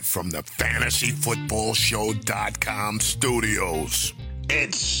from the FantasyFootballShow.com studios.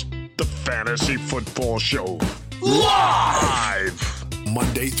 It's the Fantasy Football Show live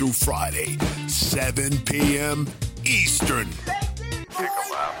Monday through Friday, 7 p.m. Eastern.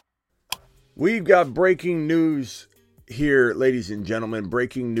 We've got breaking news here, ladies and gentlemen.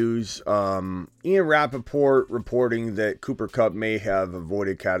 Breaking news. Ian Rappaport reporting that Cooper Kupp may have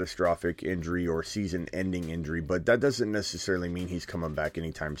avoided catastrophic injury or season-ending injury, but that doesn't necessarily mean he's coming back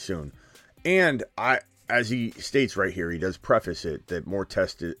anytime soon. And as he states right here, he does preface it that more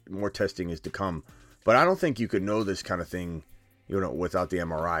testing is to come. But I don't think you could know this kind of thing, without the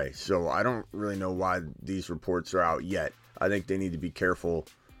MRI. So I don't really know why these reports are out yet. I think they need to be careful.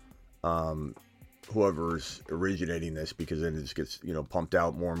 Whoever's originating this, because then it just gets, pumped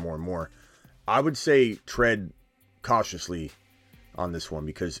out more and more and more. I would say tread cautiously on this one,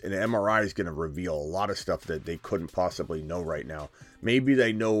 because an MRI is going to reveal a lot of stuff that they couldn't possibly know right now. Maybe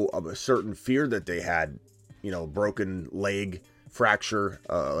they know of a certain fear that they had, broken leg fracture,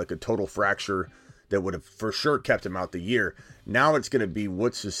 like a total fracture that would have for sure kept him out the year. Now it's going to be,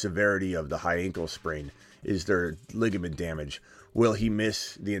 what's the severity of the high ankle sprain? Is there ligament damage? Will he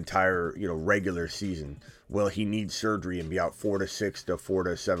miss the entire, regular season? Will he need surgery and be out 4 to 6 to 4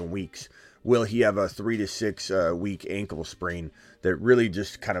 to 7 weeks? Will he have a 3 to 6 week ankle sprain that really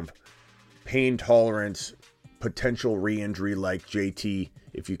just kind of pain tolerance, potential re-injury like JT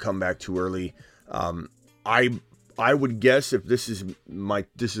if you come back too early? I would guess, if this is my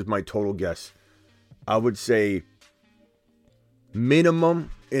total guess, I would say minimum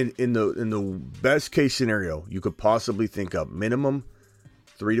in the best case scenario you could possibly think of, minimum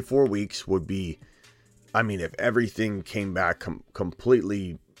 3 to 4 weeks would be, if everything came back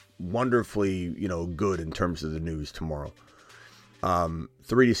completely wonderfully, good in terms of the news tomorrow. 3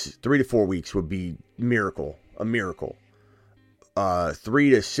 to 4 weeks would be a miracle. 3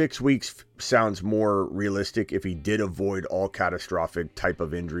 to 6 weeks sounds more realistic if he did avoid all catastrophic type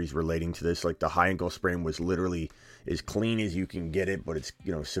of injuries relating to this. Like the high ankle sprain was literally as clean as you can get it, but it's,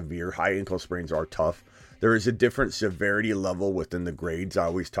 severe. High ankle sprains are tough. There is a different severity level within the grades. I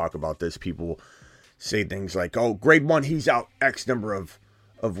always talk about this. People say things like, oh, grade 1, he's out X number of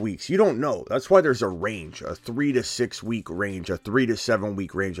weeks. You don't know. That's why there's a range, a 3 to 6 week range, a 3 to 7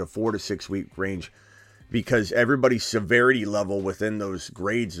 week range, a 4 to 6 week range, because everybody's severity level within those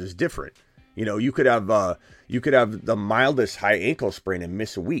grades is different. You could have the mildest high ankle sprain and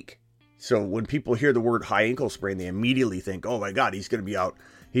miss a week. So when people hear the word high ankle sprain, they immediately think, oh my God, he's going to be out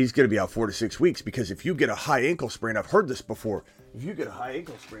 4 to 6 weeks. Because if you get a high ankle sprain, I've heard this before. If you get a high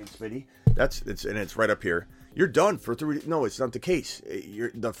ankle sprain, Smitty, it's right up here. You're done for 3. No, it's not the case.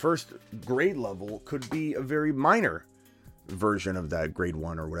 The first grade level could be a very minor version of that, grade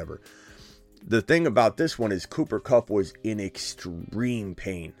 1 or whatever. The thing about this one is Cooper Kupp was in extreme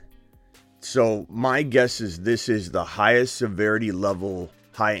pain. So my guess is this is the highest severity level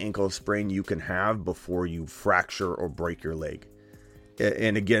high ankle sprain you can have before you fracture or break your leg.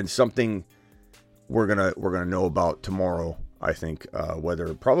 And again, something we're gonna know about tomorrow, I think,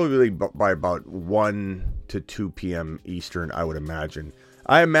 whether probably by about 1 to 2 p.m. Eastern, I would imagine.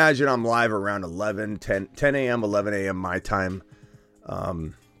 I imagine I'm live around 10 a.m., 11 a.m. my time,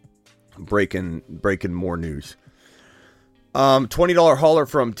 breaking more news. $20 hauler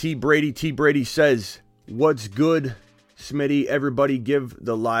from T. Brady. T. Brady says, what's good, Smitty? Everybody give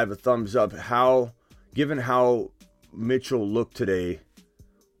the live a thumbs up. Given how Mitchell looked today,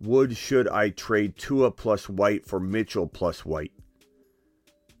 should I trade Tua plus White for Mitchell plus White?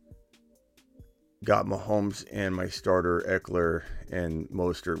 Got Mahomes and my starter Eckler and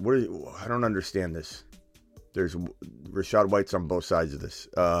Mostert. I don't understand this. There's Rashad White's on both sides of this.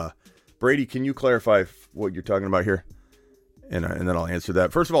 Brady, can you clarify what you're talking about here? And then I'll answer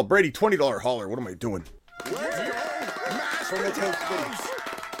that. First of all, Brady, $20 hauler. What am I doing?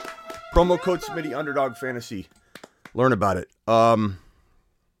 Promo code Smitty, Underdog Fantasy. Learn about it. I'm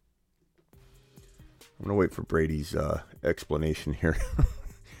going to wait for Brady's explanation here.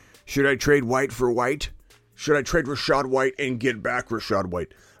 Should I trade White for White? Should I trade Rashad White and get back Rashad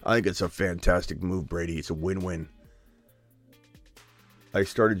White? I think it's a fantastic move, Brady. It's a win-win. I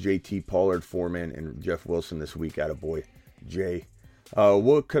started JT, Pollard, Foreman, and Jeff Wilson this week. Attaboy. Jay.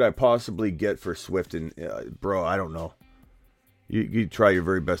 What could I possibly get for Swift? And bro, I don't know. You try your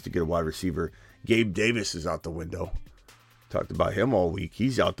very best to get a wide receiver. Gabe Davis is out the window. Talked about him all week.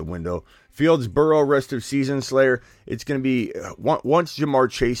 He's out the window. Fields, Burrow, rest of season, Slayer. It's going to be, once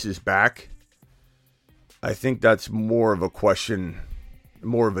Jamar Chase is back, I think that's more of a question,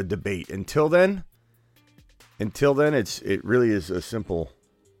 more of a debate. Until then, it really is a simple,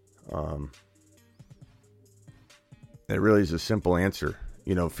 it really is a simple answer.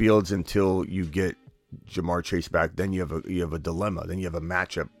 Fields until you get Jamar Chase back, then you have a dilemma. Then you have a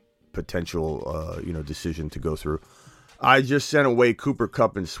matchup potential, decision to go through. I just sent away Cooper,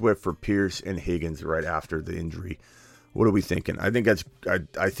 Kupp, and Swift for Pierce and Higgins right after the injury. What are we thinking? I think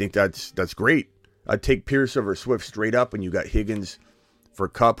that's great. I'd take Pierce over Swift straight up, and you got Higgins for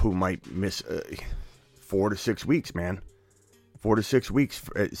Kupp, who might miss 4 to 6 weeks, man. 4 to 6 weeks.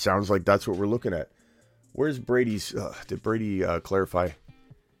 It sounds like that's what we're looking at. Where's Brady's? Did Brady clarify?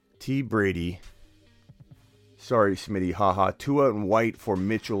 T. Brady. Sorry, Smitty. Haha. Tua and White for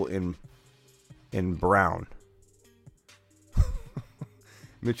Mitchell and Brown.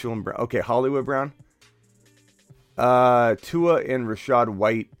 Mitchell and Brown. Okay, Hollywood Brown. Tua and Rashad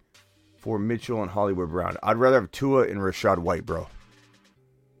White for Mitchell and Hollywood Brown. I'd rather have Tua and Rashad White, bro.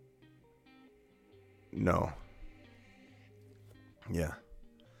 No. Yeah.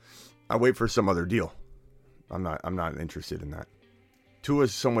 I wait for some other deal. I'm not interested in that. Tua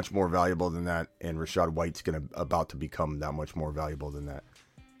is so much more valuable than that, and Rashad White's about to become that much more valuable than that.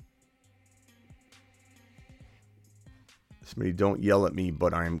 Somebody, don't yell at me,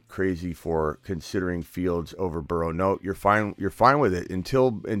 but I'm crazy for considering Fields over Burrow. No, you're fine. You're fine with it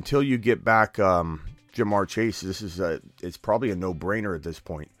until you get back Jamar Chase. It's probably a no-brainer at this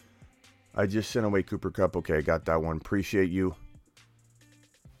point. I just sent away Cooper Kupp. Okay, I got that one. Appreciate you.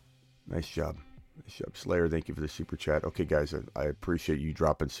 Nice job. Nice job. Slayer, thank you for the super chat. Okay, guys, I appreciate you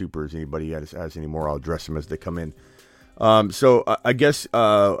dropping supers. Anybody has any more, I'll address them as they come in. So I guess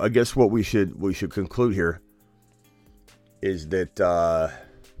what we should conclude here is that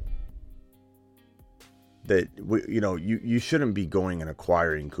you shouldn't be going and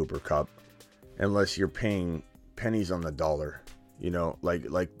acquiring Cooper Kupp unless you're paying pennies on the dollar.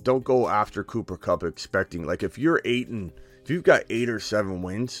 Like don't go after Cooper Kupp expecting, like, if you've got 8 or 7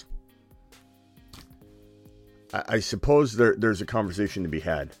 wins, I suppose there's a conversation to be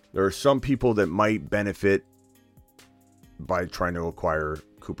had. There are some people that might benefit by trying to acquire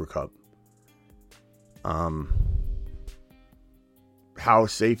Cooper Kupp. How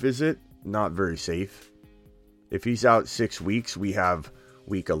safe is it? Not very safe. If he's out 6 weeks, we have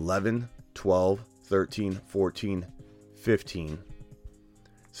week 11, 12, 13, 14, 15.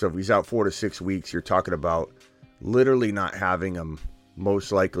 So if he's out 4 to 6 weeks, you're talking about literally not having him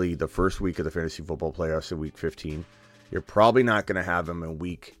most likely the first week of the fantasy football playoffs in week 15. You're probably not going to have him in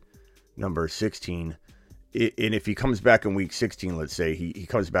week number 16. And if he comes back in week 16, let's say, he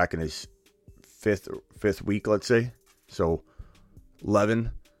comes back in his fifth week, let's say. So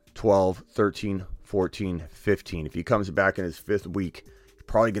 11, 12, 13, 14, 15. If he comes back in his 5th week, he's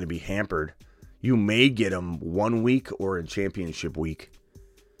probably going to be hampered. You may get him 1 week or in championship week.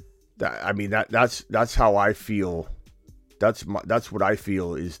 That's how I feel. That's what I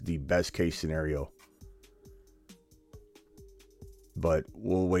feel is the best case scenario. But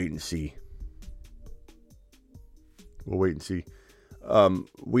we'll wait and see. We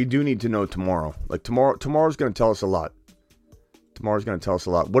do need to know tomorrow. Like tomorrow's going to tell us a lot.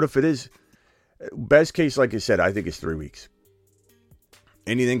 What if it is best case? Like I said, I think it's 3 weeks.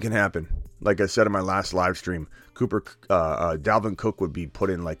 Anything can happen. Like I said in my last live stream, Dalvin Cook would be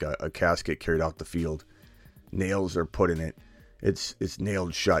put in like a casket, carried out the field. Nails are put in it. It's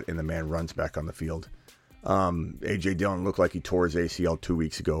nailed shut, and the man runs back on the field. A.J. Dillon looked like he tore his ACL 2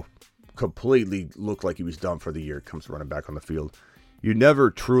 weeks ago. Completely looked like he was done for the year. Comes running back on the field. You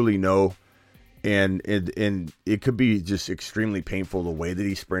never truly know, and it could be just extremely painful the way that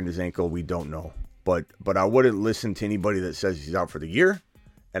he sprained his ankle. We don't know, but I wouldn't listen to anybody that says he's out for the year,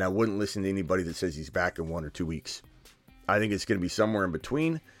 and I wouldn't listen to anybody that says he's back in 1 or 2 weeks. I think it's going to be somewhere in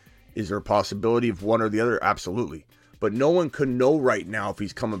between. Is there a possibility of one or the other? Absolutely. But no one could know right now if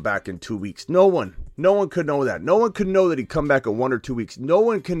he's coming back in 2 weeks. No one could know that. No one could know that he'd come back in 1 or 2 weeks. No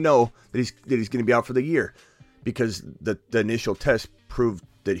one can know that he's going to be out for the year, because the initial test proved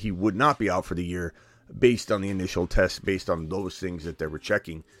that he would not be out for the year based on the initial test, based on those things that they were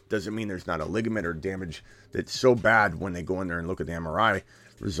checking. Doesn't mean there's not a ligament or damage that's so bad when they go in there and look at the MRI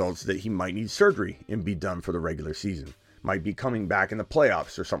results that he might need surgery and be done for the regular season. Might be coming back in the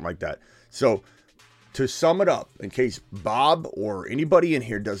playoffs or something like that. So to sum it up, in case Bob or anybody in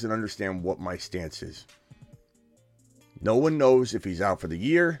here doesn't understand what my stance is, no one knows if he's out for the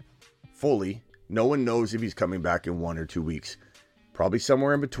year fully. No one knows if he's coming back in 1 or 2 weeks. Probably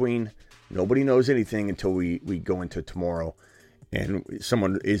somewhere in between. Nobody knows anything until we go into tomorrow and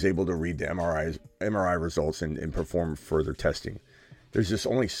someone is able to read the MRI results and perform further testing. There's just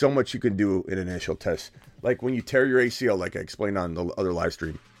only so much you can do in initial tests. Like when you tear your ACL, like I explained on the other live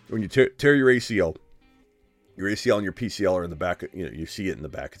stream, when you tear your ACL and your PCL are in the back. You see it in the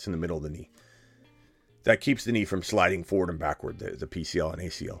back. It's in the middle of the knee. that keeps the knee from sliding forward and backward, the PCL and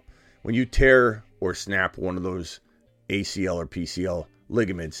ACL. When you tear or snap one of those ACL or PCL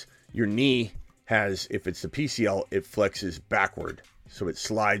ligaments, your knee has, if it's the PCL, it flexes backward. So it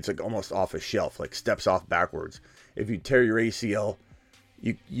slides like almost off a shelf, like steps off backwards. If you tear your ACL,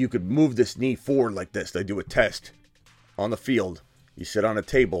 you could move this knee forward like this. They do a test on the field. You sit on a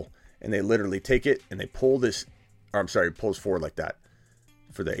table, and they literally take it, and they pull this, it pulls forward like that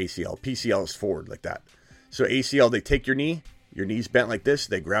for the ACL. PCL is forward like that. So ACL, they take your knee's bent like this,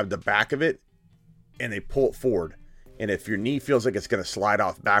 they grab the back of it, and they pull it forward. And if your knee feels like it's going to slide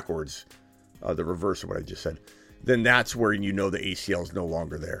off backwards, the reverse of what I just said, then that's where you know the ACL is no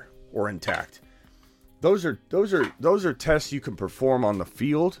longer there or intact. Those are tests you can perform on the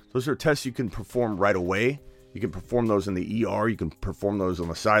field. Those are tests you can perform right away. You can perform those in the ER. You can perform those on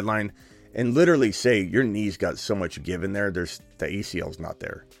the sideline, and literally say your knee's got so much give in there. The ACL's not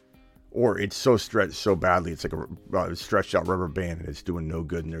there, or it's so stretched so badly it's like a stretched out rubber band and it's doing no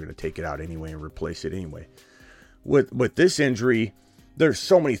good, and they're going to take it out anyway and replace it anyway. With this injury, there's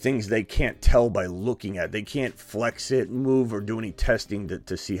so many things they can't tell by looking at. They can't flex it, move, or do any testing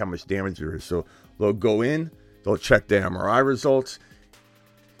to see how much damage there is. So they'll go in, they'll check the MRI results.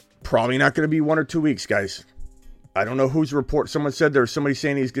 Probably not going to be 1 or 2 weeks, guys. I don't know whose report. Someone said there was somebody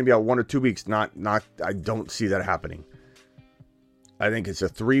saying he's going to be out 1 or 2 weeks. I don't see that happening. I think it's a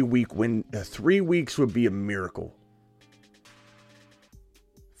 3-week win. 3 weeks would be a miracle.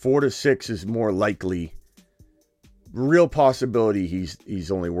 4 to 6 is more likely. Real possibility he's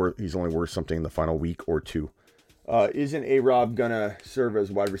only worth something in the final week or two. Isn't A-Rob gonna serve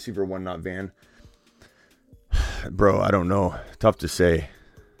as wide receiver 1, not Van? Bro, I don't know. Tough to say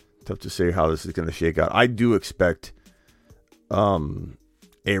how this is gonna shake out. I do expect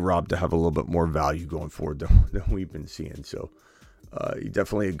A-Rob to have a little bit more value going forward than we've been seeing. So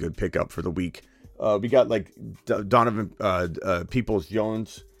definitely a good pickup for the week. We got like Donovan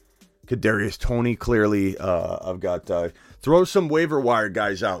Peoples-Jones, Kadarius Toney, clearly. I've got throw some waiver wire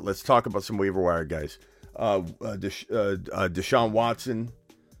guys out. Let's talk about some waiver wire guys. Deshaun Watson,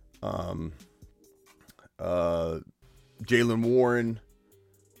 Jaylen Warren,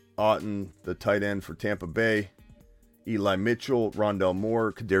 Otten, the tight end for Tampa Bay, Eli Mitchell, Rondell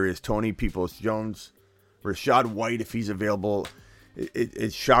Moore, Kadarius Toney, Peoples-Jones, Rachaad White if he's available.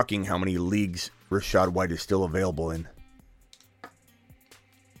 It's shocking how many leagues Rachaad White is still available in.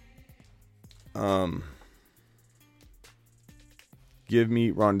 Give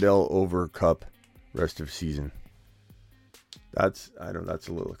me Rondell over Kupp rest of season. That's a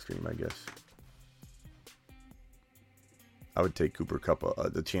little extreme, I guess. I would take Cooper Kupp,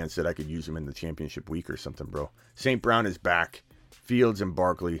 the chance that I could use him in the championship week or something, bro. St. Brown is back. Fields and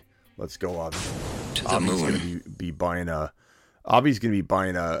Barkley. Let's go, Avi. Avi's going to be buying a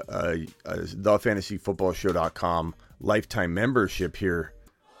thefantasyfootballshow.com lifetime membership here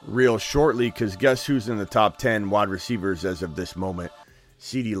real shortly, because guess who's in the top 10 wide receivers as of this moment?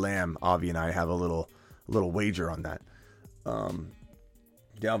 CeeDee Lamb. Avi and I have a little wager on that.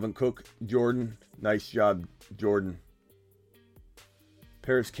 Dalvin Cook, Jordan. Nice job, Jordan.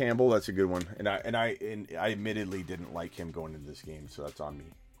 Paris Campbell, that's a good one. And I admittedly didn't like him going into this game, so that's on me.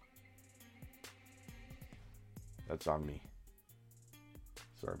 That's on me.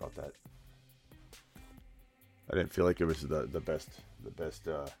 Sorry about that. I didn't feel like it was the best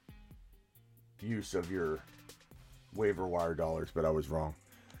use of your waiver wire dollars, but I was wrong.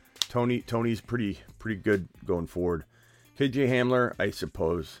 Tony's pretty good going forward. KJ Hamler, I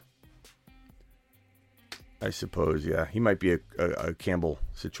suppose, yeah. He might be a Campbell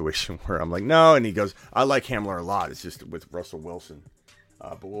situation where I'm like, no, and he goes, I like Hamler a lot. It's just with Russell Wilson.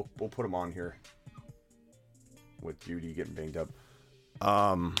 But we'll put him on here with Judy getting banged up.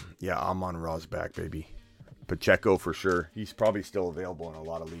 Yeah, Amon-Ra's back, baby. Pacheco for sure. He's probably still available in a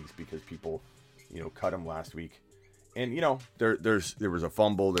lot of leagues because people, cut him last week. And, there was a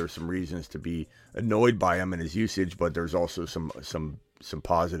fumble. There's some reasons to be annoyed by him and his usage, but there's also some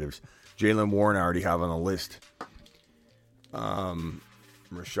positives. Jaylen Warren I already have on the list.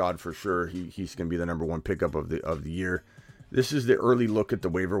 Rachaad for sure. He's going to be the number one pickup of the year. This is the early look at the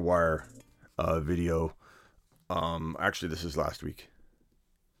waiver wire video. Actually, this is last week.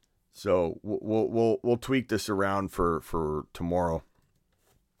 So we'll tweak this around for tomorrow.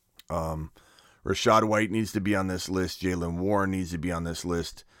 Rachaad White needs to be on this list. Jaylen Warren needs to be on this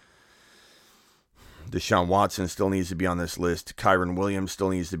list. Deshaun Watson still needs to be on this list. Kyron Williams still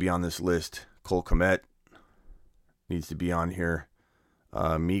needs to be on this list. Cole Kmet needs to be on here.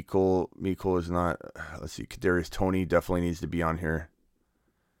 Mecole is not. Let's see. Kadarius Toney definitely needs to be on here.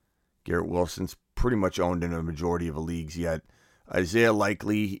 Garrett Wilson's pretty much owned in a majority of the leagues yet. Isaiah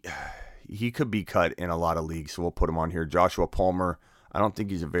Likely, he could be cut in a lot of leagues, so we'll put him on here. Joshua Palmer, I don't think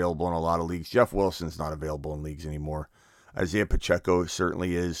he's available in a lot of leagues. Jeff Wilson's not available in leagues anymore. Isaiah Pacheco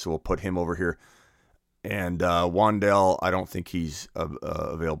certainly is, so we'll put him over here. And Wandell, I don't think he's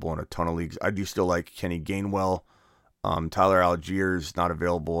available in a ton of leagues. I do still like Kenny Gainwell. Tyler Allgeier's not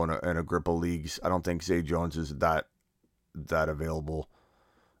available in a grip of leagues. I don't think Zay Jones is that available.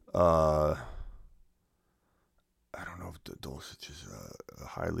 I don't know if Dulcich is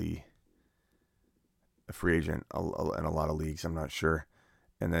a free agent in a lot of leagues. I'm not sure.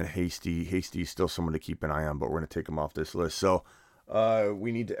 And then Hasty's still someone to keep an eye on, but we're going to take him off this list. So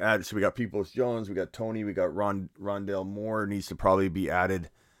we need to add. So we got Peoples Jones, we got Tony, we got Rondale Moore needs to probably be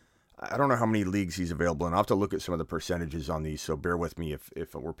added. I don't know how many leagues he's available in. I'll have to look at some of the percentages on these, so bear with me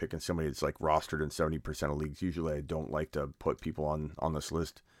if we're picking somebody that's like rostered in 70% of leagues. Usually I don't like to put people on this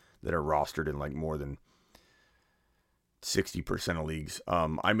list that are rostered in like more than 60% of leagues.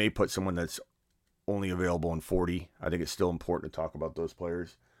 I may put someone that's only available in 40. I think it's still important to talk about those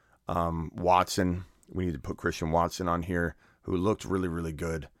players. Watson, we need to put Christian Watson on here, who looked really, really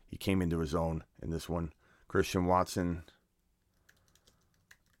good. He came into his own in this one. Christian Watson.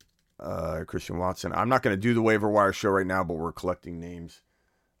 I'm not going to do the waiver wire show right now, but we're collecting names.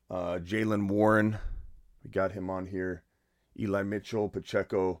 Jaylen Warren, we got him on here. Eli Mitchell,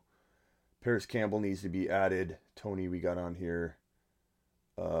 Pacheco, Paris Campbell needs to be added. Tony, we got on here.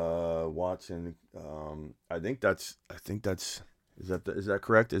 Watson. I think that's. Is that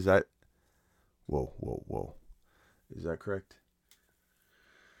correct? Is that? Whoa. Is that correct?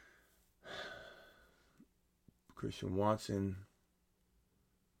 Christian Watson.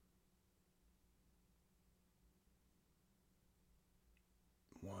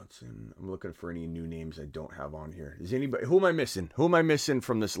 I'm looking for any new names I don't have on here. Is anybody? Who am I missing? Who am I missing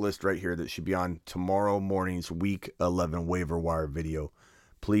from this list right here that should be on tomorrow morning's Week 11 waiver wire video?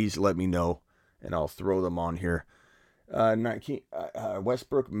 Please let me know, and I'll throw them on here.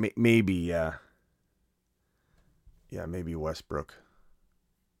 Westbrook, maybe, yeah. Yeah, maybe Westbrook.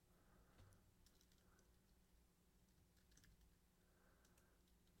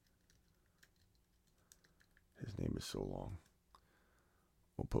 His name is so long.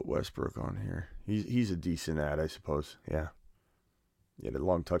 We'll put Westbrook on here. He's a decent ad, I suppose. Yeah. He had a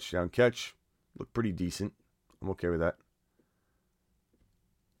long touchdown catch. Looked pretty decent. I'm okay with that.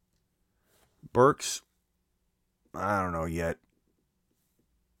 Burks, I don't know yet.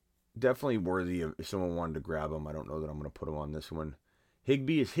 Definitely worthy of if someone wanted to grab him. I don't know that I'm going to put him on this one.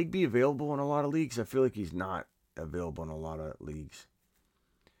 Is Higbee available in a lot of leagues? I feel like he's not available in a lot of leagues.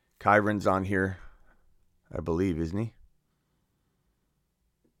 Kyron's on here, I believe, isn't he?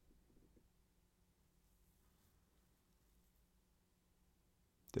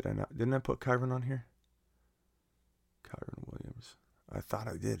 Didn't I put Kyron on here? Kyron Williams. I thought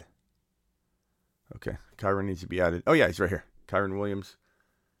I did. Okay. Kyron needs to be added. Oh, yeah, he's right here. Kyron Williams.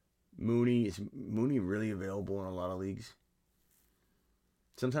 Mooney. Is Mooney really available in a lot of leagues?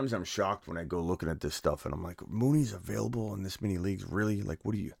 Sometimes I'm shocked when I go looking at this stuff and I'm like, Mooney's available in this many leagues? Really? Like,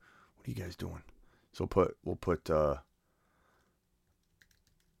 what are you guys doing? So we'll put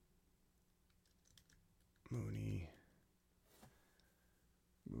Mooney.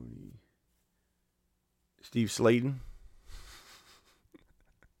 Steve Slayton.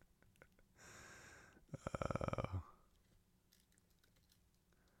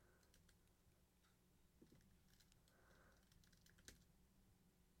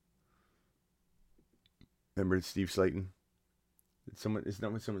 Remember Steve Slayton? It's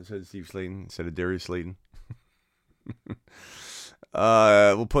not when someone said Steve Slayton instead of Darius Slayton.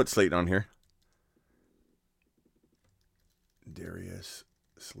 We'll put Slayton on here. Darius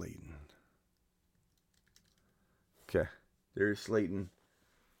Slayton. Okay. Darius Slayton.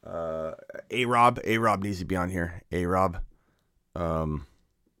 A-Rob. A-Rob needs to be on here. A-Rob. I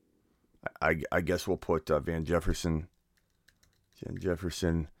guess we'll put Van Jefferson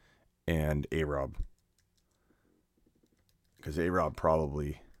and A-Rob. Because A-Rob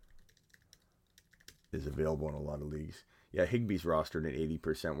probably is available in a lot of leagues. Yeah, Higbee's rostered at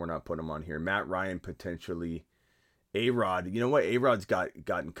 80%. We're not putting him on here. Matt Ryan potentially. A-Rod. You know what? A-Rod's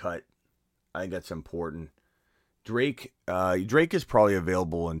gotten cut. I think that's important. Drake is probably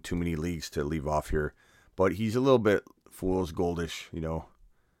available in too many leagues to leave off here. But he's a little bit fool's goldish, you know.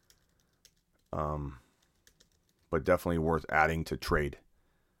 But definitely worth adding to trade.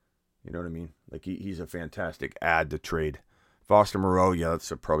 You know what I mean? Like he's a fantastic add to trade. Foster Moreau, yeah,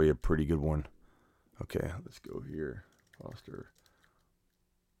 that's probably a pretty good one. Okay, let's go here. Foster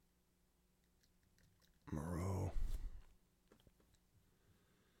Moreau.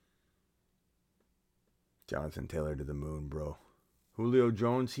 Jonathan Taylor to the moon, bro. Julio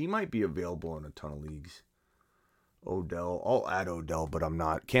Jones, he might be available in a ton of leagues. Odell, I'll add Odell, but I'm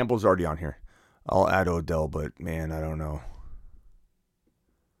not. Campbell's already on here. I'll add Odell, but man, I don't know.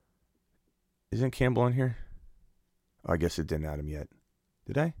 Isn't Campbell on here? Oh, I guess it didn't add him yet.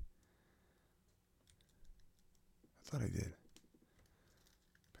 Did I? I thought I did.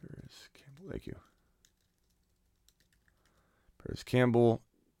 Paris Campbell, thank you. Paris Campbell,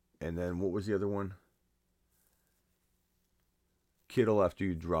 and then what was the other one? Kittle after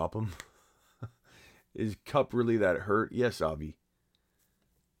you drop him. Is Kupp really that hurt? Yes, Avi.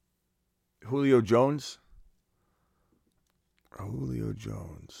 Julio Jones. Julio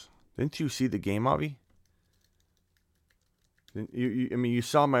Jones. Didn't you see the game, Avi? You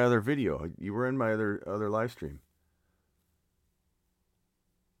saw my other video. You were in my other live stream.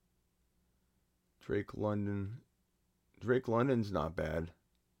 Drake London. Drake London's not bad.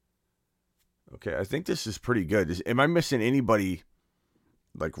 Okay, I think this is pretty good. Am I missing anybody,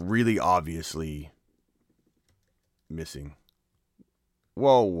 like, really obviously missing?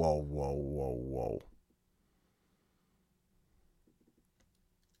 Whoa.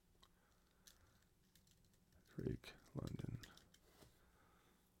 Drake London.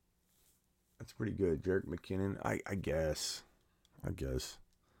 That's pretty good. Jerick McKinnon, I guess.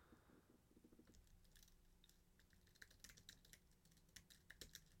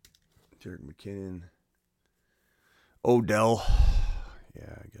 Jerick McKinnon. Odell.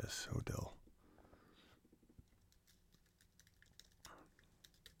 Yeah, I guess Odell.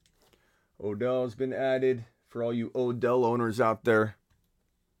 Odell's been added for all you Odell owners out there.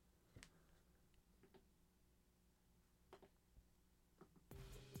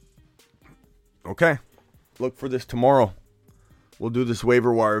 Okay. Look for this tomorrow. We'll do this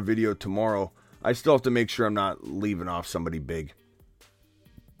waiver wire video tomorrow. I still have to make sure I'm not leaving off somebody big.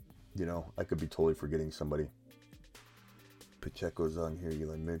 You know, I could be totally forgetting somebody. Pacheco's on here.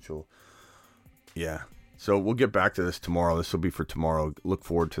 Eli Mitchell. Yeah. So we'll get back to this tomorrow. This will be for tomorrow. Look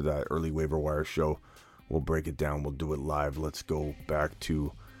forward to that early waiver wire show. We'll break it down. We'll do it live. Let's go back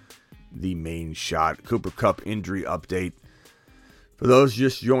to the main shot. Cooper Kupp injury update. For those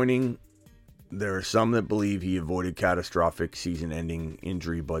just joining, there are some that believe he avoided catastrophic season-ending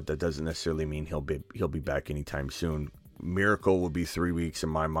injury, but that doesn't necessarily mean he'll be back anytime soon. Miracle would be 3 weeks in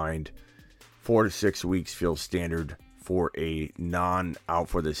my mind. 4 to 6 weeks feels standard for a non-out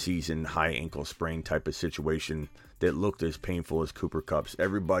for the season high ankle sprain type of situation that looked as painful as Cooper Kupp's.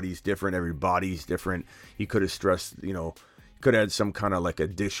 Everybody's different. Every body's different. He could have stressed, could have had some kind of like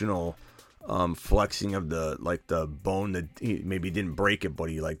additional flexing of the bone that he maybe didn't break it,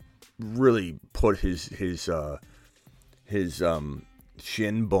 but he like really put his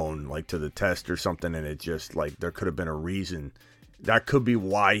shin bone like to the test or something, and it just like there could have been a reason. That could be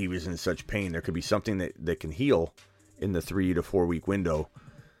why he was in such pain. There could be something that can heal in the 3 to 4 week window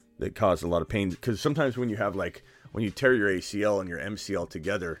that caused a lot of pain. Because sometimes when you have when you tear your ACL and your MCL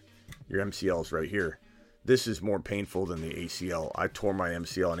together, your MCL is right here. This is more painful than the ACL. I tore my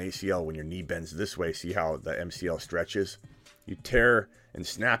MCL and ACL when your knee bends this way. See how the MCL stretches? You tear and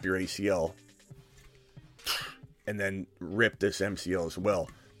snap your ACL and then rip this MCL as well.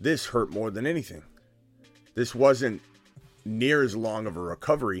 This hurt more than anything. This wasn't near as long of a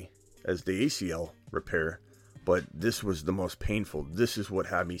recovery as the ACL repair, but this was the most painful. This is what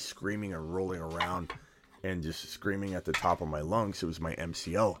had me screaming and rolling around and just screaming at the top of my lungs. It was my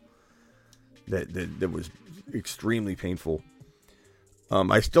MCL that was extremely painful.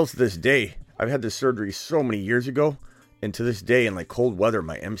 I still, to this day, I've had this surgery so many years ago, and to this day, in like cold weather,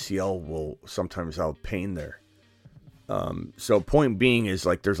 my MCL will sometimes have pain there. So point being is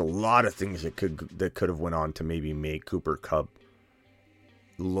like there's a lot of things that could have went on to maybe make Cooper Kupp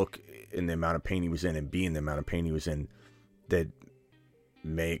look in the amount of pain he was in and be in the amount of pain he was in that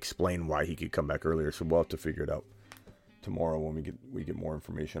may explain why he could come back earlier. So we'll have to figure it out tomorrow when we get more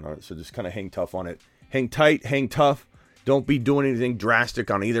information on it. So just kind of hang tough on it. Hang tight, hang tough. Don't be doing anything drastic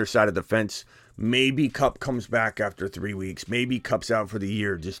on either side of the fence. Maybe Kupp comes back after 3 weeks. Maybe Kupp's out for the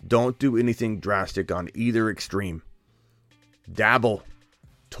year. Just don't do anything drastic on either extreme. Dabble.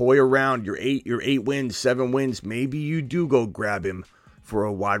 Toy around. Your 8 wins, 7 wins. Maybe you do go grab him for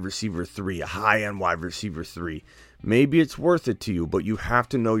a wide receiver 3, a high-end wide receiver 3. Maybe it's worth it to you, but you have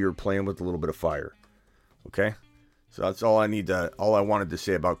to know you're playing with a little bit of fire. Okay? So that's all I wanted to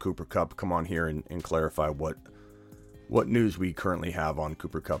say about Cooper Kupp. Come on here and clarify what news we currently have on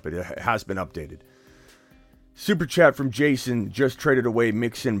Cooper Kupp. It has been updated. Super chat from Jason. Just traded away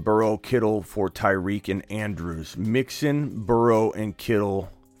Mixon, Burrow, Kittle for Tyreek and Andrews. Mixon, Burrow, and Kittle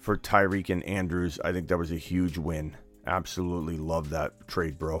for Tyreek and Andrews. I think that was a huge win. Absolutely love that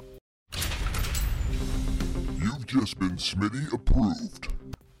trade, bro. You've just been Smitty approved.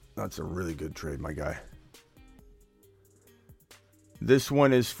 That's a really good trade, my guy. This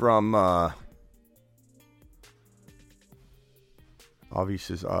one is from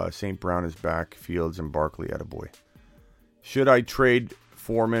obviously St. Brown is back, Fields and Barkley, attaboy. Should I trade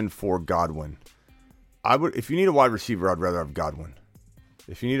Foreman for Godwin? I would. If you need a wide receiver, I'd rather have Godwin.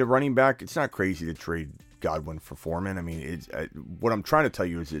 If you need a running back, it's not crazy to trade Godwin for Foreman. I mean, it's what I'm trying to tell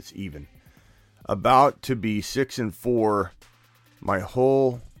you is it's even. About to be 6-4. My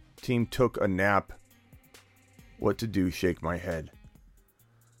whole team took a nap. What to do? Shake my head.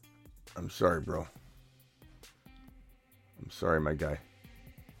 I'm sorry, bro. I'm sorry, my guy.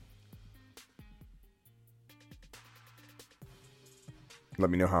 Let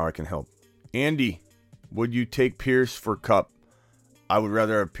me know how I can help. Andy, would you take Pierce for Kupp? I would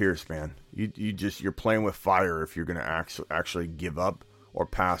rather have Pierce, man. You're playing with fire if you're going to actually give up or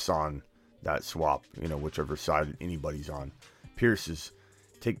pass on that swap, whichever side anybody's on.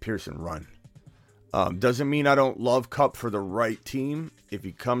 Take Pierce and run. Doesn't mean I don't love Kupp for the right team. If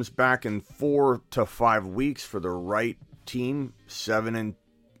he comes back in 4 to 5 weeks for the right team, 7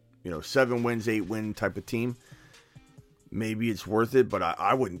 wins, 8 win type of team, maybe it's worth it. But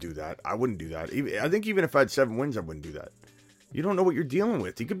I wouldn't do that. I think even if I had 7 wins, I wouldn't do that. You don't know what you're dealing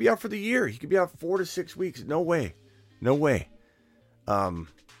with. He could be out for the year. He could be out 4 to 6 weeks. No way.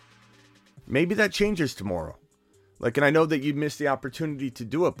 Maybe that changes tomorrow. And I know that you missed the opportunity to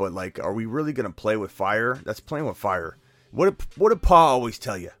do it, but are we really going to play with fire? That's playing with fire. What did Pa always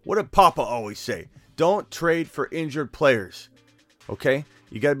tell you? What did Papa always say? Don't trade for injured players. Okay?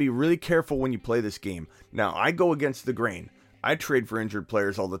 You got to be really careful when you play this game. Now, I go against the grain. I trade for injured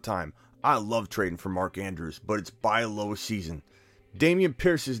players all the time. I love trading for Mark Andrews, but it's buy low season. Dameon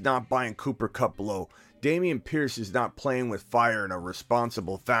Pierce is not buying Cooper Kupp low. Dameon Pierce is not playing with fire in a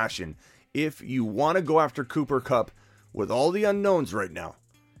responsible fashion. If you want to go after Cooper Kupp with all the unknowns right now,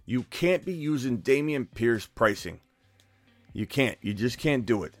 you can't be using Dameon Pierce pricing. You can't. You just can't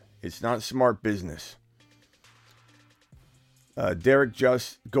do it. It's not smart business. Derek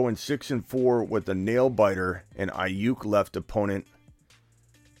just going 6-4 with a nail biter, and Ayuk left opponent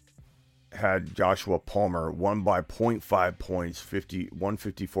had Joshua Palmer won by 0.5 points,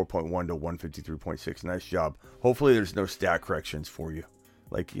 154.1 to 153.6. Nice job. Hopefully there's no stat corrections for you,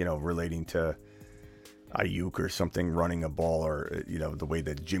 relating to Ayuk or something running a ball or, the way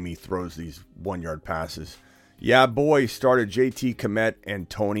that Jimmy throws these 1-yard passes. Yeah, boy, started JT Komet and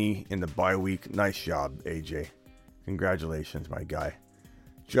Tony in the bye week. Nice job, AJ. Congratulations, my guy.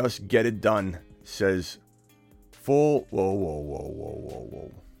 Just get it done, says full.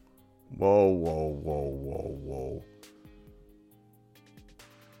 Whoa.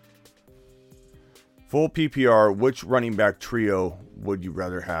 Full PPR, which running back trio would you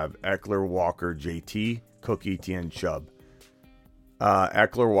rather have? Eckler, Walker, JT, Cook, ETN, Chubb.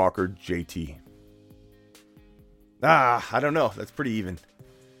 Eckler, Walker, JT. I don't know. That's pretty even.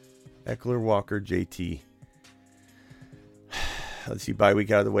 Eckler, Walker, JT. Let's see, bye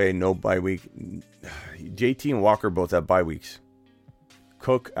week out of the way. No bye week. JT and Walker both have bye weeks.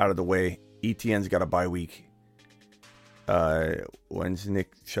 Cook out of the way. ETN's got a bye week. When's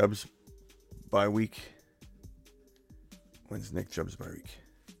Nick Chubb's bye week? Why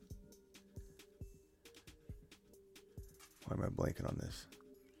am I blanking on this?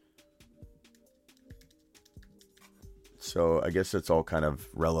 So I guess that's all kind of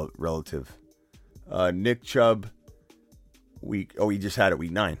relative. Nick Chubb week. Oh, he just had it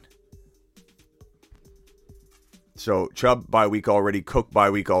week 9. So Chubb bye week already, Cook bye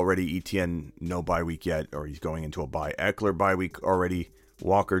week already, ETN no bye week yet, or he's going into a bye. Eckler bye week already,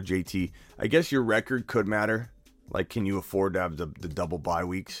 Walker, JT. I guess your record could matter. Can you afford to have the double bye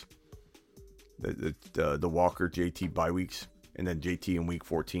weeks? The Walker, JT bye weeks, and then JT in week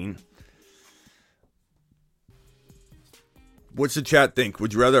 14. What's the chat think?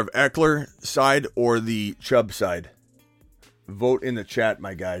 Would you rather have Eckler side or the Chubb side? Vote in the chat,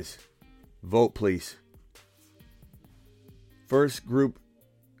 my guys. Vote, please. First group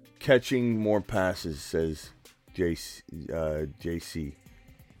catching more passes, says JC.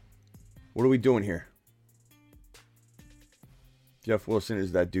 What are we doing here? Jeff Wilson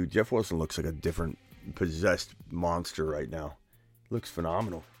is that dude. Jeff Wilson looks like a different possessed monster right now. Looks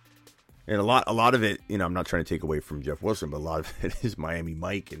phenomenal. And a lot of it, I'm not trying to take away from Jeff Wilson, but a lot of it is Miami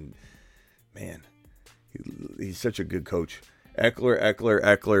Mike. And, man, he's such a good coach.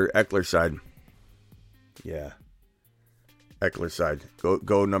 Eckler side. Yeah. Eckler side.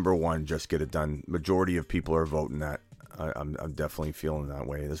 Go number 1. Just get it done. Majority of people are voting that. I'm definitely feeling that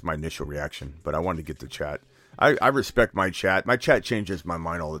way. That's my initial reaction. But I wanted to get the chat I respect my chat. My chat changes my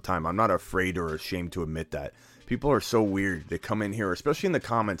mind all the time. I'm not afraid or ashamed to admit that. People are so weird. They come in here, especially in the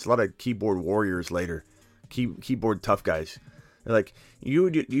comments. A lot of keyboard warriors later, keyboard tough guys. They're like,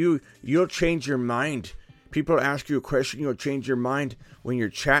 you'll change your mind. People ask you a question, you'll change your mind when your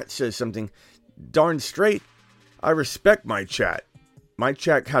chat says something. Darn straight. I respect my chat. My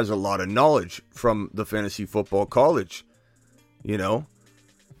chat has a lot of knowledge from the fantasy football college. You know,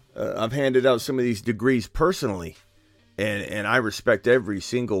 I've handed out some of these degrees personally, and I respect every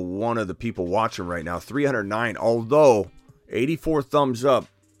single one of the people watching right now. 309, although 84 thumbs up,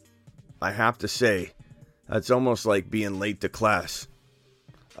 I have to say, that's almost like being late to class.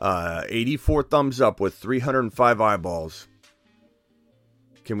 84 thumbs up with 305 eyeballs.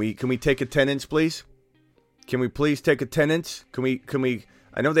 Can we take attendance, please? Can we please take attendance? Can we?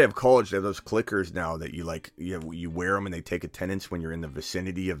 I know they have college. They have those clickers now that you wear them and they take attendance when you're in the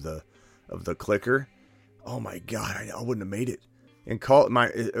vicinity of the clicker. Oh my God, I wouldn't have made it. And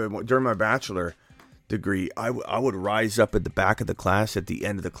during my bachelor degree, I would rise up at the back of the class at the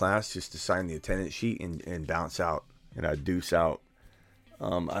end of the class just to sign the attendance sheet and bounce out, and I'd deuce out.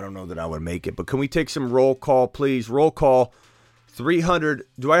 I don't know that I would make it, but can we take some roll call, please? Roll call. 300.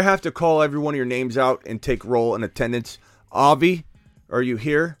 Do I have to call every one of your names out and take roll and attendance? Avi, are you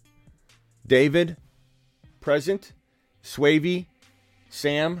here? David, present. Swavey,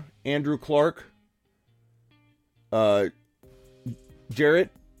 Sam, Andrew Clark,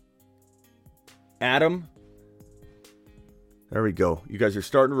 Jarrett, Adam. There we go. You guys are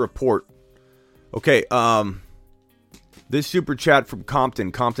starting to report. Okay, this super chat from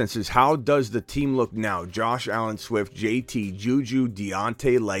Compton. Compton says, how does the team look now? Josh Allen, Swift, JT, Juju,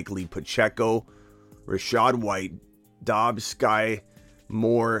 Deontay Likely, Pacheco, Rashad White, Dobbs, Sky,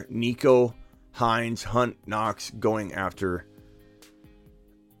 Moore, Nico, Hines, Hunt, Knox going after...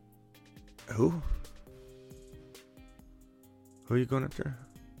 Who? Who are you going after?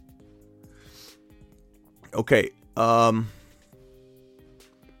 Okay.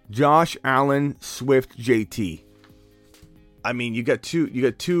 Josh Allen, Swift, JT. I mean, you got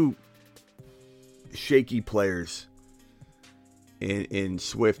two shaky players in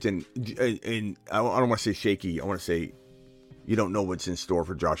Swift and I don't want to say shaky. I want to say you don't know what's in store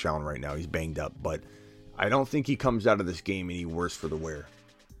for Josh Allen right now. He's banged up, but I don't think he comes out of this game any worse for the wear.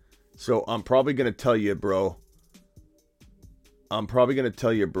 So I'm probably going to tell you, bro.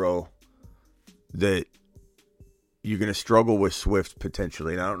 That you're going to struggle with Swift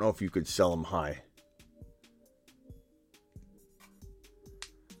potentially, and I don't know if you could sell him high.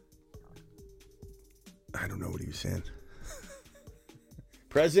 I don't know what he was saying.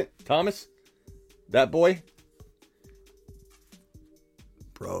 Present, Thomas? That boy?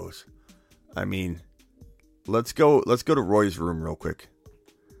 Bros. I mean, let's go to Roy's room real quick.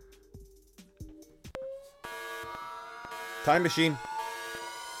 Time machine.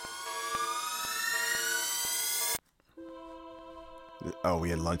 Oh, we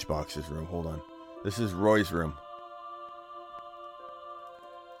had Lunchbox's room. Hold on. This is Roy's room.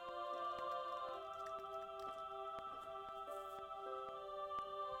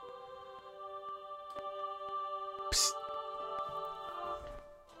 Psst.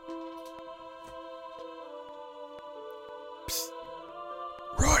 Psst.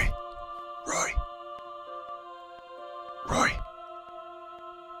 Roy.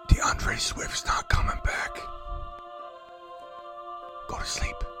 DeAndre Swift's not coming back. Go to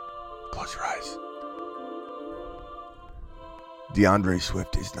sleep. Close your eyes. DeAndre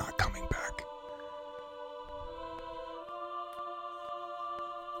Swift is not coming back.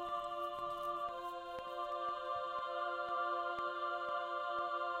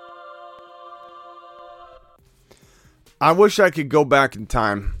 I wish I could go back in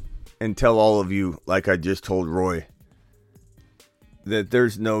time and tell all of you, like I just told Roy, that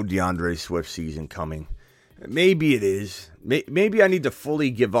there's no DeAndre Swift season coming. Maybe it is. Maybe I need to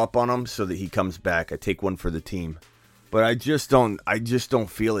fully give up on him so that he comes back. I take one for the team. But I just don't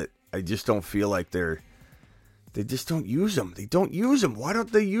feel it. I just don't feel like they just don't use him. They don't use him. Why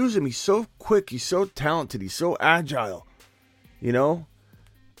don't they use him? He's so quick. He's so talented. He's so agile. You know?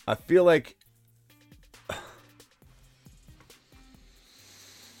 I feel like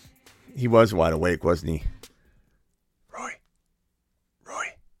he was wide awake, wasn't he?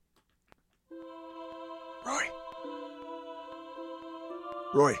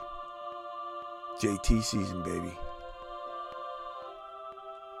 Roy. JT season, baby.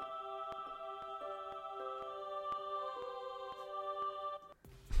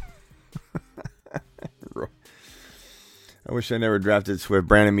 I wish I never drafted Swift.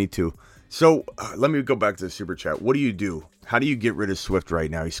 Brandon, me too. So let me go back to the super chat. What do you do? How do you get rid of Swift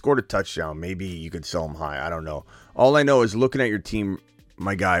right now? He scored a touchdown. Maybe you could sell him high. I don't know. All I know is looking at your team,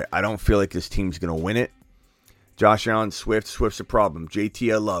 my guy, I don't feel like this team's going to win it. Josh Allen, Swift's a problem.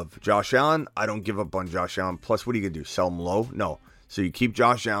 JT, I love. Josh Allen, I don't give up on Josh Allen. Plus, what are you going to do? Sell him low? No. So you keep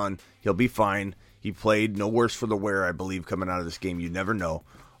Josh Allen. He'll be fine. He played no worse for the wear, I believe, coming out of this game. You never know.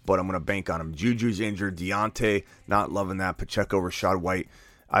 But I'm going to bank on him. Juju's injured. Deontay, not loving that. Pacheco, Rashad White.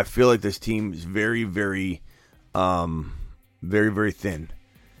 I feel like this team is very, very, very thin.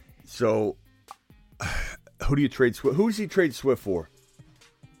 So, who do you trade Swift? Who does he trade Swift for?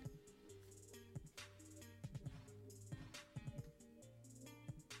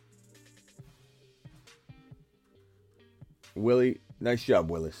 Willie, nice job,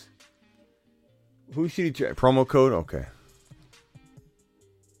 Willis. Who should he trade? Promo code? Okay.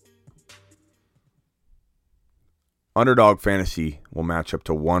 Underdog Fantasy will match up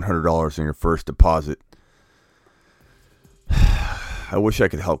to $100 in your first deposit. I wish I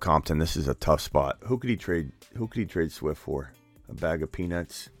could help Compton. This is a tough spot. Who could he trade Swift for? A bag of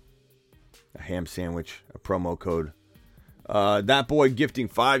peanuts, a ham sandwich, a promo code. That boy gifting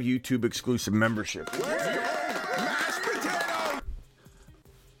 5 YouTube exclusive membership.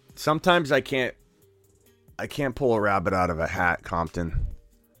 Sometimes I can't pull a rabbit out of a hat, Compton.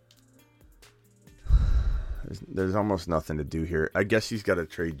 There's almost nothing to do here. I guess he's got to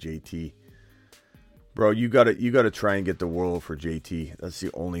trade JT. Bro, you got to try and get the world for JT. That's the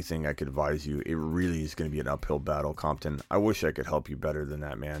only thing I could advise you. It really is going to be an uphill battle, Compton. I wish I could help you better than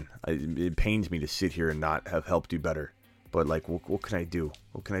that, man. It pains me to sit here and not have helped you better. But, like, what can I do?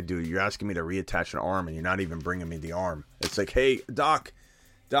 What can I do? You're asking me to reattach an arm, and you're not even bringing me the arm. It's like, hey, Doc,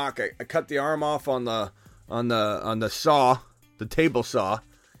 I cut the arm off on the saw, the table saw.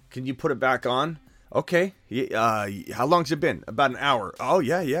 Can you put it back on? Okay. How long's it been? About an hour. Oh,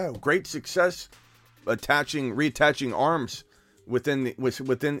 yeah. Great success reattaching arms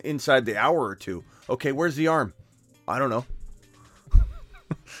within inside the hour or two. Okay, where's the arm? I don't know.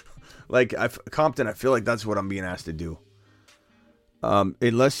 Like, Compton, I feel like that's what I'm being asked to do.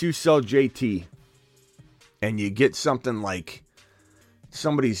 Unless you sell JT and you get something like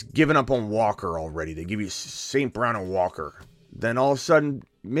somebody's given up on Walker already. They give you St. Brown and Walker. Then all of a sudden,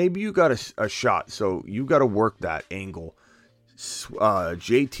 maybe you got a shot. So you got to work that angle.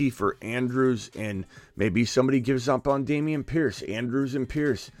 JT for Andrews, and maybe somebody gives up on Dameon Pierce. Andrews and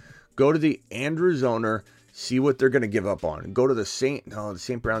Pierce. Go to the Andrews owner, see what they're going to give up on. Go to the St.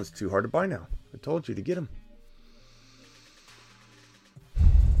 Brown's too hard to buy now. I told you to get him.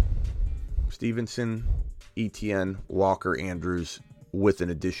 Stevenson, ETN, Walker, Andrews with an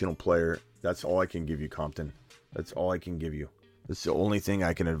additional player. That's all I can give you, Compton. That's all I can give you. That's the only thing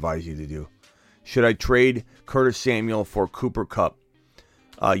I can advise you to do. Should I trade Curtis Samuel for Cooper Kupp?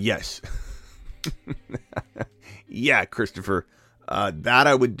 Yes. Yeah, Christopher. That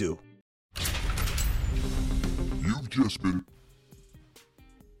I would do. You've just been...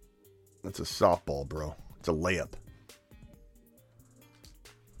 That's a softball, bro. It's a layup.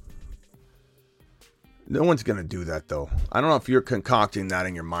 No one's going to do that, though. I don't know if you're concocting that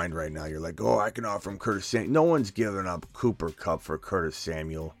in your mind right now. You're like, oh, I can offer him Curtis Samuel. No one's giving up Cooper Kupp for Curtis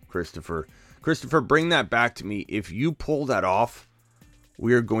Samuel, Christopher. Christopher, bring that back to me. If you pull that off,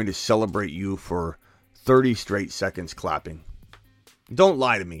 we are going to celebrate you for 30 straight seconds clapping. Don't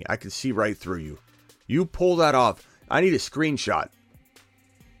lie to me. I can see right through you. You pull that off. I need a screenshot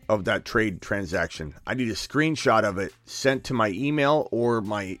of that trade transaction. I need a screenshot of it sent to my email or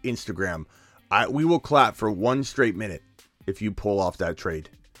my Instagram. We will clap for 1 straight minute if you pull off that trade.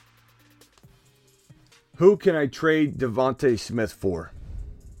 Who can I trade Devontae Smith for?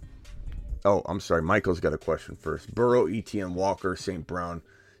 Oh, I'm sorry. Michael's got a question first. Burrow, ETN, Walker, St. Brown,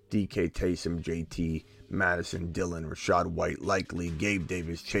 DK, Taysom, JT, Madison, Dillon, Rashad White, Likely, Gabe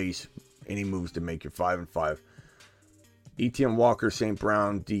Davis, Chase. Any moves to make your 5-5? ETN, Walker, St.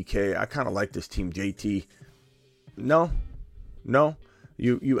 Brown, DK. I kind of like this team. JT. No.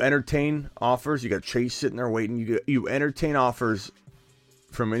 You entertain offers. You got Chase sitting there waiting. You entertain offers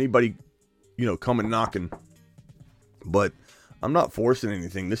from anybody, coming knocking. But I'm not forcing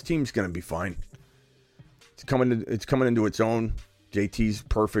anything. This team's going to be fine. It's coming into its own. JT's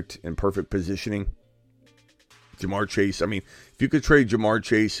perfect positioning. Jamar Chase. I mean, if you could trade Jamar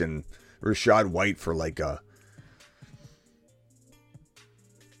Chase and Rashad White for like an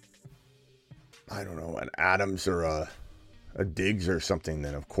Adams or a Diggs or something,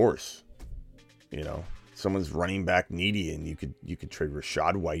 then of course, someone's running back needy, and you could trade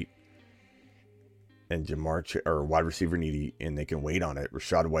Rashad White and or wide receiver needy, and they can wait on it.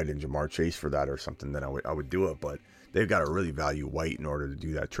 Rashad White and Jamar Chase for that or something. Then I would do it, but they've got to really value White in order to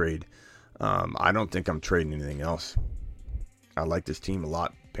do that trade. I don't think I'm trading anything else. I like this team a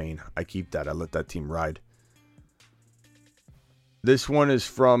lot, Payne. I keep that. I let that team ride. This one is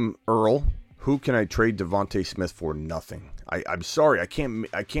from Earl. Who can I trade Devontae Smith for? Nothing. I'm sorry. I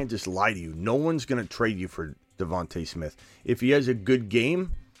can't just lie to you. No one's going to trade you for Devontae Smith. If he has a good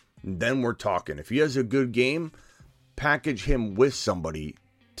game, then we're talking. If he has a good game, package him with somebody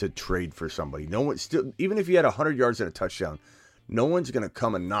to trade for somebody. No one still, even if he had 100 yards and a touchdown, no one's going to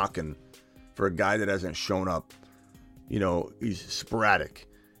come and knocking for a guy that hasn't shown up. You know, he's sporadic.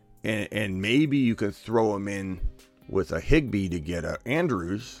 And maybe you could throw him in with a Higbee to get a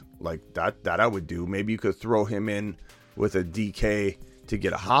Andrews, like that I would do. Maybe you could throw him in with a DK to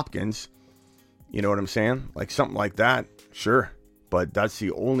get a Hopkins. You know what I'm saying? Like something like that. Sure. But that's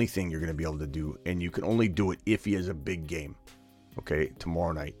the only thing you're going to be able to do. And you can only do it if he has a big game. Okay,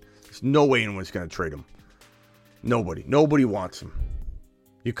 tomorrow night. There's no way anyone's going to trade him. Nobody wants him.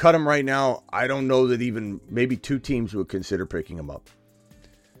 You cut him right now, I don't know that even maybe 2 teams would consider picking him up.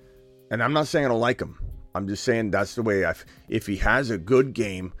 And I'm not saying I don't like him. I'm just saying that's the way if he has a good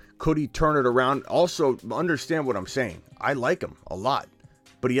game, could he turn it around? Also, understand what I'm saying. I like him a lot,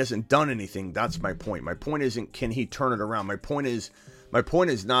 but he hasn't done anything. That's my point. My point isn't can he turn it around. My point is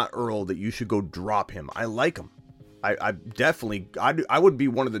not, Earl, that you should go drop him. I like him. I definitely, I would be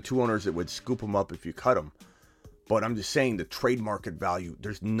one of the 2 owners that would scoop him up if you cut him. But I'm just saying the trade market value,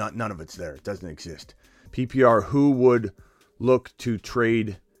 there's none of it's there. It doesn't exist. PPR, who would look to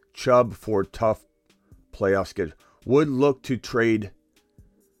trade Chubb for tough playoff schedule? Who would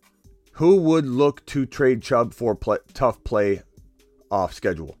look to trade Chubb for tough playoff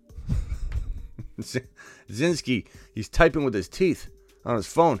schedule? Zinski, he's typing with his teeth on his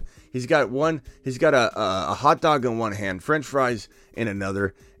phone. He's got a hot dog in one hand, French fries in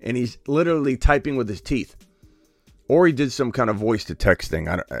another, and he's literally typing with his teeth. Or he did some kind of voice to text thing,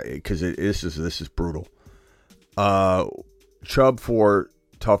 because this is brutal. Chubb for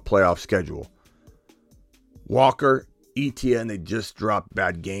tough playoff schedule. Walker, ETN, they just dropped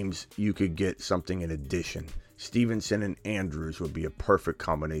bad games. You could get something in addition. Stevenson and Andrews would be a perfect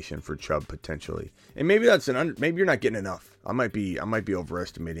combination for Chubb potentially. And maybe maybe you're not getting enough. I might be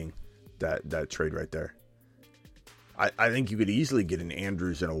overestimating that trade right there. I think you could easily get an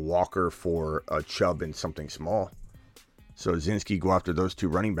Andrews and a Walker for a Chubb and something small. So Zinski, go after those 2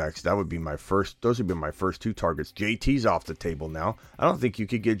 running backs. Those would be my first 2 targets. JT's off the table now. I don't think you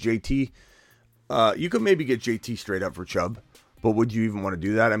could get JT. You could maybe get JT straight up for Chubb, but would you even want to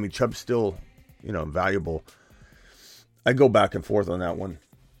do that? I mean, Chubb's still, valuable. I go back and forth on that one.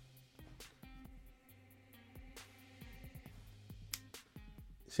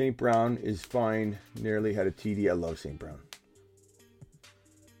 St. Brown is fine. Nearly had a TD. I love St. Brown.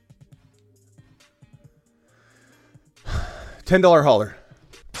 $10 hauler.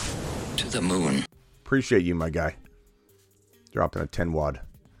 To the moon. Appreciate you, my guy. Dropping a 10 wad.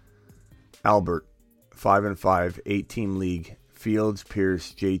 Albert, 5-5, 8-team league. Fields,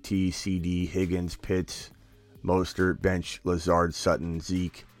 Pierce, JT, CD, Higgins, Pitts, Mostert, bench, Lazard, Sutton,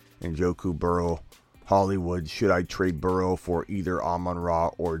 Zeke, Njoku, Burrow, Hollywood. Should I trade Burrow for either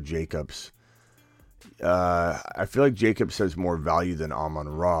Amon-Ra or Jacobs? I feel like Jacobs has more value than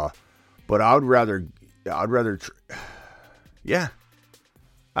Amon-Ra, but I would rather. Yeah,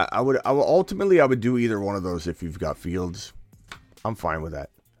 I would do either one of those if you've got Fields. I'm fine with that.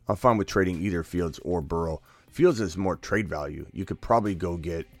 I'm fine with trading either Fields or Burrow. Fields has more trade value. You could probably go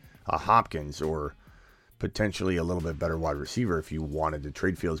get a Hopkins or potentially a little bit better wide receiver if you wanted to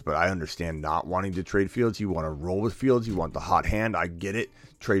trade Fields, but I understand not wanting to trade Fields. You want to roll with Fields. You want the hot hand. I get it.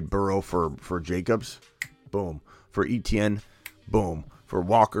 Trade Burrow for Jacobs. Boom. For ETN. Boom. For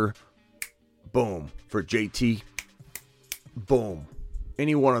Walker. Boom. For JT. Boom.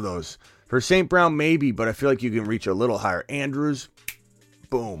 Any one of those. For St. Brown, maybe, but I feel like you can reach a little higher. Andrews.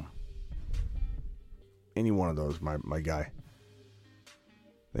 Boom. Any one of those, my guy.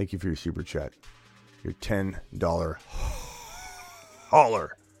 Thank you for your super chat. Your $10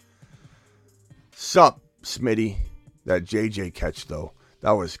 hauler. Sup, Smitty. That JJ catch, though.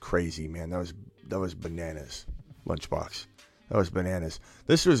 That was crazy, man. That was bananas. Lunchbox. That was bananas.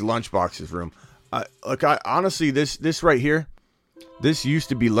 This was Lunchbox's room. Honestly, this right here, this used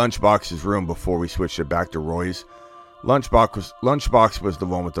to be Lunchbox's room before we switched it back to Roy's. Lunchbox was the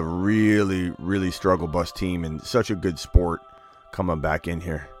one with the really, really struggle bus team and such a good sport coming back in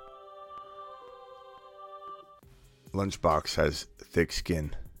here. Lunchbox has thick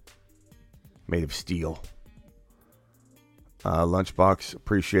skin made of steel. Lunchbox,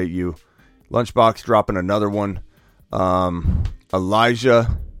 appreciate you. Lunchbox dropping another one.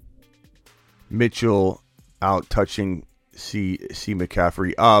 Elijah Mitchell out touching C.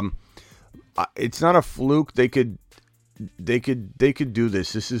 McCaffrey. It's not a fluke. They could they could do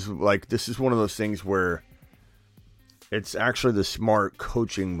this. This is one of those things where it's actually the smart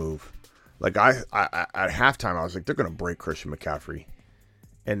coaching move. Like I at halftime, I was like, they're going to break Christian McCaffrey,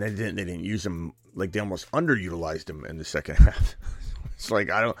 and they didn't use him. Like they almost underutilized him in the second half. It's like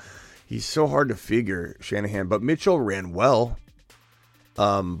he's so hard to figure, Shanahan. But Mitchell ran well.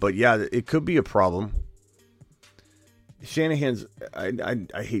 But yeah, it could be a problem. Shanahan's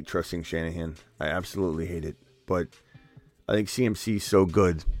I hate trusting Shanahan. I absolutely hate it. But I think CMC's so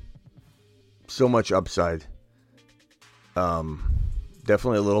good. So much upside.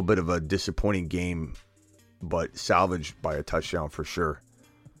 Definitely a little bit of a disappointing game, but salvaged by a touchdown for sure.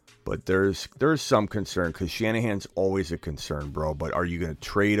 But there's some concern because Shanahan's always a concern, bro. But are you going to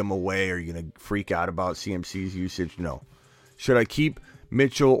trade him away? Are you going to freak out about CMC's usage? No. Should I keep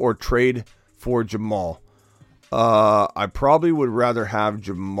Mitchell or trade for Jamal? I probably would rather have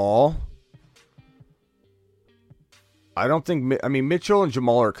Jamal. I don't think... I mean, Mitchell and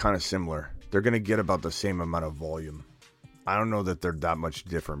Jamal are kind of similar. They're going to get about the same amount of volume. I don't know that they're that much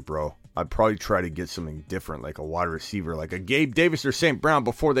different, bro. I'd probably try to get something different, like a wide receiver, like a Gabe Davis or St. Brown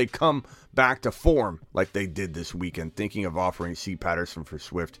before they come back to form like they did this weekend, thinking of offering C. Patterson for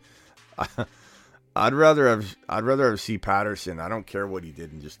Swift. I'd rather have C. Patterson. I don't care what he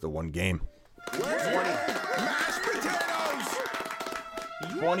did in just the one game.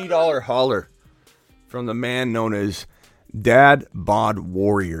 $20 holler from the man known as Dad Bod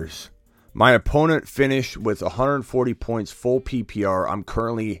Warriors. My opponent finished with 140 points, full PPR. I'm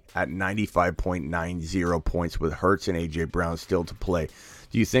currently at 95.90 points with Hurts and A.J. Brown still to play.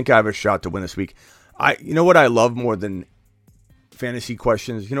 Do you think I have a shot to win this week? You know what I love more than fantasy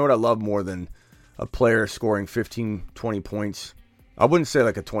questions? You know what I love more than a player scoring 15, 20 points? I wouldn't say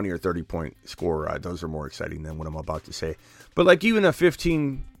like a 20 or 30 point scorer. Those are more exciting than what I'm about to say. But like even a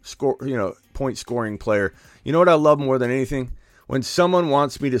 15 point scoring player. You know what I love more than anything? When someone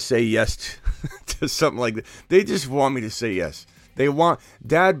wants me to say yes to something like that, they just want me to say yes. They want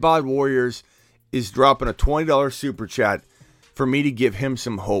Dad Bod Warriors is dropping a $20 super chat for me to give him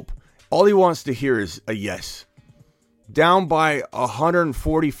some hope. All he wants to hear is a yes. Down by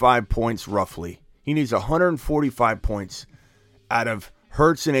 145 points roughly. He needs 145 points out of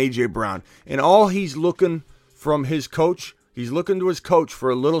Hurts and A.J. Brown. And all he's looking from his coach, he's looking to his coach for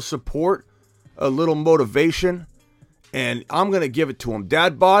a little support, a little motivation. And I'm going to give it to him.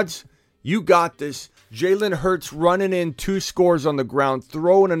 Dad Bods, you got this. Jalen Hurts running in 2 scores on the ground,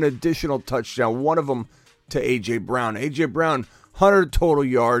 throwing an additional touchdown, one of them to A.J. Brown. A.J. Brown, 100 total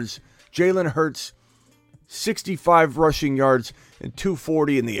yards. Jalen Hurts, 65 rushing yards and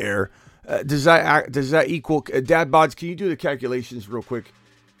 240 in the air. Does that equal... Dad Bods, can you do the calculations real quick?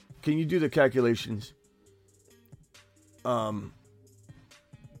 Can you do the calculations?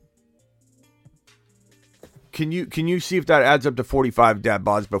 Can you see if that adds up to 45 Dad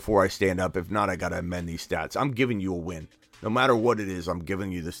Bods before I stand up? If not, I got to amend these stats. I'm giving you a win. No matter what it is, I'm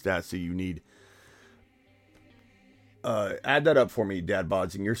giving you the stats that you need. Add that up for me, Dad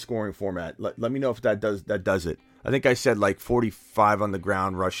Bods, in your scoring format. Let me know if that does it. I think I said like 45 on the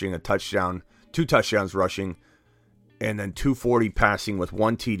ground rushing, a touchdown, 2 touchdowns rushing, and then 240 passing with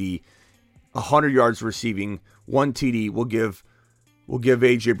 1 TD, 100 yards receiving, 1 TD. We'll give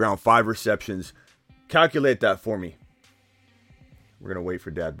A.J. Brown 5 receptions. Calculate that for me. We're going to wait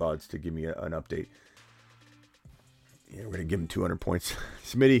for Dad Bods to give me an update. Yeah, we're going to give him 200 points.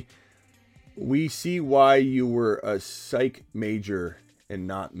 Smitty, we see why you were a psych major and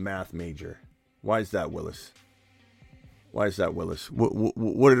not math major. Why is that, Willis? Why is that, Willis?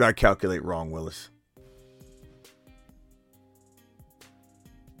 What did I calculate wrong, Willis?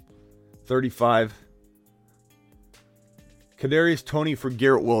 35. Kadarius Toney for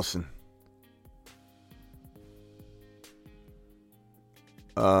Garrett Wilson.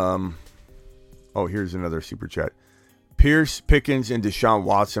 Here's another super chat. Pierce, Pickens, and Deshaun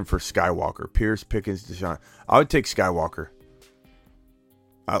Watson for Skywalker. Pierce, Pickens, Deshaun. I would take Skywalker.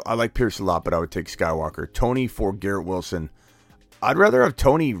 I like Pierce a lot, but I would take Skywalker. Toney for Garrett Wilson. I'd rather have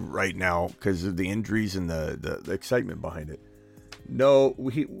Toney right now because of the injuries and the excitement behind it. No,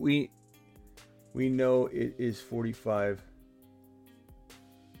 we know it is 45.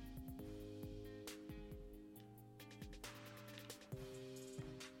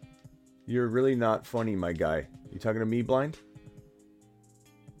 You're really not funny, my guy. You talking to me, Blind?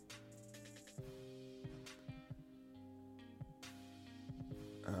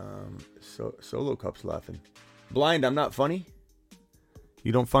 Solo Cup's laughing. Blind, I'm not funny?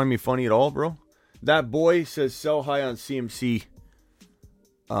 You don't find me funny at all, bro? That boy says sell high on CMC.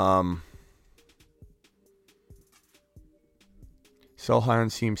 Sell high on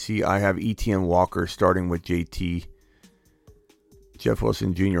CMC. I have ETN Walker starting with JT. Jeff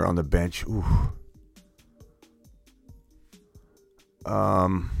Wilson Jr. on the bench. Ooh.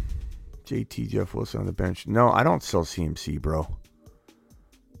 JT, Jeff Wilson on the bench. No, I don't sell CMC, bro.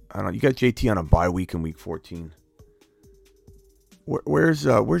 I don't. You got JT on a bye week in week 14. Where's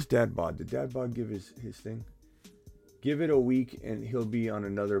Dad Bod? Did Dad Bod give his thing? Give it a week and he'll be on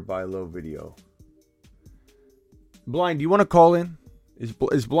another buy low video. Blind, do you want to call in?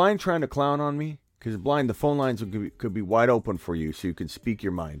 Is Blind trying to clown on me? Because Blind, the phone lines could be wide open for you so you can speak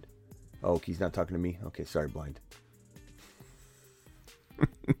your mind. Oh, he's not talking to me? Okay, sorry, Blind.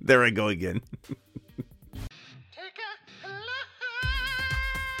 There I go again.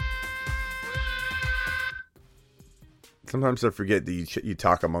 Sometimes I forget that you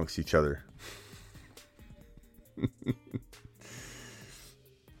talk amongst each other.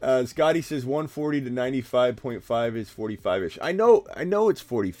 Scotty says 140 to 95.5 is 45-ish. I know it's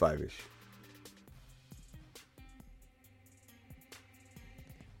 45-ish.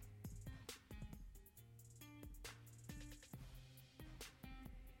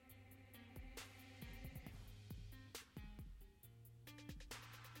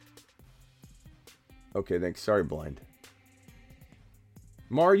 Okay, thanks. Sorry, Blind.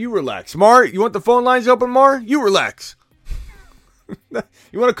 Mar, you relax. Mar, you want the phone lines open, Mar? You relax.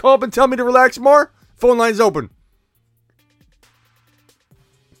 You want to call up and tell me to relax, Mar? Phone lines open.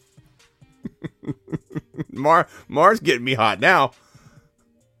 Mar's getting me hot now.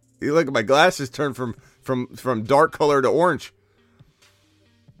 You look at my glasses turn from dark color to orange.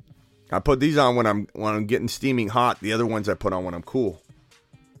 I put these on when I'm getting steaming hot. The other ones I put on when I'm cool.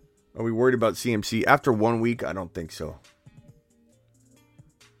 Are we worried about CMC? After 1 week, I don't think so.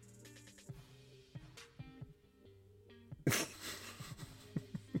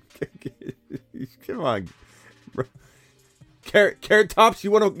 Come on, bro. Carrot Tops,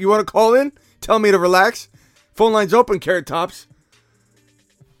 you want to call in? Tell me to relax. Phone line's open, Carrot Tops.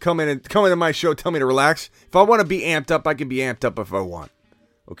 Come into my show. Tell me to relax. If I want to be amped up, I can be amped up if I want.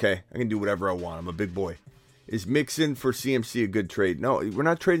 Okay, I can do whatever I want. I'm a big boy. Is Mixon for CMC a good trade? No, we're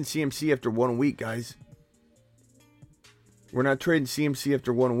not trading CMC after 1 week, guys. We're not trading CMC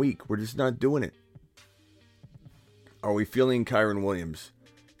after 1 week. We're just not doing it. Are we feeling Kyron Williams?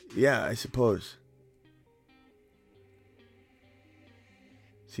 Yeah, I suppose.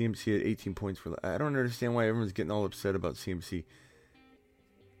 CMC at 18 points for... I don't understand why everyone's getting all upset about CMC.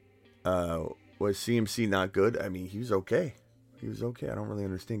 Was CMC not good? I mean, he was okay. He was okay. I don't really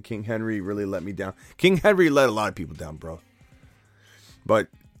understand. King Henry really let me down. King Henry let a lot of people down, bro. But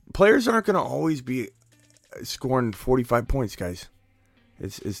players aren't going to always be scoring 45 points, guys.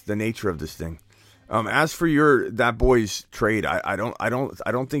 It's the nature of this thing. As for that boy's trade, I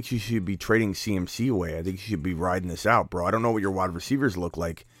don't think you should be trading CMC away. I think you should be riding this out, bro. I don't know what your wide receivers look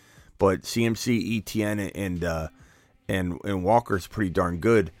like, but CMC, ETN, and Walker's pretty darn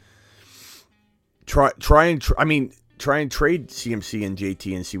good. Try and trade CMC and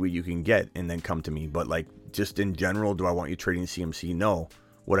JT and see what you can get, and then come to me. But like, just in general, do I want you trading CMC? No.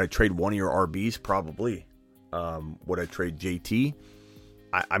 Would I trade one of your RBs? Probably. Would I trade JT?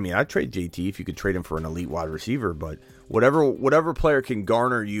 I'd trade JT if you could trade him for an elite wide receiver. But whatever player can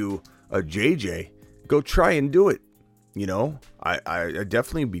garner you a JJ, go try and do it. You know, I'd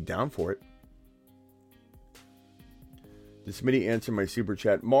definitely be down for it. Did Smitty answer my super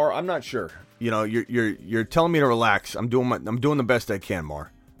chat? Mar, I'm not sure. You know, you're telling me to relax. I'm doing the best I can,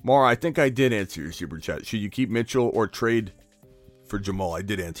 Mar. Mar, I think I did answer your super chat. Should you keep Mitchell or trade for Jamal? I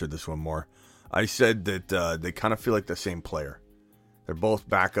did answer this one, Mar. I said that they kind of feel like the same player. They're both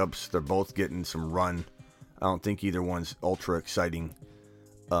backups. They're both getting some run. I don't think either one's ultra exciting.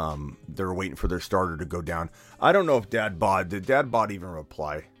 They're waiting for their starter to go down. I don't know if Dad Bod even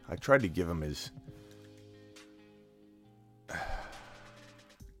reply? I tried to give him his...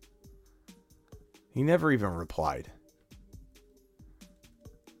 He never even replied.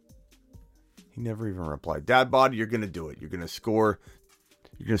 Dad Bod, you're going to do it. You're going to score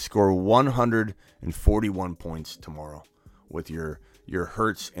 141 points tomorrow with your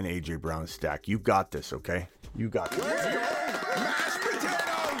Hurts and AJ Brown stack. You got this, okay? You got this. Mashed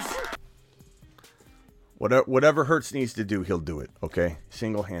potatoes! Whatever Hurts needs to do, he'll do it, okay?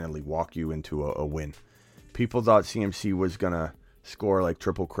 Single-handedly walk you into a win. People thought CMC was going to score like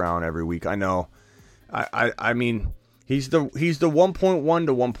Triple Crown every week. I know. I mean, he's the 1.1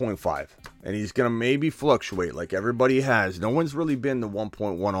 to 1.5, and he's going to maybe fluctuate like everybody has. No one's really been the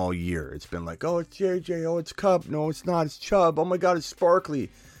 1.1 all year. It's been like, oh, it's JJ, oh, it's Kupp. No, it's not. It's Chubb. Oh, my God, it's Sparkley.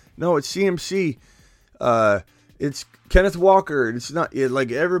 No, it's CMC. It's Kenneth Walker. It's not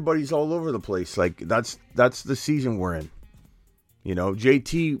like everybody's all over the place. Like, that's the season we're in. You know,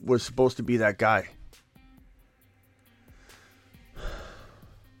 JT was supposed to be that guy.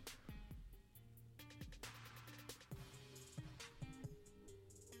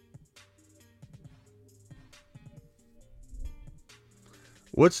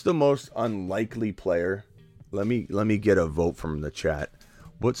 What's the most unlikely player? Let me get a vote from the chat.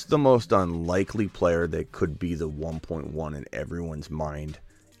 What's the most unlikely player that could be the 1.1 in everyone's mind,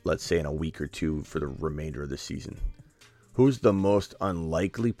 let's say in a week or two for the remainder of the season? Who's the most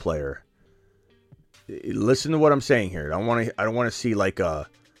unlikely player? Listen to what I'm saying here. I don't want to see like a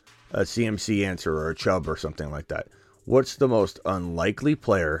CMC answer or a Chubb or something like that. What's the most unlikely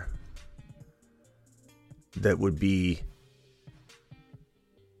player that would be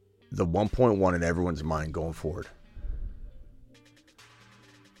the 1.1 in everyone's mind going forward?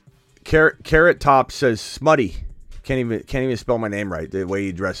 Carrot Top says Smutty. Can't even spell my name right. The way he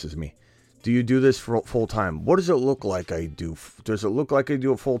addresses me. Do you do this for full time? What does it look like I do? Does it look like I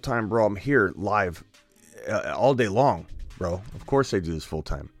do it full time, bro? I'm here live all day long, bro. Of course I do this full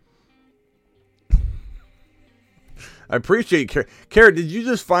time. I appreciate Carrot. Did you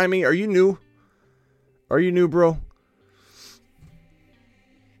just find me? Are you new? Are you new, bro?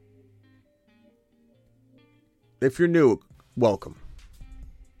 If you're new, welcome.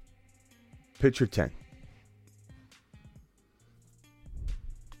 Picture 10.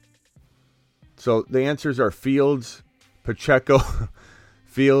 So the answers are Fields, Pacheco,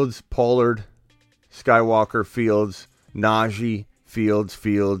 Fields, Pollard, Skywalker, Fields, Najee,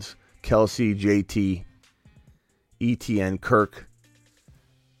 Fields, Kelsey, JT, ETN, Kirk,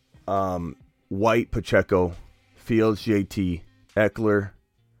 White, Pacheco, Fields, JT, Eckler,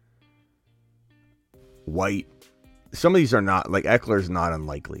 White. Some of these are not, like Eckler's not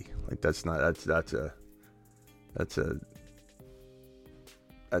unlikely. Like that's a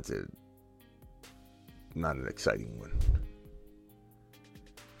not an exciting one.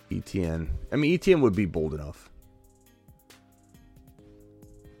 ETN. I mean, ETN would be bold enough.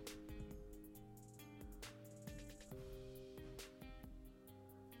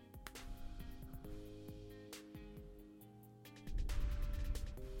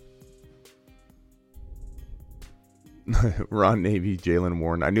 Ron Navy, Jalen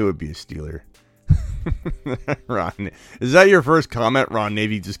Warren. I knew it would be a Steeler. Ron, is that your first comment? Ron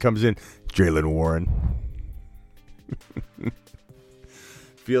Navy just comes in. Jalen Warren.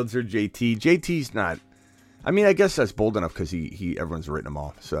 Fields or JT. JT's not. I mean, I guess that's bold enough because he everyone's written him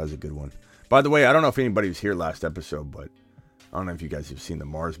off. So that's a good one. By the way, I don't know if anybody was here last episode, but I don't know if you guys have seen the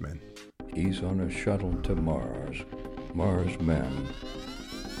Mars Men. He's on a shuttle to Mars. Mars Men.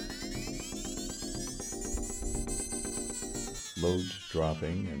 Loads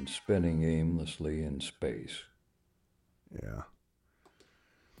dropping and spinning aimlessly in space. Yeah.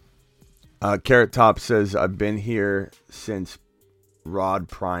 Carrot Top says, I've been here since Rod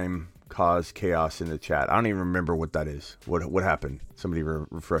Prime caused chaos in the chat. I don't even remember what that is. What happened? Somebody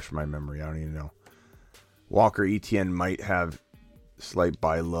refresh my memory. I don't even know. Walker ETN might have slight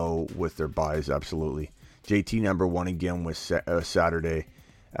buy low with their buys. Absolutely. JT number one again with Saturday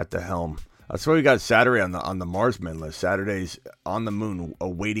at the helm. That's why we got Saturday on the Marsmen list. Saturday's on the moon,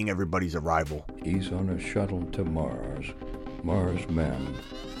 awaiting everybody's arrival. He's on a shuttle to Mars. Mars Men.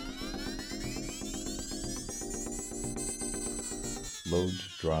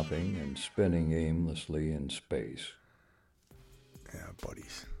 Loads dropping and spinning aimlessly in space. Yeah,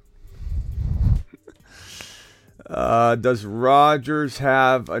 buddies. Does Rodgers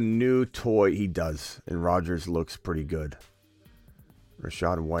have a new toy? He does, and Rodgers looks pretty good.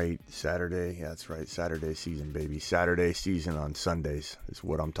 Rashad White, Saturday. Yeah, that's right. Saturday season, baby. Saturday season on Sundays is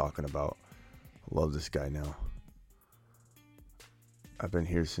what I'm talking about. Love this guy now. I've been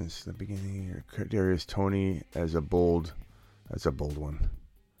here since the beginning. Darius Toney as a bold. That's a bold one.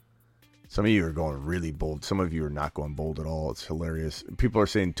 Some of you are going really bold. Some of you are not going bold at all. It's hilarious. People are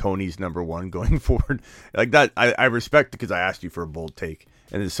saying Tony's number one going forward. Like that, I respect because I asked you for a bold take.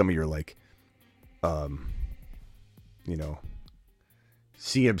 And then some of you are like,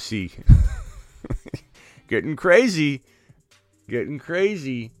 CMC. Getting crazy.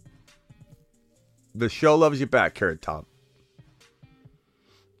 The show loves you back, Carrot Top.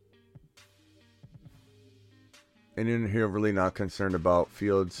 And in here, really not concerned about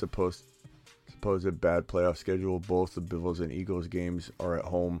Fields' supposed bad playoff schedule. Both the Bills and Eagles games are at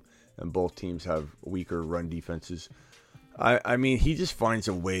home, and both teams have weaker run defenses. I mean, he just finds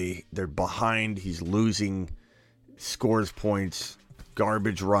a way. They're behind. He's losing. Scores points.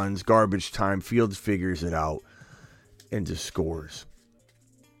 Garbage runs. Garbage time. Fields figures it out and just scores.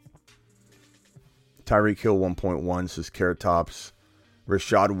 Tyreek Hill 1.1 says Carrot Tops.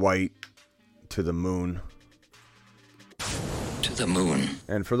 Rashad White to the moon. To the moon.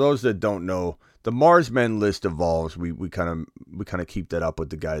 And for those that don't know, the Mars Men list evolves. We kind of keep that up with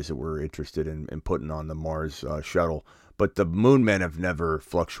the guys that we're interested in putting on the Mars shuttle. But the Moon Men have never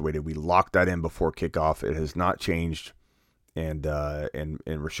fluctuated. We locked that in before kickoff. It has not changed. and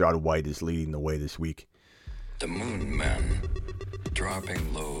Rashad White is leading the way this week. The Moon Men,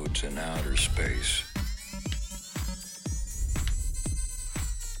 dropping loads in outer space.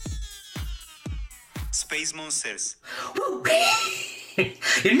 Space Monsters.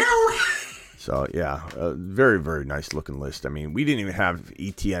 So, yeah, a very, very nice looking list. I mean, we didn't even have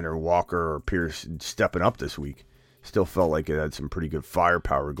Etienne or Walker or Pierce stepping up this week. Still felt like it had some pretty good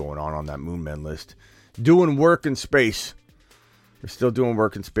firepower going on that Moon Men list. Doing work in space. They're still doing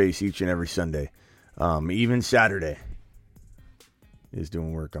work in space each and every Sunday. Even Saturday is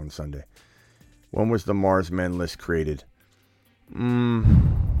doing work on Sunday. When was the Mars Men list created?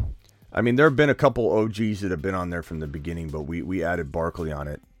 I mean, there have been a couple OGs that have been on there from the beginning, but we added Barkley on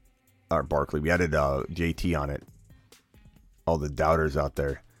it. We added JT on it. All the doubters out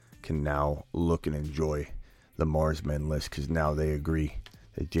there can now look and enjoy the Mars Men list because now they agree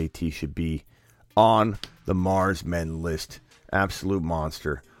that JT should be on the Mars Men list. Absolute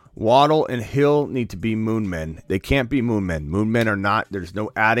monster. Waddle and Hill need to be Moon Men. They can't be Moon Men. Moon Men are not. There's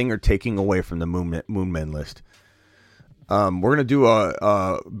no adding or taking away from the Moon Men list. We're going to do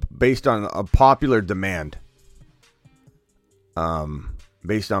a based on a popular demand.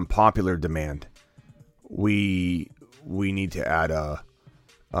 Based on popular demand, we need to add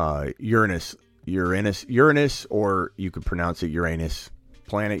Uranus, or you could pronounce it Uranus,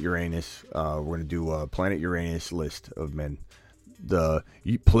 planet Uranus. We're going to do a planet Uranus list of men, the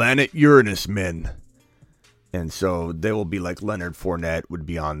planet Uranus men, and so they will be like Leonard Fournette would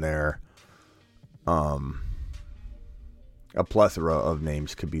be on there. A plethora of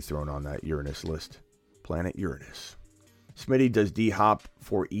names could be thrown on that Uranus list. Planet Uranus. Smitty, does D-Hop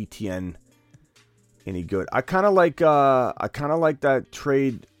for ETN any good? I kind of like that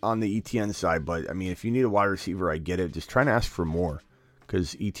trade on the ETN side, but I mean, if you need a wide receiver, I get it. Just trying to ask for more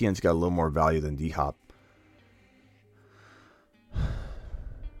because ETN's got a little more value than D-Hop.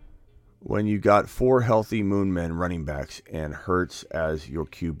 When you got 4 healthy Moon Men running backs and Hurts as your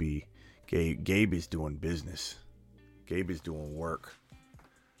QB, Gabe is doing business. Gabe is doing work.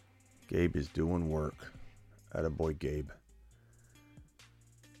 Attaboy, Gabe.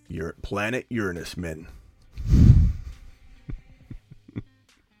 You're planet Uranus men.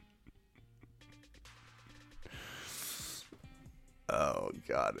 Oh,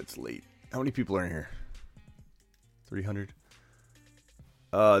 God, it's late. How many people are in here? 300?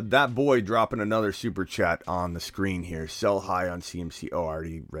 That boy dropping another super chat on the screen here. Sell high on CMC. Oh, I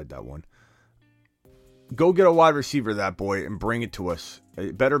already read that one. Go get a wide receiver, that boy, and bring it to us.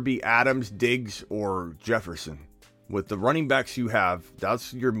 It better be Adams, Diggs, or Jefferson. With the running backs you have,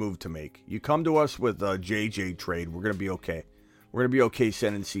 that's your move to make. You come to us with a JJ trade, we're going to be okay. We're going to be okay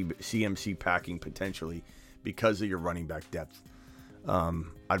sending CMC packing potentially because of your running back depth.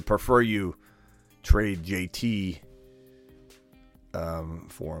 I'd prefer you trade JT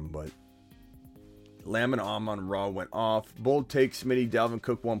for him, but Lamb and Amon Raw went off. Bold take, Smitty, Dalvin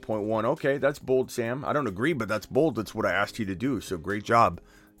Cook 1.1. Okay, that's bold, Sam. I don't agree, but that's bold. That's what I asked you to do, so great job.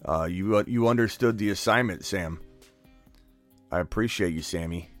 You understood the assignment, Sam. I appreciate you,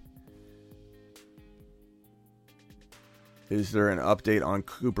 Sammy. Is there an update on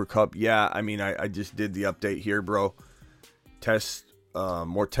Cooper Kupp? Yeah, I mean, I just did the update here, bro.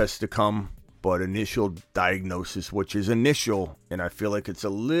 More tests to come. But initial diagnosis, which is initial, and I feel like it's a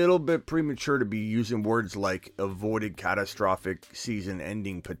little bit premature to be using words like avoided catastrophic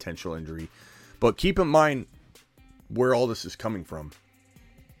season-ending potential injury. But keep in mind where all this is coming from.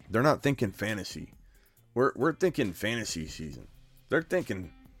 They're not thinking fantasy. We're thinking fantasy season. They're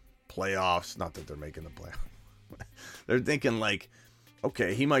thinking playoffs. Not that they're making the playoffs. They're thinking like,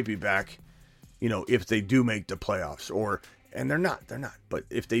 okay, he might be back, if they do make the playoffs, and they're not. But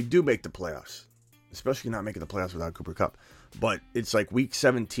if they do make the playoffs, especially not making the playoffs without Cooper Kupp, but it's like week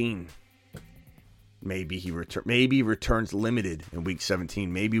 17. Maybe he returns limited in week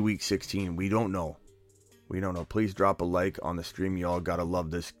 17. Maybe week 16. We don't know. Please drop a like on the stream. You all gotta love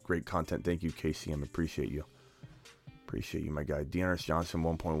this great content. Thank you, KCM. Appreciate you, my guy. Dearness Johnson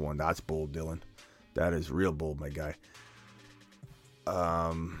 1.1. That's bold, Dylan. That is real bold, my guy.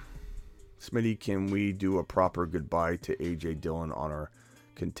 Smitty, can we do a proper goodbye to AJ Dillon on our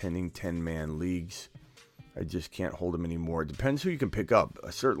contending 10-man leagues? I just can't hold him anymore. It depends who you can pick up.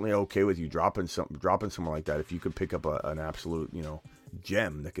 Certainly okay with you dropping someone like that. If you could pick up an absolute,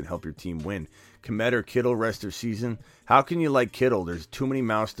 gem that can help your team win. Komet or Kittle rest of season. How can you like Kittle? There's too many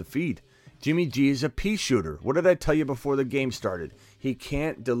mouths to feed. Jimmy G is a pea shooter. What did I tell you before the game started? He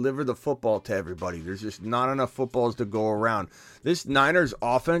can't deliver the football to everybody. There's just not enough footballs to go around. This Niners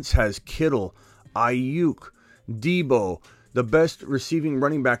offense has Kittle, Ayuk, Debo, the best receiving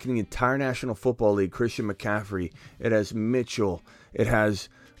running back in the entire National Football League, Christian McCaffrey. It has Mitchell. It has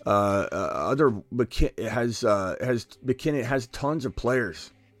McKinnon. It has tons of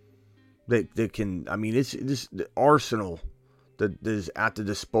players that can. I mean, it's the arsenal that is at the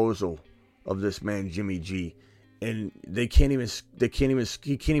disposal of this man Jimmy G, and he can't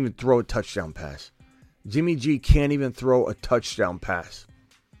even throw a touchdown pass. Jimmy G can't even throw a touchdown pass,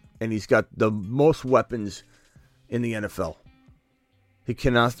 and he's got the most weapons in the NFL. He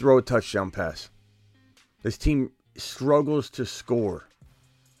cannot throw a touchdown pass. This team struggles to score,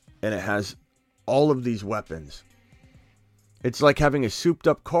 and it has all of these weapons. It's like having a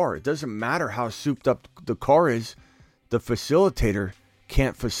souped-up car. It doesn't matter how souped up the car is. The facilitator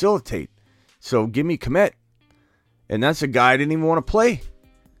can't facilitate. So give me Komet. And that's a guy I didn't even want to play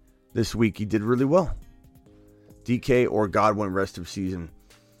this week. He did really well. DK or Godwin rest of season.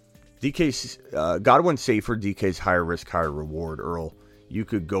 Godwin's safer. DK's higher risk, higher reward. Earl, you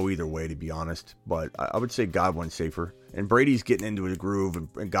could go either way, to be honest. But I would say Godwin's safer. And Brady's getting into a groove,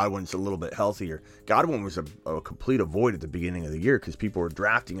 and Godwin's a little bit healthier. Godwin was a complete avoid at the beginning of the year because people were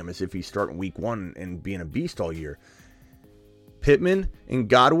drafting him as if he's starting week 1 and being a beast all year. Pittman and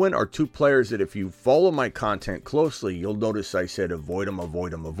Godwin are two players that if you follow my content closely, you'll notice I said avoid them,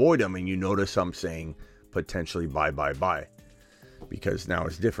 and you notice I'm saying potentially buy. Because now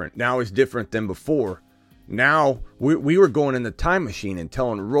it's different. Now it's different than before. Now we were going in the time machine and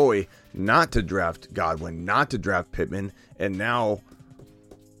telling Roy not to draft Godwin, not to draft Pittman, and now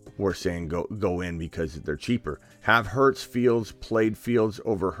we're saying go in because they're cheaper. Have Hurts played Fields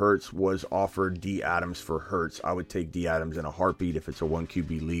over Hurts, was offered D. Adams for Hurts. I would take D. Adams in a heartbeat if it's a 1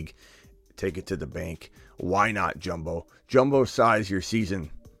 QB league. Take it to the bank. Why not Jumbo? Jumbo size your season,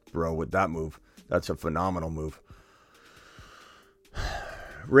 bro, with that move. That's a phenomenal move.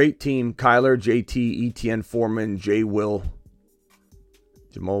 Rate team: Kyler, JT, ETN, Foreman, J. Will,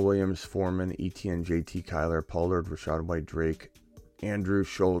 Jamal Williams, Foreman, ETN, JT, Kyler, Pollard, Rashad White, Drake, Andrew,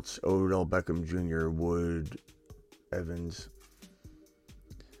 Schultz, Odell Beckham Jr., Wood, Evans.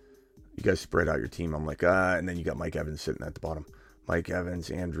 You guys spread out your team. I'm like, and then you got Mike Evans sitting at the bottom. Mike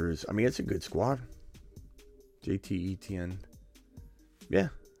Evans, Andrews. I mean, it's a good squad. JT, ETN. Yeah,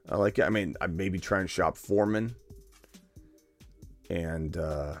 I like it. I mean, I'd maybe try and shop Foreman. And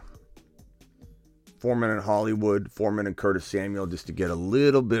Foreman and Hollywood, Foreman and Curtis Samuel, just to get a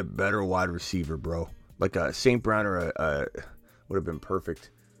little bit better wide receiver, bro. Like a St. Brown or would have been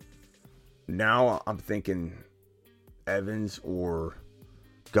perfect. Now I'm thinking Evans or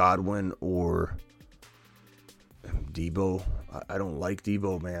Godwin or Debo. I don't like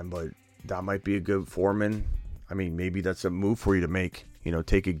Debo, man, but that might be a good Foreman. I mean, maybe that's a move for you to make. You know,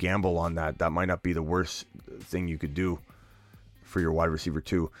 take a gamble on that. That might not be the worst thing you could do for your wide receiver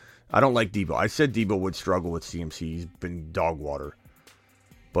too. I don't like Debo. I said Debo would struggle with CMC. He's been dog water,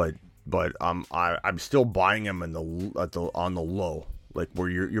 but I'm still buying him on the low, like where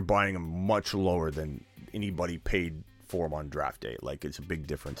you're buying him much lower than anybody paid for him on draft day. Like it's a big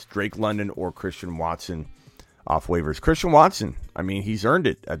difference. Drake London or Christian Watson off waivers. Christian Watson. I mean, he's earned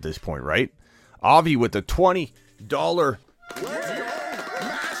it at this point, right? Avi with the $20.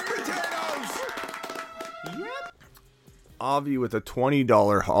 Avi with a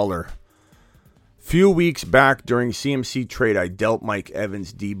 $20 hauler. Few weeks back during CMC trade, I dealt Mike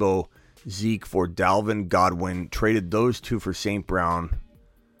Evans, Debo, Zeke for Dalvin, Godwin. Traded those two for St. Brown.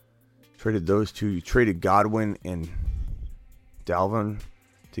 Traded those two. You traded Godwin and Dalvin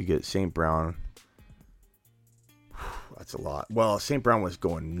to get St. Brown. That's a lot. Well, St. Brown was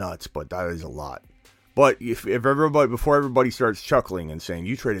going nuts, but that is a lot. But if everybody, before everybody starts chuckling and saying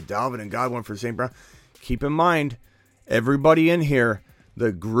you traded Dalvin and Godwin for St. Brown, keep in mind, everybody in here,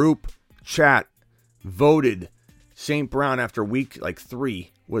 the group chat voted St. Brown after week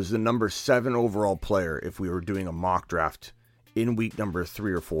 3 was the number 7 overall player if we were doing a mock draft in week number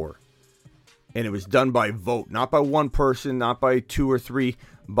 3 or 4. And it was done by vote, not by one person, not by 2 or 3,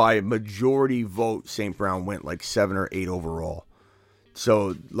 by majority vote. St. Brown went 7 or 8 overall.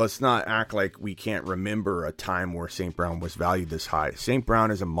 So let's not act like we can't remember a time where St. Brown was valued this high. St.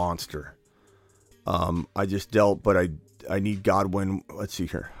 Brown is a monster. I just dealt, but I need Godwin. Let's see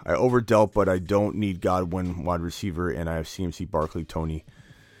here. I overdealt, but I don't need Godwin wide receiver, and I have CMC, Barkley, Tony.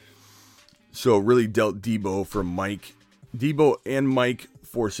 So really dealt Debo for Mike. Debo and Mike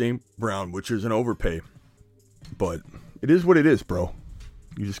for St. Brown, which is an overpay. But it is what it is, bro.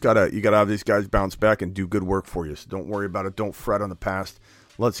 You just gotta have these guys bounce back and do good work for you. So don't worry about it. Don't fret on the past.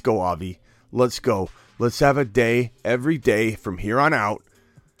 Let's go, Avi. Let's go. Let's have a day every day from here on out.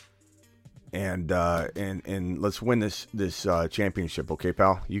 And let's win this championship, okay,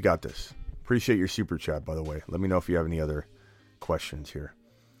 pal? You got this. Appreciate your super chat, by the way. Let me know if you have any other questions here.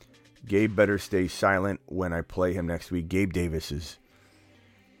 Gabe better stay silent when I play him next week. Gabe Davis is...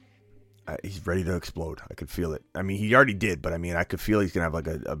 he's ready to explode. I could feel it. I mean, he already did, but I mean, I could feel he's going to have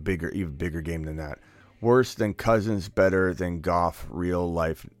like a bigger, even bigger game than that. Worse than Cousins, better than Goff, real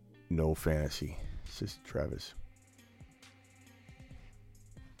life, no fantasy. Says Travis.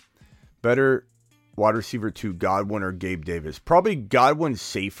 Better wide receiver 2, Godwin or Gabe Davis? Probably Godwin's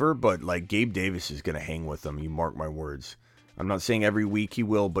safer, but like Gabe Davis is going to hang with them. You mark my words. I'm not saying every week he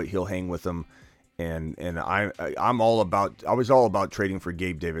will, but he'll hang with them. And I was all about trading for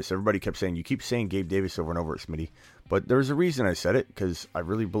Gabe Davis. Everybody kept saying, you keep saying Gabe Davis over and over, Smitty. But there's a reason I said it, because I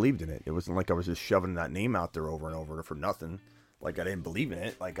really believed in it. It wasn't like I was just shoving that name out there over and over for nothing. Like I didn't believe in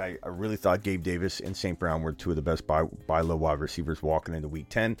it. Like I really thought Gabe Davis and St. Brown were two of the best buy low wide receivers walking into week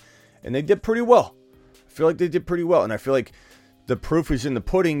 10. And they did pretty well. I feel like they did pretty well. And I feel like the proof is in the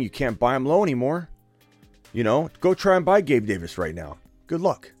pudding. You can't buy them low anymore. You know, go try and buy Gabe Davis right now. Good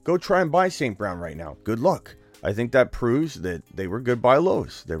luck. Go try and buy St. Brown right now. Good luck. I think that proves that they were good buy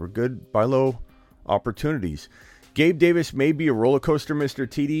lows. They were good buy low opportunities. Gabe Davis may be a roller coaster, Mr.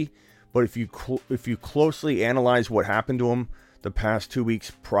 TD, but if you closely analyze what happened to him the past 2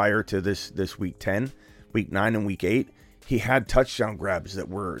 weeks prior to this week 10, week 9 and week 8, he had touchdown grabs that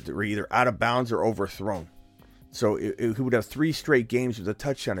were either out of bounds or overthrown. So if he would have 3 straight games with a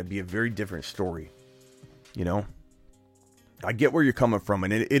touchdown, it'd be a very different story. You know? I get where you're coming from,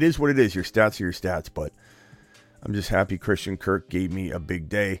 and it is what it is. Your stats are your stats, but I'm just happy Christian Kirk gave me a big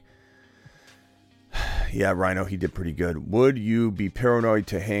day. Yeah, Rhino, he did pretty good. Would you be paranoid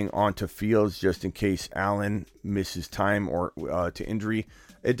to hang on to Fields just in case Allen misses time or to injury?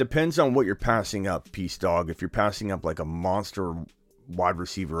 It depends on what you're passing up, Peace Dog. If you're passing up like a monster wide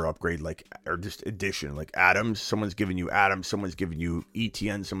receiver upgrade, like, or just addition, like Adams, someone's giving you Adams, someone's giving you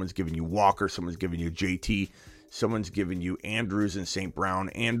ETN, someone's giving you Walker, someone's giving you JT, someone's giving you Andrews and St. Brown,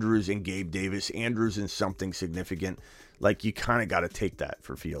 Andrews and Gabe Davis, Andrews and something significant. Like, you kind of got to take that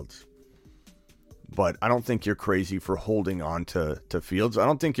for Fields. But I don't think you're crazy for holding on to Fields. I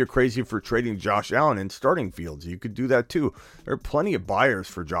don't think you're crazy for trading Josh Allen and starting Fields. You could do that too. There are plenty of buyers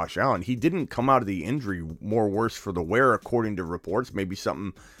for Josh Allen. He didn't come out of the injury more worse for the wear, according to reports. Maybe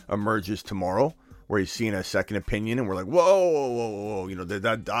something emerges tomorrow where he's seeing a second opinion and we're like, whoa. You know, did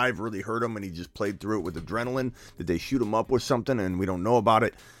that dive really hurt him and he just played through it with adrenaline? Did they shoot him up with something and we don't know about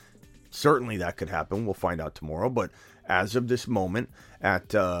it? Certainly that could happen. We'll find out tomorrow. But as of this moment, at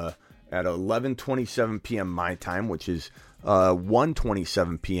 11:27 p.m. my time, which is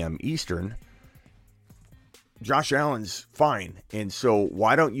 1:27 p.m. Eastern, Josh Allen's fine. And so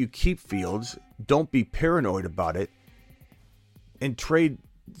why don't you keep Fields? Don't be paranoid about it. And trade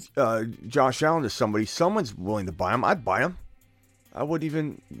Josh Allen to somebody. Someone's willing to buy him. I'd buy him. I wouldn't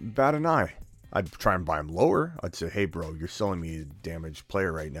even bat an eye. I'd try and buy him lower. I'd say, hey, bro, you're selling me a damaged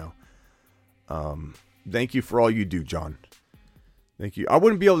player right now. Thank you for all you do, John. Thank you. I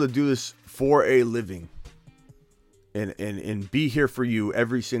wouldn't be able to do this for a living and be here for you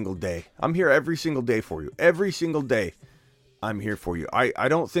every single day. I'm here every single day for you. Every single day I'm here for you. I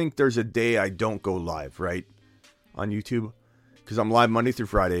don't think there's a day I don't go live, right? On YouTube. Because I'm live Monday through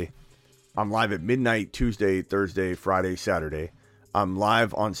Friday. I'm live at midnight, Tuesday, Thursday, Friday, Saturday. I'm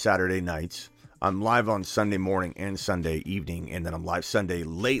live on Saturday nights. I'm live on Sunday morning and Sunday evening. And then I'm live Sunday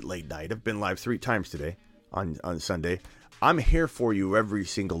late night. I've been live 3 times today on Sunday. I'm here for you every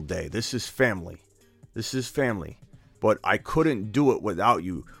single day. This is family. This is family. But I couldn't do it without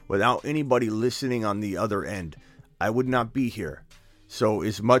you. Without anybody listening on the other end. I would not be here. So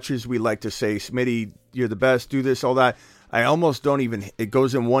as much as we like to say, Smitty, you're the best, do this, all that, I almost don't even, it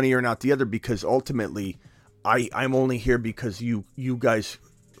goes in one ear and out the other, because ultimately I'm only here because you guys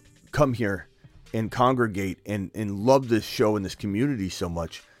come here and congregate and love this show and this community so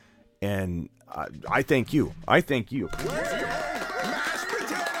much. And I thank you. I thank you. The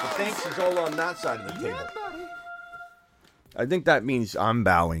thanks is all on that side of the table. I think that means I'm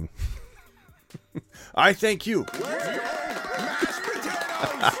bowing. I thank you.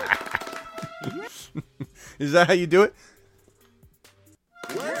 Is that how you do it?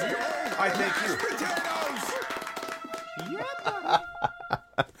 I thank you.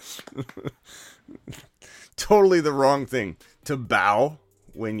 Totally the wrong thing to bow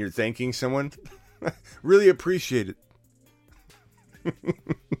when you're thanking someone. Really appreciate it.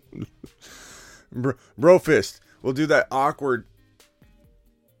 Bro fist. We'll do that awkward.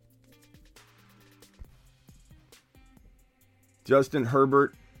 Justin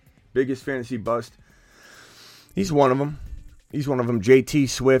Herbert, biggest fantasy bust. He's one of them. JT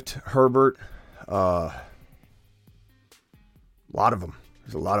Swift, Herbert. A lot of them.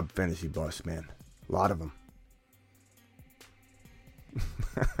 There's a lot of fantasy busts, man. A lot of them.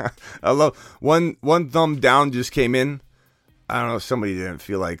 I love one thumb down just came in. I don't know. Somebody didn't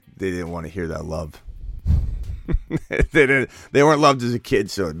feel like they didn't want to hear that love. They weren't loved as a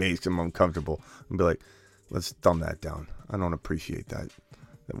kid, so it makes them uncomfortable. And be like, let's thumb that down. I don't appreciate that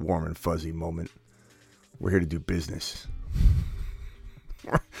warm and fuzzy moment. We're here to do business.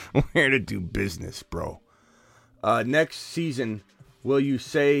 We're here to do business, bro. Next season, will you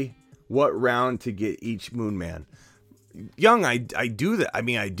say what round to get each Moon Man? Young, I do that. I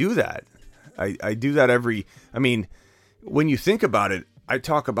mean, I do that. I do that every... I mean, when you think about it, I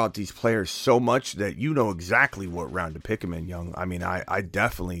talk about these players so much that you know exactly what round to pick them in, Young. I mean, I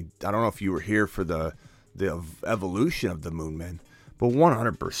definitely... I don't know if you were here for the evolution of the Moon Men, but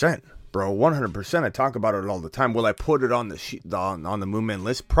 100%. Bro, 100%. I talk about it all the time. Will I put it on on the Moon Man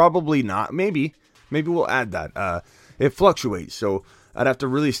list? Probably not. Maybe we'll add that. It fluctuates, so I'd have to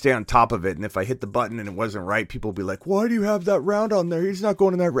really stay on top of it. And if I hit the button and it wasn't right, people would be like, "Why do you have that round on there? He's not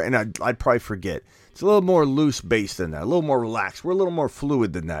going in that round." And I'd probably forget. It's a little more loose base than that. A little more relaxed. We're a little more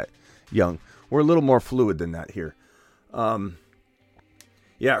fluid than that, Young. We're a little more fluid than that here.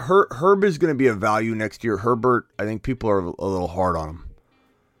 Yeah, Herb is going to be a value next year. Herbert, I think people are a little hard on him.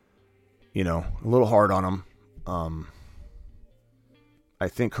 You know, a little hard on him. I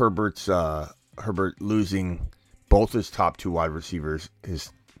think Herbert losing both his top two wide receivers.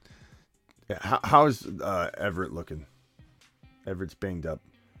 How's Everett looking? Everett's banged up,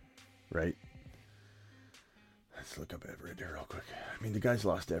 right? Let's look up Everett here real quick. I mean, the guy's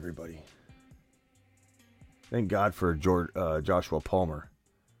lost to everybody. Thank God for Joshua Palmer.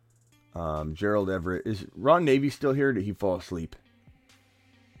 Gerald Everett. Is Ron Navy still here, or did he fall asleep?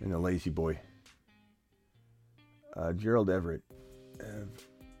 In the lazy boy. Gerald Everett. Everett.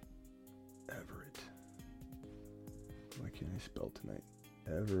 Why can't I spell tonight?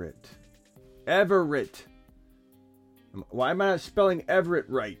 Everett. Why am I not spelling Everett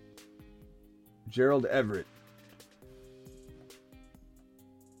right? Gerald Everett.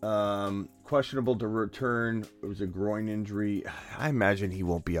 Questionable to return. It was a groin injury. I imagine he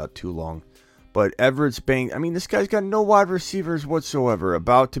won't be out too long. But Everett's banged. I mean, this guy's got no wide receivers whatsoever.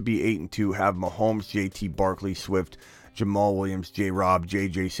 About to be 8-2. Have Mahomes, JT, Barkley, Swift, Jamal Williams, J-Rob,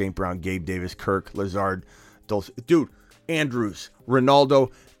 JJ, St. Brown, Gabe Davis, Kirk, Lazard, Dulce. Dude, Andrews,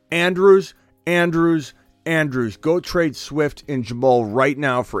 Ronaldo, Andrews. Go trade Swift and Jamal right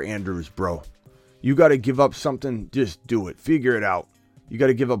now for Andrews, bro. You got to give up something. Just do it. Figure it out. You got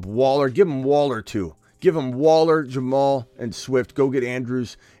to give up Waller. Give him Waller, too. Give him Waller, Jamal, and Swift. Go get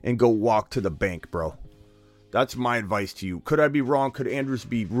Andrews and go walk to the bank, bro. That's my advice to you. Could I be wrong? Could Andrews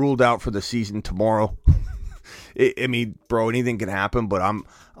be ruled out for the season tomorrow? I mean, bro, anything can happen, but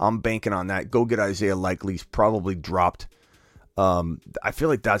I'm banking on that. Go get Isaiah Likely. He's probably dropped. I feel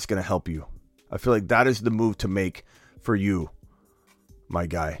like that's going to help you. I feel like that is the move to make for you, my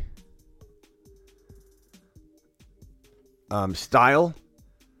guy. Style.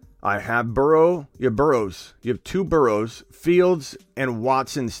 I have Burrows. You have two Burrows, Fields and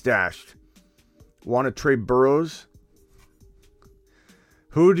Watson stashed. Want to trade Burrows?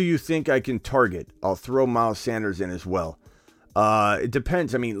 Who do you think I can target? I'll throw Miles Sanders in as well. It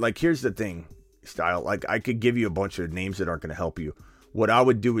depends. I mean, like, here's the thing, Style. Like, I could give you a bunch of names that aren't going to help you. What I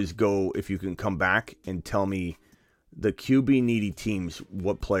would do is go, if you can come back and tell me the QB needy teams,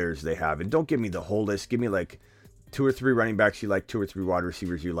 what players they have. And don't give me the whole list. Give me like 2 or 3 running backs you like, 2 or 3 wide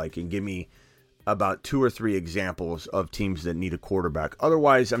receivers you like, and give me about 2 or 3 examples of teams that need a quarterback.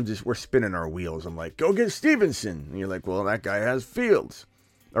 Otherwise, we're spinning our wheels. I'm like, go get Stevenson. And you're like, well, that guy has Fields.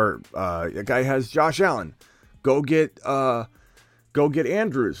 Or that guy has Josh Allen. Go get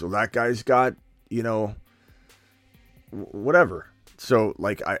Andrews. Well, that guy's got, whatever. So,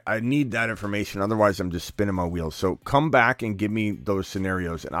 like, I need that information. Otherwise, I'm just spinning my wheels. So come back and give me those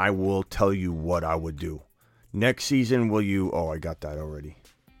scenarios, and I will tell you what I would do. Next season, will you... Oh, I got that already.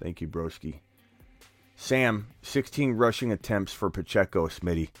 Thank you, broski. Sam, 16 rushing attempts for Pacheco,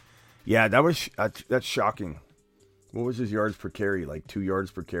 Smitty. Yeah, that's shocking. What was his yards per carry? Like 2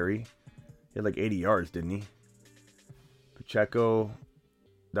 yards per carry? He had like 80 yards, didn't he? Pacheco...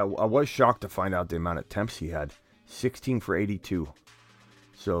 I was shocked to find out the amount of attempts he had. 16 for 82.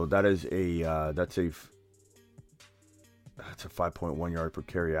 So that is that's a 5.1 yard per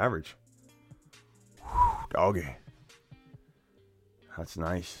carry average. Doggy. That's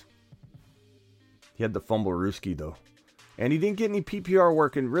nice. He had the fumble Ruski, though. And he didn't get any PPR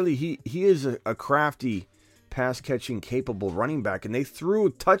work. And really, he is a crafty, pass-catching, capable running back. And they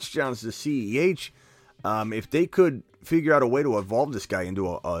threw touchdowns to CEH. If they could figure out a way to evolve this guy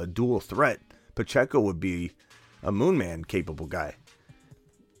into a dual threat, Pacheco would be a Moon Man capable guy.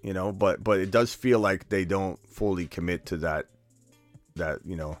 But it does feel like they don't fully commit to that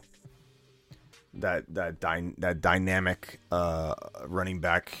dynamic running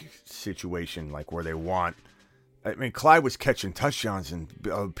back situation, like where they want. I mean, Clyde was catching touchdowns and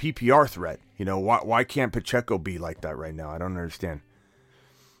PPR threat. Why can't Pacheco be like that right now? I don't understand.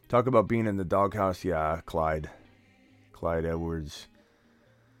 Talk about being in the doghouse. Yeah, Clyde Edwards.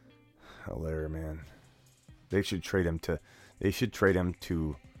 Hilarious, man. They should trade him to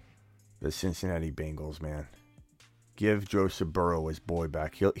the Cincinnati Bengals, man. Give Joseph Burrow his boy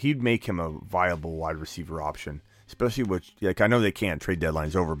back. He'd make him a viable wide receiver option. Especially with, I know they can't, trade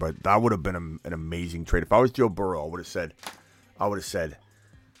deadline's over, but that would have been an amazing trade. If I was Joe Burrow, I would have said,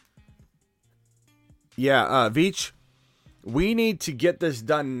 yeah, Veach, we need to get this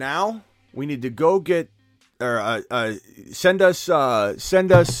done now. We need to go get, or send us,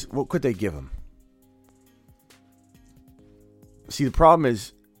 what could they give him? See, the problem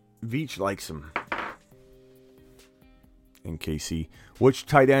is, Veach likes him. In KC, which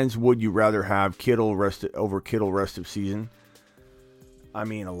tight ends would you rather have? Kittle rest of season? I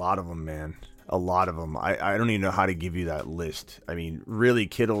mean, a lot of them, man. A lot of them. I don't even know how to give you that list. I mean, really,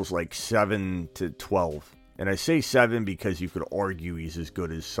 Kittle's like 7 to 12. And I say 7 because you could argue he's as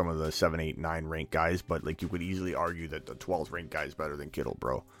good as some of the 7, 8, 9 ranked guys, but like you could easily argue that the 12th ranked guy is better than Kittle,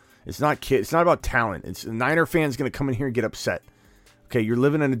 bro. It's not about talent. It's a Niner fan's going to come in here and get upset. Okay, you're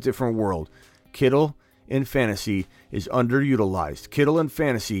living in a different world. Kittle in fantasy is underutilized. Kittle in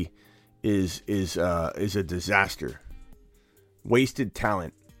fantasy is a disaster. Wasted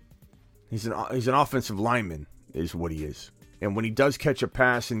talent. He's an offensive lineman is what he is. And when he does catch a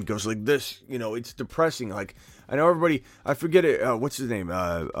pass and goes like this, it's depressing. Like, I know everybody, I forget it. What's his name?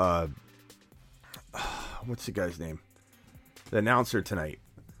 What's the guy's name? The announcer tonight.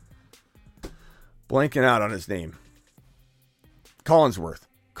 Blanking out on his name. Collinsworth.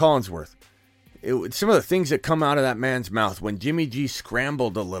 Some of the things that come out of that man's mouth when Jimmy G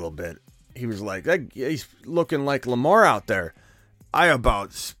scrambled a little bit, he was like, he's looking like Lamar out there. I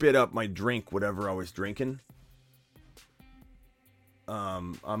about spit up my drink, whatever I was drinking.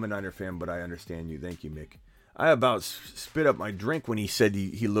 I'm a Niner fan, but I understand you. Thank you, Mick. I about spit up my drink when he said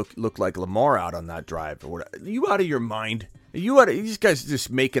he looked like Lamar out on that drive. Or what? Are you out of your mind? These guys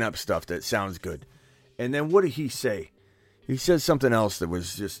just making up stuff that sounds good. And then what did he say? He said something else that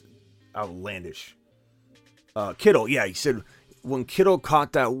was just outlandish. Kittle, yeah, he said when Kittle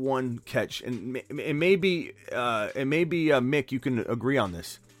caught that one catch, and maybe Mick, you can agree on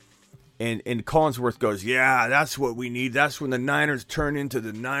this. And Collinsworth goes, yeah, that's what we need. That's when the Niners turn into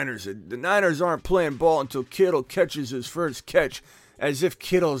the Niners. The Niners aren't playing ball until Kittle catches his first catch, as if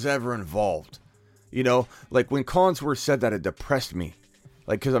Kittle's ever involved. Like when Collinsworth said that, it depressed me.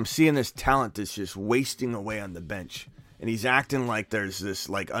 Like, because I'm seeing this talent that's just wasting away on the bench. And he's acting like there's this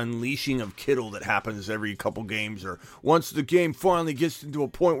like unleashing of Kittle that happens every couple games, or once the game finally gets into a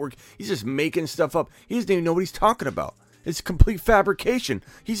point where he's just making stuff up. He doesn't even know what he's talking about. It's complete fabrication.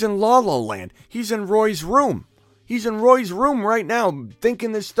 He's in La La Land. He's in Roy's room. He's in Roy's room right now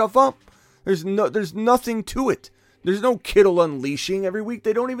thinking this stuff up. There's nothing to it. There's no Kittle unleashing every week.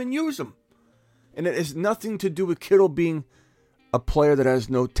 They don't even use him. And it has nothing to do with Kittle being a player that has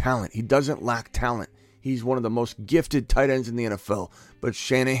no talent. He doesn't lack talent. He's one of the most gifted tight ends in the NFL, but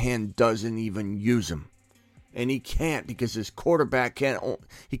Shanahan doesn't even use him. And he can't because his quarterback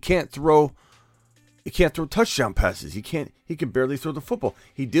can't throw touchdown passes. He can barely throw the football.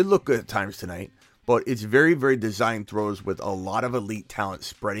 He did look good at times tonight, but it's very, very designed throws with a lot of elite talent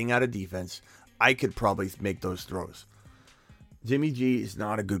spreading out of defense. I could probably make those throws. Jimmy G is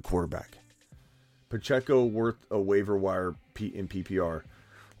not a good quarterback. Pacheco worth a waiver wire in PPR.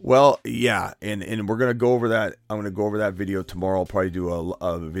 Well, yeah, and we're going to go over that. I'm going to go over that video tomorrow. I'll probably do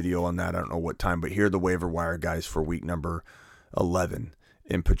a video on that. I don't know what time, but here are the waiver wire guys for week number 11.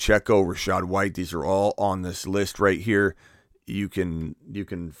 And Pacheco, Rachaad White, these are all on this list right here. You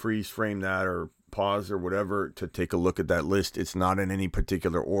can freeze frame that or pause or whatever to take a look at that list. It's not in any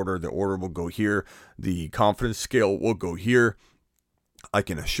particular order. The order will go here. The confidence scale will go here. I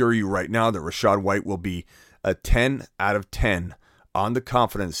can assure you right now that Rachaad White will be a 10 out of 10 on the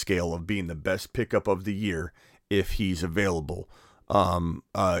confidence scale of being the best pickup of the year if he's available.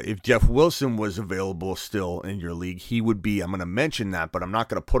 If Jeff Wilson was available still in your league, he would be. I'm going to mention that, but I'm not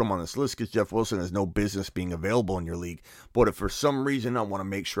going to put him on this list because Jeff Wilson has no business being available in your league. But if for some reason I want to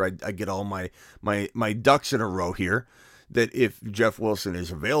make sure I get all my ducks in a row here, that if Jeff Wilson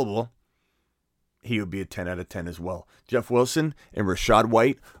is available, he would be a 10 out of 10 as well. Jeff Wilson and Rachaad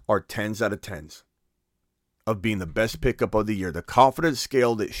White are 10s out of 10s of being the best pickup of the year. The confidence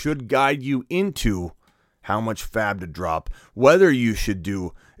scale that should guide you into how much fab to drop, whether you should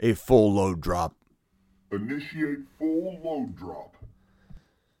do a full load drop. Initiate full load drop.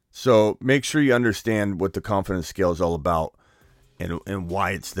 So make sure you understand what the confidence scale is all about and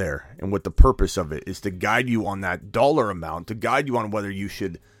why it's there and what the purpose of it is, to guide you on that dollar amount, to guide you on whether you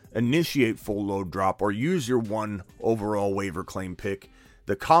should initiate full load drop or use your one overall waiver claim pick.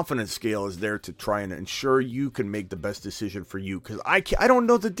 The confidence scale is there to try and ensure you can make the best decision for you, because I don't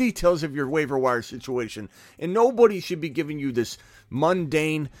know the details of your waiver wire situation, and nobody should be giving you this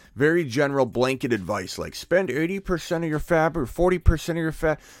mundane, very general blanket advice like spend 80% of your fab or 40% of your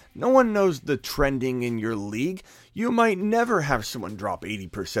fab. No one knows the trending in your league. You might never have someone drop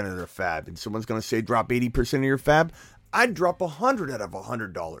 80% of their fab, and someone's going to say drop 80% of your fab. I'd drop $100 out of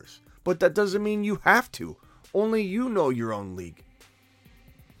 $100, but that doesn't mean you have to. Only you know your own league.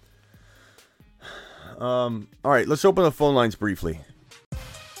 All right, let's open the phone lines briefly.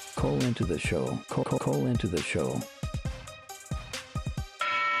 Call into the show. Call into the show.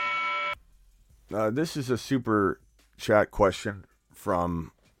 This is a super chat question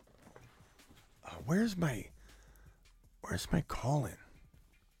from. Where's my call in?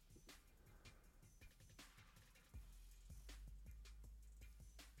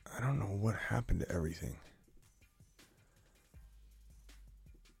 I don't know what happened to everything.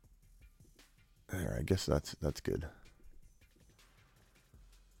 There, I guess that's good.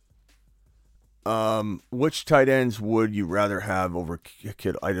 Which tight ends would you rather have over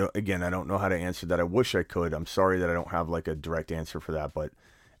Kittle? I don't know how to answer that. I wish I could. I'm sorry that I don't have like a direct answer for that, but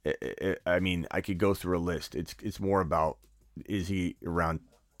I mean, I could go through a list. It's more about, is he around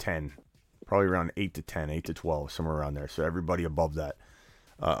 10? Probably around 8 to 10, 8 to 12, somewhere around there. So everybody above that.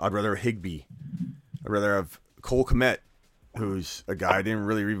 I'd rather have Higbee. I'd rather have Cole Kmet, who's a guy I didn't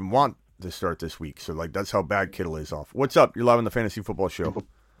really even want to start this week. So like that's how bad Kittle is off. What's up? You're live on the Fantasy Football Show.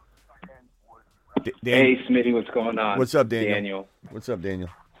 Hey, Smitty, what's going on? What's up, Daniel? What's up, Daniel?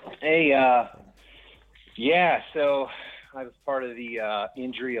 Hey, so I was part of the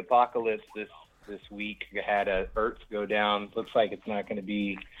injury apocalypse this week. I had a Ertz go down. Looks like it's not going to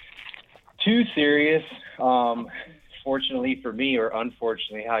be too serious. Fortunately for me, or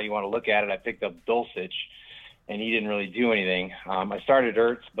unfortunately, how you want to look at it, I picked up Dulcich, and he didn't really do anything. I started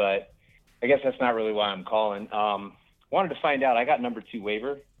Ertz, but I guess that's not really why I'm calling. Wanted to find out. I got number 2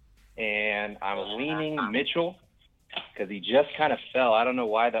 waiver, and I'm leaning Mitchell because he just kind of fell. I don't know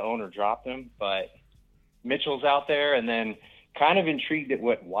why the owner dropped him, but Mitchell's out there, and then kind of intrigued at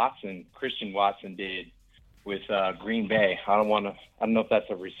what Christian Watson did with Green Bay. I don't know if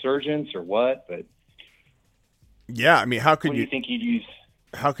that's a resurgence or what, but yeah, I mean, how could what do you think you'd use?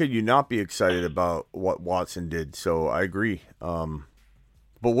 How could you not be excited about what Watson did? So I agree.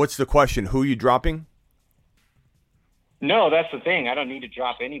 But what's the question? Who are you dropping? No, that's the thing. I don't need to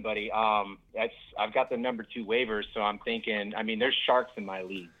drop anybody. I've got the number 2 waivers, so I'm thinking. I mean, there's sharks in my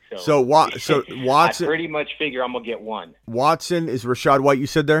league. So Watson. I pretty much figure I'm gonna get one. Watson is Rashad White. You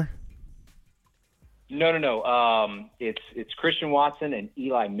said there? No. It's Christian Watson and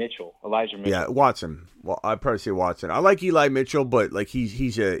Elijah Mitchell. Yeah, Watson. Well, I'd probably say Watson. I like Eli Mitchell, but like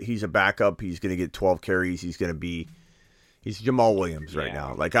he's a backup. He's gonna get 12 carries. He's Jamal Williams right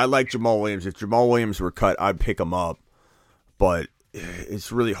now. Like I like Jamal Williams. If Jamal Williams were cut, I'd pick him up. But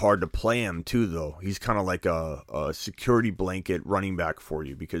it's really hard to play him too, though. He's kind of like a security blanket running back for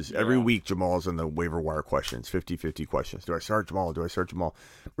you because every week Jamal's in the waiver wire questions, 50-50 questions. Do I start Jamal?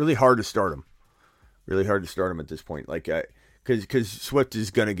 Really hard to start him. Really hard to start him at this point. Like, because Swift is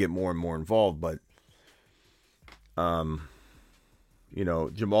going to get more and more involved, but, Jamal,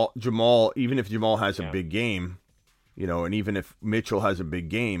 even if Jamal has a big game, and even if Mitchell has a big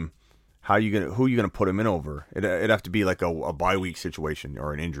game, who are you gonna put him in over? It'd have to be like a bye week situation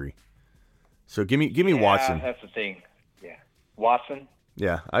or an injury. So give me Watson. That's the thing. Yeah, Watson.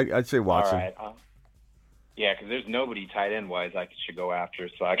 Yeah, I'd say Watson. All right. Yeah, because there's nobody tight end wise I should go after.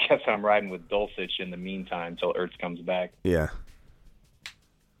 So I guess I'm riding with Dulcich in the meantime until Ertz comes back. Yeah.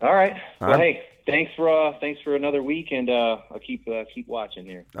 All right. Hey, thanks for another week, and I'll keep watching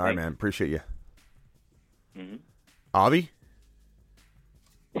here. All right, man. Appreciate you. Mm-hmm. Avi?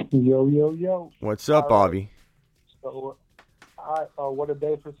 Yo. What's up, Avi? So, what a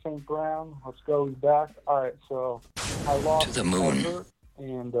day for St. Brown. Let's go. He's back. All right, so I lost To the moon. Denver,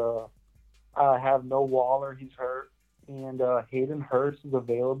 and I have no Waller. He's hurt. And Hayden Hurst is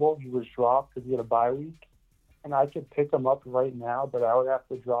available. He was dropped because he had a bye week. And I could pick him up right now, but I would have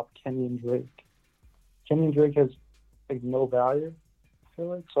to drop Kenyon Drake. Kenyon Drake has no value, I feel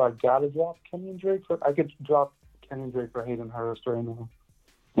like. So I got to drop Kenyon Drake. But I could drop Kenyon Drake for Hayden Hurst right now.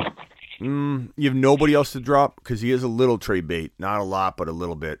 You have nobody else to drop because he is a little trade bait, not a lot, but a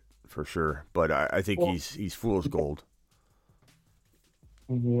little bit for sure. But I think he's fool's gold.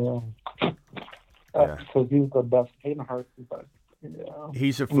 Yeah, because he's the best. Hayden Hurst is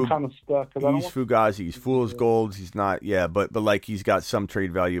He's a I'm kind of stuck. 'Cause I don't he's Fugazi. He's fool's gold. He's not, but like he's got some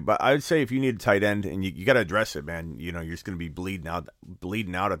trade value. But I would say if you need a tight end, and you got to address it, man. You know, you're just going to be bleeding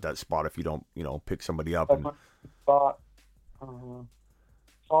out at that spot if you don't, pick somebody up. That's my thought.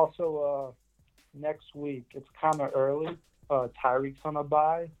 Also, next week it's kind of early. Tyreek's on a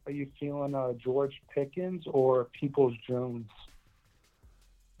bye. Are you feeling George Pickens or Peoples-Jones?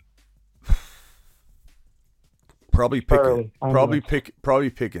 Probably Pickens. Probably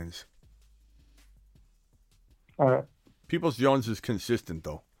Pickens. All right. Peoples-Jones is consistent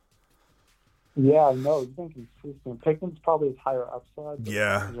though. Yeah, I know. He's been consistent. Pickens probably has higher upside.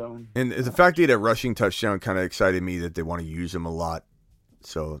 Yeah. Jones. And the fact that he had a rushing touchdown kind of excited me that they want to use him a lot.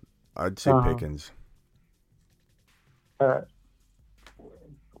 So I'd say Pickens. All right.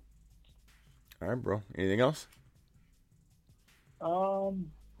 All right, bro. Anything else?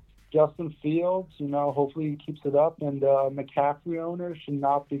 Justin Fields, hopefully he keeps it up. And McCaffrey owners should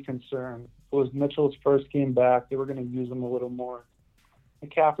not be concerned. It was Mitchell's first game back. They were going to use him a little more.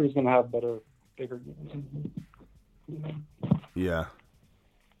 McCaffrey's going to have bigger games. Yeah.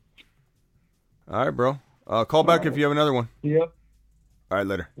 All right, bro. Call back if you have another one. Yep. All right,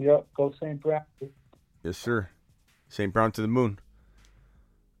 later. Yep. Go St. Brown. Yes, sir. St. Brown to the moon.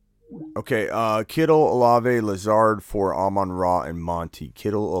 Okay, Kittle, Olave, Lazard for Amon-Ra and Monty.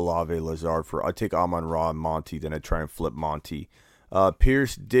 Kittle, Olave, Lazard for... I take Amon-Ra and Monty, then I try and flip Monty.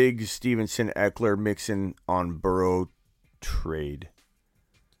 Pierce, Diggs, Stevenson, Eckler, Mixon on Burrow trade.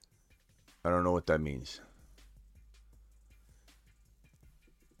 I don't know what that means.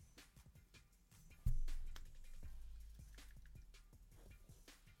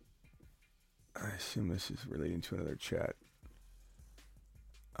 I assume this is relating to another chat.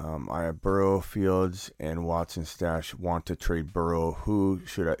 I have Burrow, Fields, and Watson stash. Want to trade Burrow. Who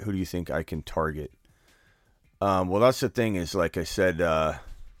do you think I can target? Well, that's the thing is, like I said,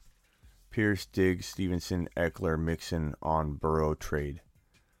 Pierce, Diggs, Stevenson, Eckler, Mixon on Burrow trade.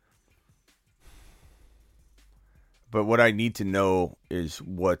 But what I need to know is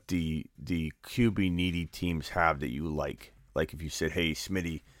what the QB needy teams have that you like. Like if you said, hey,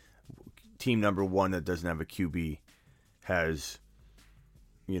 Smitty, team number one that doesn't have a QB has,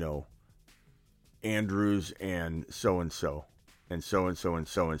 Andrews and so-and-so, and so-and-so and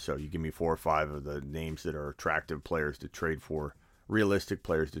so-and-so. You give me 4 or 5 of the names that are attractive players to trade for, realistic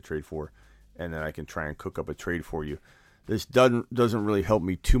players to trade for, and then I can try and cook up a trade for you. This doesn't really help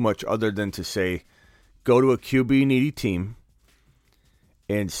me too much other than to say, go to a QB needy team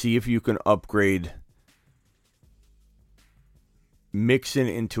and see if you can upgrade Mixon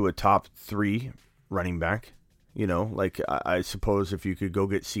into a top 3 running back. I suppose if you could go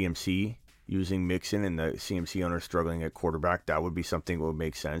get CMC using Mixon and the CMC owner struggling at quarterback, that would be something that would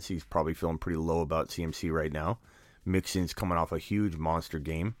make sense. He's probably feeling pretty low about CMC right now. Mixon's coming off a huge monster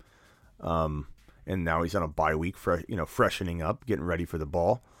game. And now he's on a bye week, freshening up, getting ready for the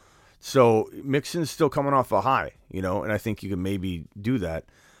ball. So Mixon's still coming off a high, and I think you can maybe do that.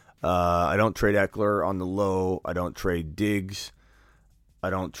 I don't trade Eckler on the low. I don't trade Diggs. I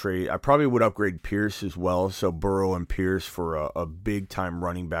probably would upgrade Pierce as well. So Burrow and Pierce for a big time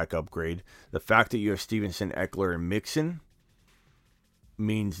running back upgrade. The fact that you have Stevenson, Eckler, and Mixon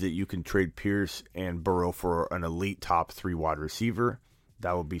means that you can trade Pierce and Burrow for an elite top 3 wide receiver.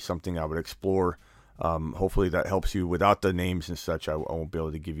 That would be something I would explore. Hopefully that helps you. Without the names and such, I won't be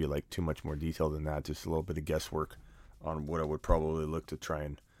able to give you too much more detail than that. Just a little bit of guesswork on what I would probably look to try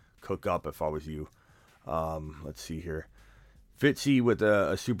and cook up if I was you. Let's see here. Fitzy with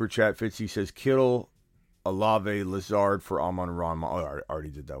a super chat. Fitzy says Kittle, Olave, Lazard for Amon-Ra. I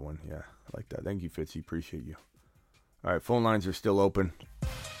already did that one. Yeah, I like that. Thank you, Fitzy. Appreciate you. All right, phone lines are still open.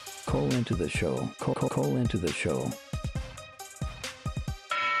 Call into the show. Call into the show.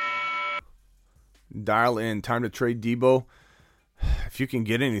 Dial in. Time to trade Debo. If you can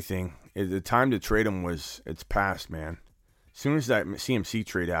get anything, the time to trade him it's past, man. As soon as that CMC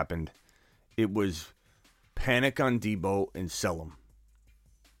trade happened, it was panic on Debo and sell him.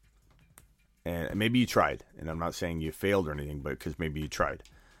 And maybe you tried, and I'm not saying you failed or anything, but because maybe you tried.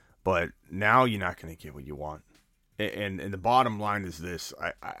 But now you're not going to get what you want. And the bottom line is this: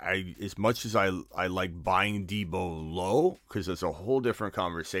 I as much as I like buying Debo low, because it's a whole different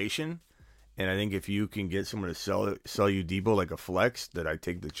conversation. And I think if you can get someone to sell you Debo like a flex, that I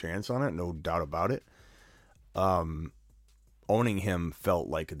take the chance on it, no doubt about it. Owning him felt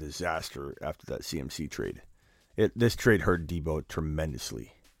like a disaster after that CMC trade. This trade hurt Debo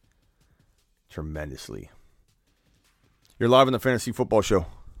tremendously. Tremendously. You're live on the Fantasy Football Show.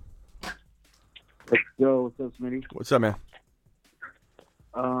 Let's go. What's up, Smitty? What's up, man?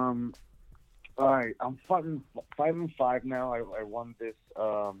 All right, I'm 5-5 now. I won this.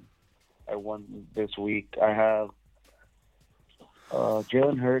 I won this week. I have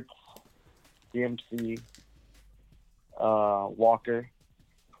Jalen Hurts, CMC, Walker,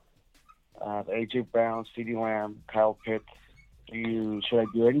 AJ Brown, CeeDee Lamb, Kyle Pitts. Should I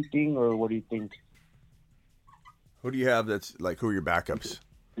do anything, or what do you think? Who do you have that's like, who are your backups?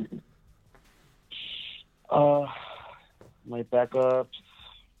 My backups.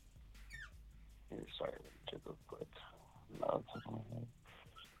 Sorry, let me check real quick. No,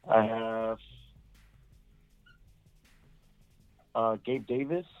 I have Gabe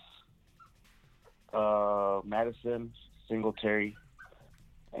Davis, Madison, Singletary,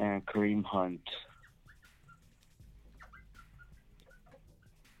 and Kareem Hunt.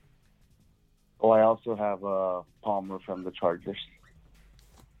 Oh, I also have Palmer from the Chargers.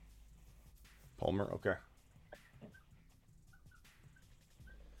 Palmer, okay.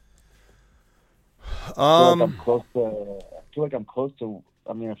 I feel like I'm close to.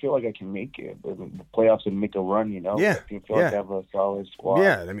 I mean, I feel like I can make it. The playoffs and make a run, you know? Yeah. I feel like I have a solid squad.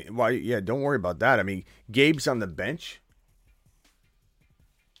 Yeah, I mean, don't worry about that. I mean, Gabe's on the bench.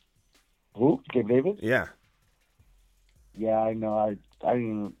 Who? Gabe Davis? Yeah. Yeah, I know. I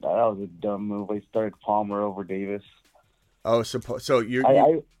didn't. That was a dumb move. I started Palmer over Davis. Oh, so you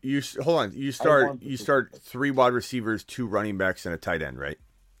hold on. You start 3 wide receivers, 2 running backs, and a tight end, right?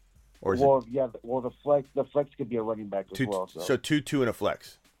 Or is the flex could be a running back as well. So 2 and a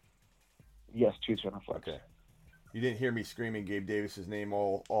flex. Yes, 2 and a flex. Okay. You didn't hear me screaming Gabe Davis's name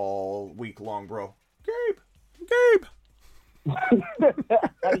all week long, bro. Gabe.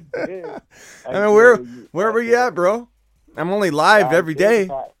 I did. I mean, where were you at, bro? I'm only live every day.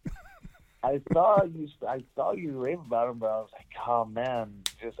 I saw you rave about him, but I was like, oh man,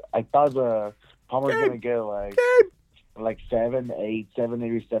 I thought Palmer's gonna get like 7, 8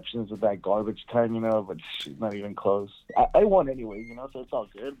 receptions with that garbage time, you know, but she's not even close. I won anyway, you know, so it's all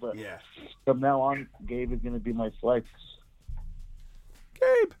good. But yeah, from now on, Gabe is gonna be my flex.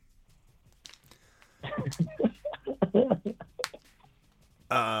 Gabe.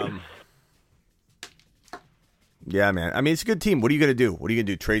 Yeah, man. I mean, it's a good team. What are you going to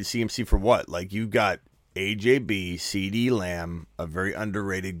do? Trade CMC for what? Like, you got AJB, CeeDee Lamb, a very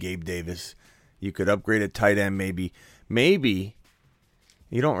underrated Gabe Davis. You could upgrade a tight end, maybe. Maybe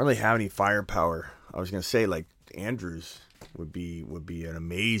you don't really have any firepower. I was going to say, like, Andrews would be an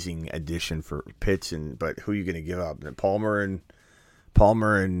amazing addition for Pitts, but who are you going to give up? Palmer and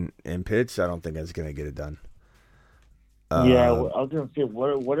Pitts? I don't think that's going to get it done. Yeah, I was going to say,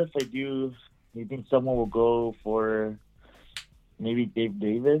 what if I do? You think someone will go for maybe Gabe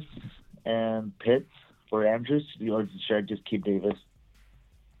Davis and Pitts for Andrews, or should I just keep Davis?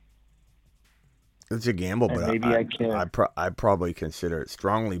 It's a gamble, but maybe I can. I'd probably consider it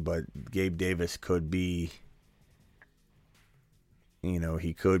strongly, but Gabe Davis could be,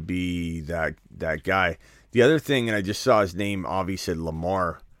 he could be that guy. The other thing, and I just saw his name, Avi said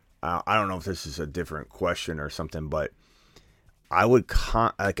Lamar. I don't know if this is a different question or something, but I would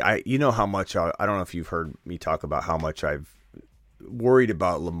how much I don't know if you've heard me talk about how much I've worried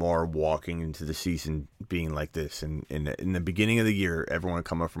about Lamar walking into the season being like this, and in the beginning of the year, everyone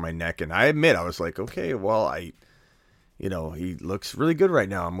come up for my neck, and I admit I was like, okay, well, he looks really good right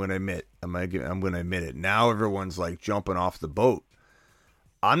now. I'm going to admit it. Now everyone's like jumping off the boat.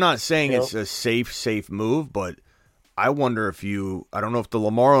 I'm not saying it's a safe move, but I wonder I don't know if the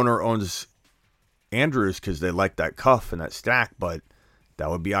Lamar owner owns Andrews because they like that cuff and that stack, but that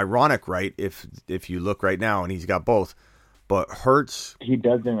would be ironic, right? If you look right now and he's got both, but Hurts, he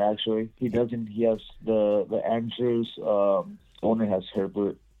doesn't actually. He doesn't. He has the Andrews owner has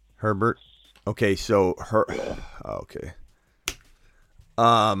Herbert. Okay, so okay.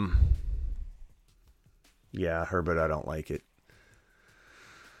 Yeah, Herbert. I don't like it.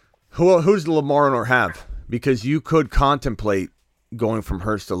 Who's the Lamar owner have? Because you could contemplate going from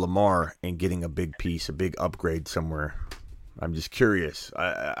Hurts to Lamar and getting a big piece, a big upgrade somewhere. I'm just curious.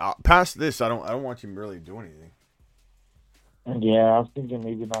 Past this, I don't want you to really do anything. Yeah, I was thinking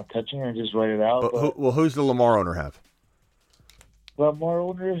maybe not touching it and just write it out. But who's the Lamar owner have? Lamar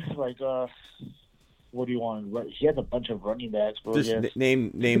owner, like, what do you want? He has a bunch of running backs. Bro. Just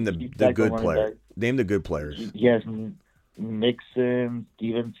name the good player. Name the good players. He has Mixon,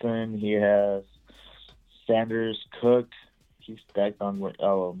 Stevenson. He has Sanders, Cook. He's stacked on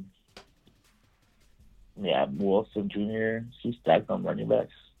Wilson Jr. He's stacked on running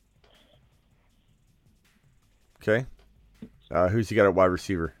backs. Okay. Who's he got at wide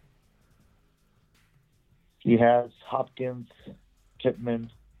receiver? He has Hopkins,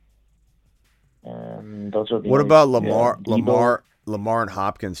 Pittman, and those are the. What about Lamar? Lamar and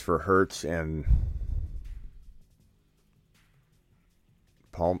Hopkins for Hurts and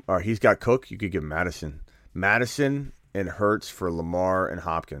Paul. Or he's got Cook. You could give Madison. Madison and Hurts for Lamar and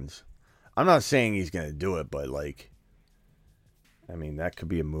Hopkins. I'm not saying he's going to do it, but that could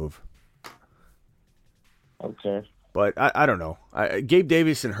be a move. Okay. But I don't know. Gabe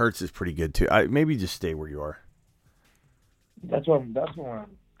Davis and Hurts is pretty good too. Maybe just stay where you are. That's what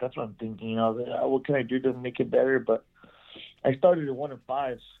I'm thinking. What can I do to make it better? But I started at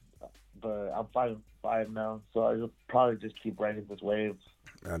 1-5, but I'm 5-5 now, so I'll probably just keep riding this wave.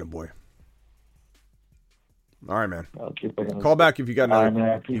 Attaboy. All right, man. I'll keep riding Call back if you got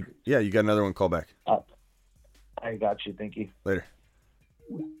another. Yeah, you got another one. Call back. I got you. Thank you. Later.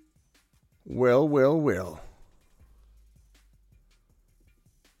 Well.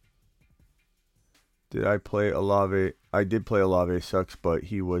 Did I play Olave? I did play Olave. Sucks, but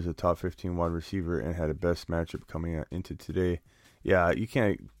he was a top 15 wide receiver and had a best matchup coming into today. Yeah, you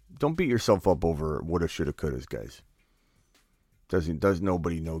can't. Don't beat yourself up over woulda, shoulda, couldas, guys. Does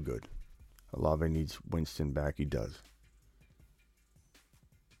nobody no good. Olave needs Winston back. He does.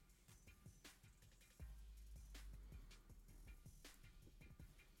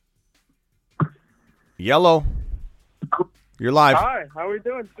 Yellow. You're live. Hi, how are we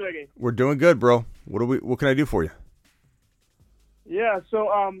doing, Swiggy? We're doing good, bro. What can I do for you? Yeah, so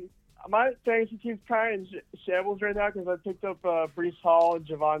my fantasy team's kind of in shambles right now because I picked up Breece Hall and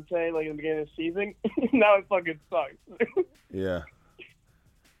Javante in the beginning of the season. Now it fucking sucks. Yeah.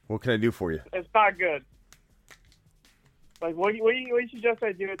 What can I do for you? It's not good. What do you suggest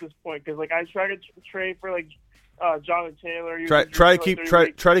I do at this point? Because I tried to trade for Jonathan Taylor. Try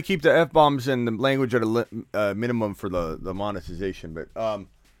to keep the F-bombs and the language at a minimum for the monetization. But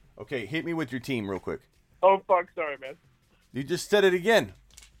okay, hit me with your team real quick. Oh fuck, sorry man. You just said it again.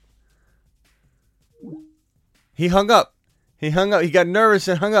 He hung up. He got nervous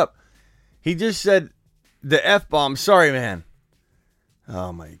and hung up. He just said the F-bomb. Sorry, man.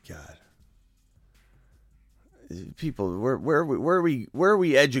 Oh my God. People, where are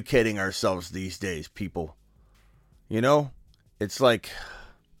we educating ourselves these days, people? You know, it's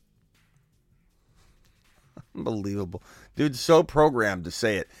unbelievable. Dude's so programmed to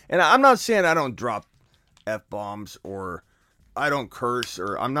say it. And I'm not saying I don't drop F-bombs or I don't curse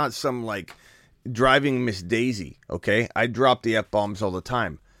or I'm not some driving Miss Daisy, okay? I drop the F-bombs all the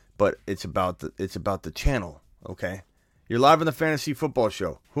time, but it's about the channel, okay? You're live on the Fantasy Football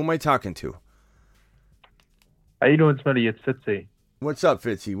Show. Who am I talking to? How you doing, Smitty? It's Fitzy. What's up,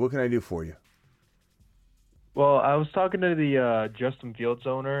 Fitzy? What can I do for you? Well, I was talking to the Justin Fields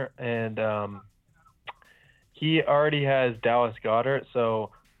owner, and he already has Dallas Goedert,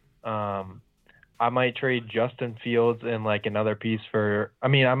 so I might trade Justin Fields and another piece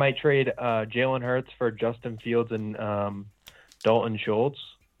I might trade Jalen Hurts for Justin Fields and Dalton Schultz.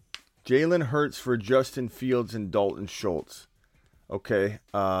 Jalen Hurts for Justin Fields and Dalton Schultz. Okay.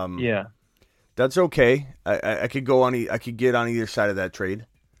 Yeah. That's okay. I could go on. I could get on either side of that trade.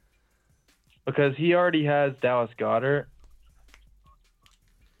 Because he already has Dallas Goedert.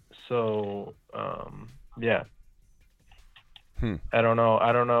 So, yeah. I don't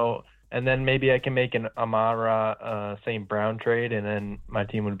know. And then maybe I can make an Amara St. Brown trade, and then my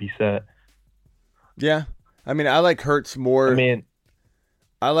team would be set. Yeah. I like Hurts more.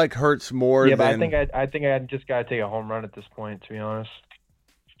 I like Hurts more. Yeah, but I think I just gotta take a home run at this point, to be honest.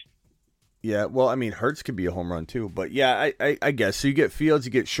 Yeah, well, Hurts could be a home run too, but yeah, I guess so. You get Fields,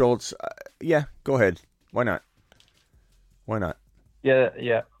 you get Schultz. Yeah, go ahead. Why not?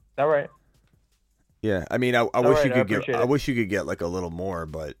 Yeah, all right. Yeah, I wish you could get. I wish you could get a little more,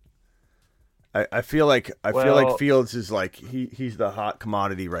 but I feel like Fields is he's the hot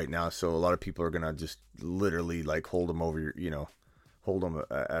commodity right now. So a lot of people are gonna just literally hold him over hold him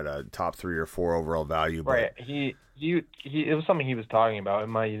at a top 3 or 4 overall value. But... Right. He it was something he was talking about. It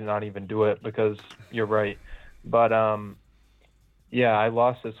might not even do it because you're right. But yeah, I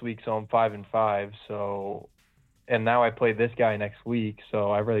lost this week, so I'm 5-5. So, and now I play this guy next week,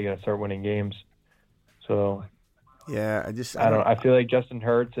 so I really got to start winning games. So. Yeah, I feel like Justin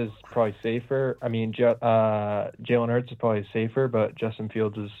Hurts is probably safer. Jalen Hurts is probably safer, but Justin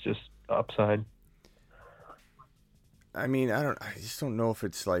Fields is just upside. I just don't know if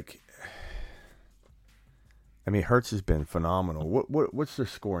it's Hurts has been phenomenal. What's their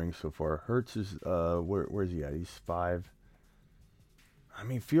scoring so far? Hurts is where's he at? He's 5.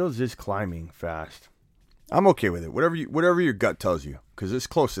 Fields is climbing fast. I'm okay with it. Whatever your gut tells you, because it's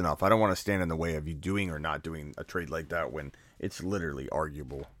close enough. I don't want to stand in the way of you doing or not doing a trade like that when it's literally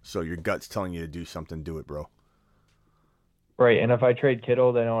arguable. So your gut's telling you to do something, do it, bro. Right, and if I trade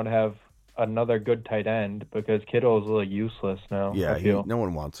Kittle, then I would have another good tight end because Kittle is a little useless now. Yeah, I feel. no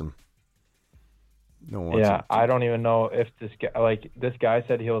one wants him. No one wants Yeah, him. I don't even know if this guy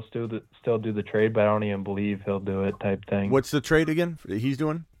said he'll still do the trade, but I don't even believe he'll do it type thing. What's the trade again he's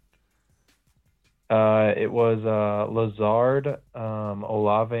doing? It was Lazard,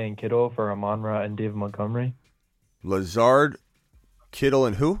 Olave, and Kittle for Amon-Ra and David Montgomery. Lazard, Kittle,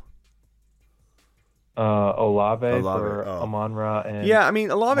 and who? Olave for Amon-Ra and yeah, I mean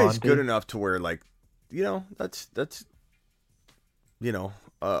Olave is Monty. good enough to where that's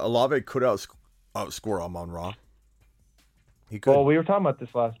Olave could outscore Amon-Ra. He could. Well, we were talking about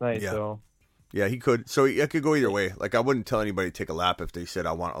this last night, Yeah. so Yeah, he could. So it could go either way. Like, I wouldn't tell anybody to take a lap if they said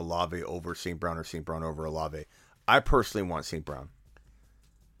I want Olave over St. Brown or St. Brown over Olave. I personally want St. Brown.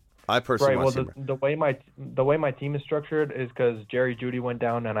 Want St. Brown. the way my team is structured is because Jerry Jeudy went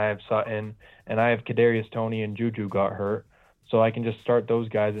down, and I have Sutton, and I have Kadarius Toney, and Juju got hurt, so I can just start those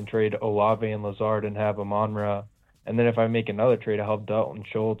guys and trade Olave and Lazard and have Amon-Ra, and then if I make another trade, I'll have Dalton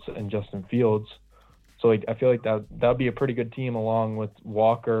Schultz and Justin Fields. So I feel like that'd be a pretty good team along with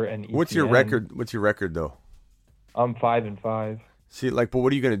Walker and ETN. What's your record? What's your record though? I'm 5-5. See, but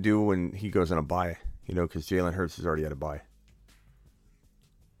what are you going to do when he goes on a bye? Because Jalen Hurts has already had a bye.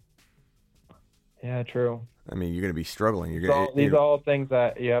 Yeah, true. I mean, you're going to be struggling. These are all things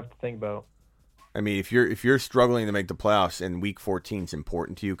that you have to think about. I mean, if you're struggling to make the playoffs and Week 14 is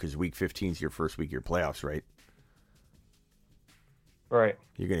important to you because Week 15 is your first week of your playoffs, right? Right.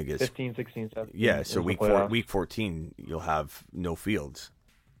 You're going to get 15, 16, 17. Yeah, so week 14 you'll have no Fields.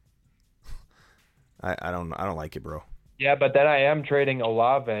 I don't like it, bro. Yeah, but then I am trading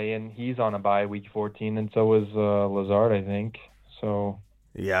Olave, and he's on a bye week 14, and so is Lazard, I think. So.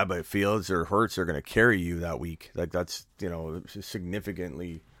 Yeah, but Fields or Hurts are going to carry you that week. Like that's a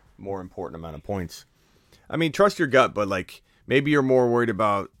significantly more important amount of points. I mean, trust your gut, but like maybe you're more worried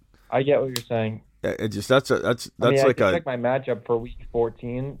about. I get what you're saying. It just that's I check my matchup for week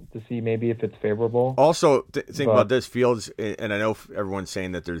 14 to see maybe if it's favorable. Also, think about this: Fields, and I know everyone's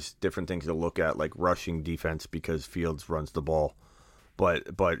saying that there's different things to look at, like rushing defense because Fields runs the ball, but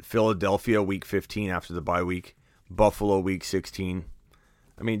Philadelphia week 15 after the bye week, Buffalo week 16.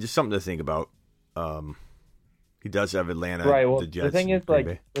 I mean, just something to think about. He does have Atlanta, right? Well, the Jets.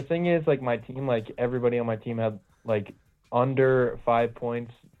 The thing is, my team, like everybody on my team had like under 5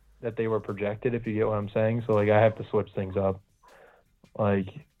 points that they were projected, if you get what I'm saying. So like I have to switch things up. Like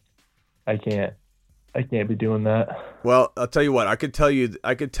I can't be doing that. Well, I'll tell you what. I could tell you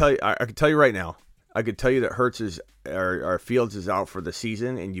right now. I could tell you that Hurts is or Fields is out for the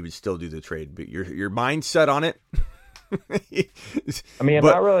season, and you would still do the trade. But your mind's set on it. I mean, I'm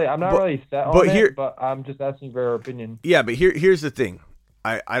not really set on it, but I'm just asking for your opinion. Yeah, but here's the thing.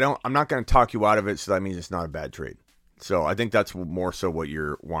 I'm not going to talk you out of it, so that means it's not a bad trade. So I think that's more so what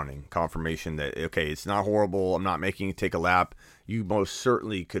you're wanting, confirmation that, okay, it's not horrible. I'm not making you take a lap. You most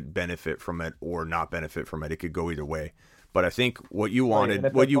certainly could benefit from it or not benefit from it. It could go either way. But I think what you wanted,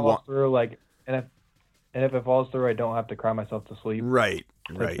 if it falls through, I don't have to cry myself to sleep. Right.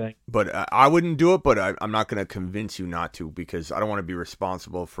 But I wouldn't do it, but I'm not going to convince you not to because I don't want to be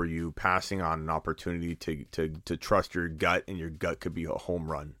responsible for you passing on an opportunity to trust your gut, and your gut could be a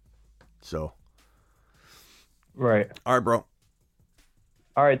home run. So. Right. All right, bro.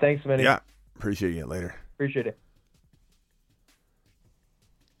 All right. Thanks, Vinny. Yeah. Appreciate you. Later. Appreciate it.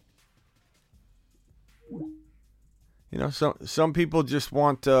 Some people just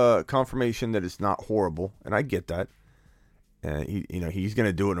want confirmation that it's not horrible, and I get that. And he's going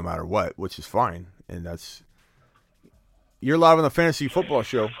to do it no matter what, which is fine. And you're live on the Fantasy Football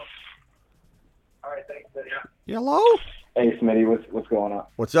Show. All right, thanks, Vinny. Hello. Hey, Smitty, what's going on?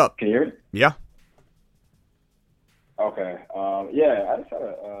 What's up? Can you hear me? Yeah. Okay. I just had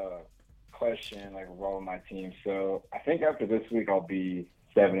a question about my team. So I think after this week I'll be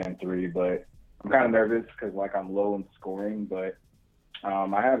 7-3, but I'm kind of nervous because I'm low in scoring. But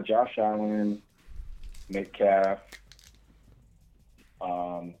I have Josh Allen, Metcalf,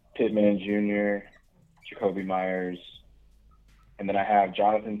 Pittman Jr., Jacoby Myers, and then I have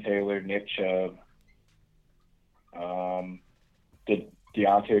Jonathan Taylor, Nick Chubb,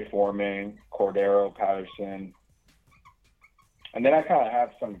 Deontay Foreman, Cordero Patterson. And then I kind of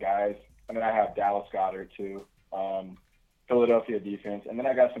have some guys, and then I have Dallas Goedert too, Philadelphia defense, and then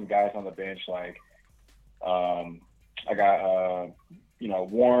I got some guys on the bench I got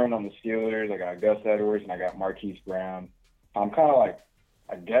Warren on the Steelers, I got Gus Edwards, and I got Marquise Brown. I'm kind of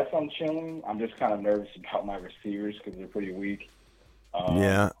I guess I'm chilling. I'm just kind of nervous about my receivers because they're pretty weak.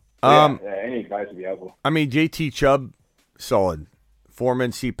 Any advice would be helpful. I mean, JT Chubb, solid.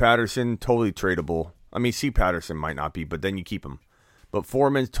 Foreman, C. Patterson, totally tradable. I mean, C. Patterson might not be, but then you keep him. But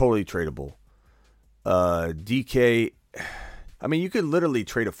Foreman's totally tradable. DK, I mean, you could literally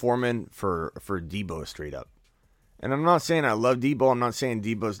trade a Foreman for Debo straight up. And I'm not saying I love Debo. I'm not saying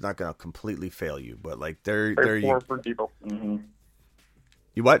Debo's not going to completely fail you. But, like, there you... For Debo. Mm-hmm.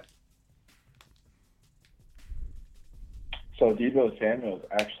 You what? So Debo Samuel's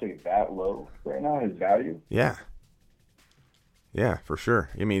actually that low right now, his value? Yeah. Yeah, for sure.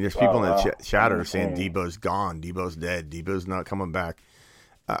 I mean, there's people in the chatter saying Debo's gone, Debo's dead, Debo's not coming back.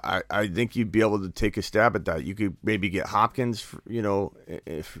 I think you'd be able to take a stab at that. You could maybe get Hopkins.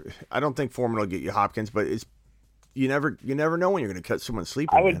 If I don't think Foreman will get you Hopkins, but you never know when you're going to cut someone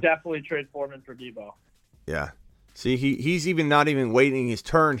sleeping. I would definitely trade Foreman for Debo. Yeah. See, he's even not even waiting his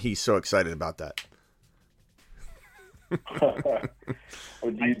turn. He's so excited about that. Do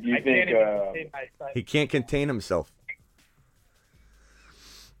you think he can't contain himself?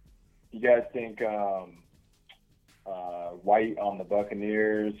 You guys think White on the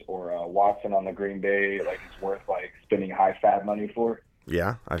Buccaneers or Watson on the Green Bay, like, it's worth like spending high fat money for?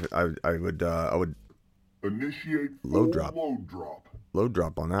 Yeah, I would Initiate load drop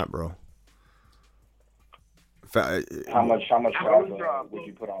on that, bro. How much would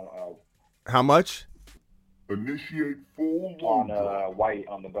you put on? How much? Initiate full On load drop. White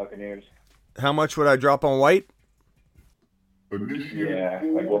on the Buccaneers. How much would I drop on White? Initiate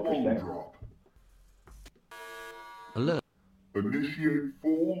full like what load percent? drop. Hello. Initiate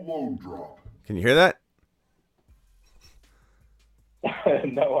full load drop. Can you hear that?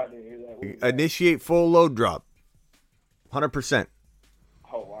 No, I didn't hear that. Initiate full load drop. 100%.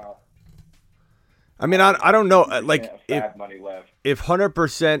 Oh wow. I mean, I don't know. Like, Fab money left. if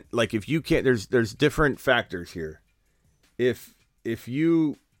 100%, like, if you can't, there's different factors here. If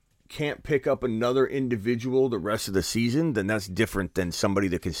you can't pick up another individual the rest of the season, then that's different than somebody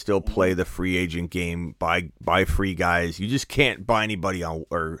that can still play the free agent game, buy free guys. You just can't buy anybody on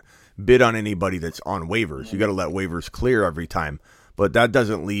or bid on anybody that's on waivers. You got to let waivers clear every time. But that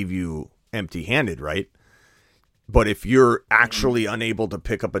doesn't leave you empty-handed, right? But if you're actually unable to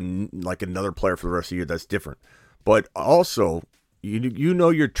pick up another player for the rest of the year, that's different. But also, you know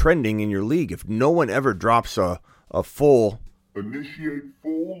you're trending in your league. If no one ever drops a full... Initiate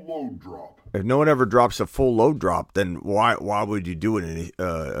full load drop. If no one ever drops a full load drop, then why would you do an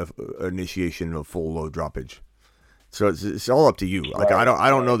initiation of full load droppage? So it's all up to you. Like, I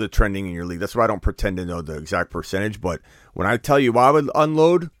don't know the trending in your league. That's why I don't pretend to know the exact percentage. But when I tell you I would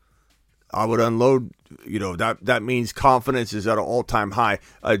unload. You know, that means confidence is at an all-time high.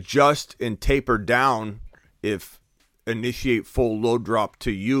 Adjust and taper down if initiate full load drop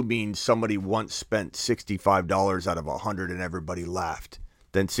to you means somebody once spent $65 out of 100 and everybody laughed.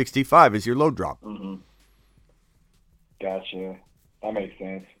 Then 65 is your load drop. Mm-hmm. Gotcha. That makes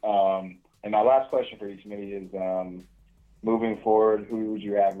sense. And my last question for you, Smitty, is moving forward, who would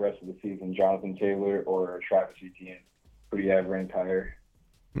you have the rest of the season, Jonathan Taylor or Travis Etienne? Who do you have ranked higher?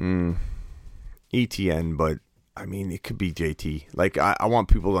 ETN, but I mean, it could be JT. Like, I want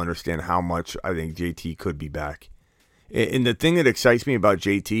people to understand how much I think JT could be back. And the thing that excites me about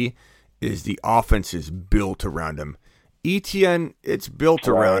JT is the offense is built around him. ETN, it's built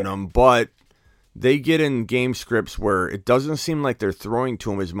around him, but they get in game scripts where it doesn't seem like they're throwing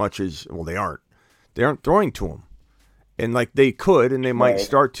to him as much as, well, they aren't. They aren't throwing to him. And, like, they could, and they might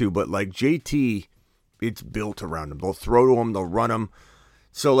start to, but, like, JT, it's built around him. They'll throw to him, they'll run him.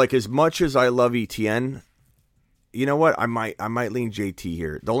 So, like, as much as I love ETN, you know what? I might lean JT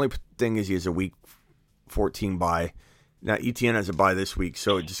here. The only thing is he has a week 14 bye. Now, ETN has a bye this week,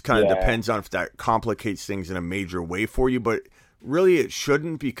 so it just kind of depends on if that complicates things in a major way for you. But really, it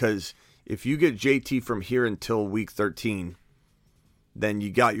shouldn't, because if you get JT from here until week 13, then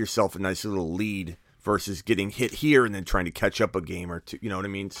you got yourself a nice little lead versus getting hit here and then trying to catch up a game or two. You know what I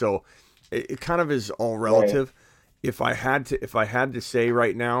mean? So it kind of is all relative. Right. If I had to say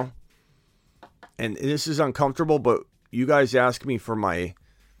right now, and this is uncomfortable, but you guys ask me for my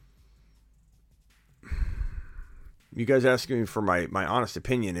honest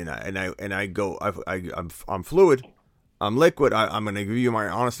opinion, and I go, I'm fluid, I'm liquid. I'm going to give you my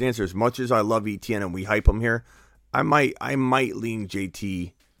honest answer. As much as I love ETN and we hype him here, I might lean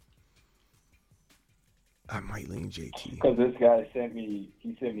JT. Because this guy sent me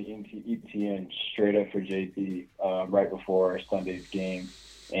ETN straight up for JT right before Sunday's game,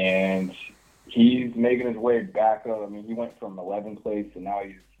 and he's making his way back up. I mean, he went from 11th place and now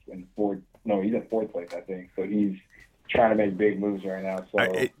he's in fourth. No, he's in fourth place, I think. So he's trying to make big moves right now. So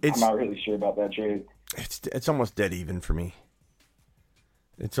I'm not really sure about that trade. It's almost dead even for me.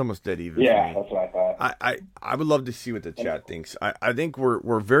 It's almost dead even. Yeah, that's what I thought. I would love to see what the chat thinks. I think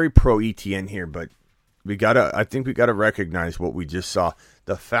we're very pro ETN here, but I think we gotta recognize what we just saw.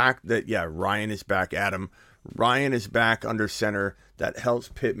 The fact that Ryan is back, Adam. Ryan is back under center. That helps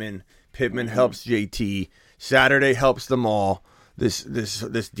Pittman. Pittman helps JT. Saturday helps them all. This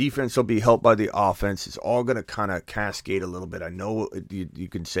defense will be helped by the offense. It's all going to kind of cascade a little bit. I know you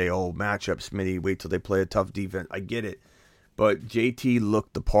can say, oh, matchup, Smitty, wait till they play a tough defense. I get it. But JT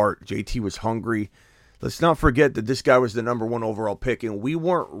looked the part. JT was hungry. Let's not forget that this guy was the number 1 overall pick, and we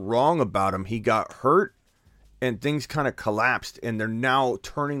weren't wrong about him. He got hurt, and things kind of collapsed, and they're now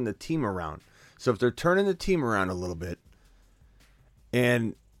turning the team around. So if they're turning the team around a little bit,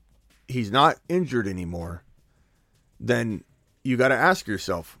 and he's not injured anymore, then you got to ask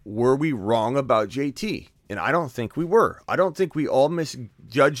yourself, were we wrong about JT? And I don't think we were. I don't think we all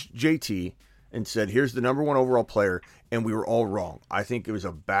misjudged JT and said, here's the number 1 overall player, and we were all wrong. I think it was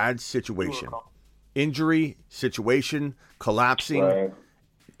a bad situation. Injury, situation, collapsing, right.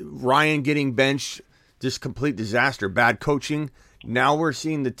 Ryan getting benched, just complete disaster, bad coaching. Now we're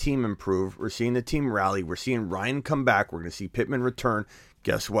seeing the team improve. We're seeing the team rally. We're seeing Ryan come back. We're going to see Pittman return.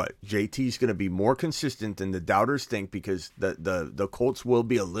 Guess what? JT's going to be more consistent than the doubters think because the Colts will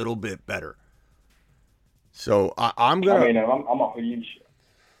be a little bit better. So I'm gonna. I mean,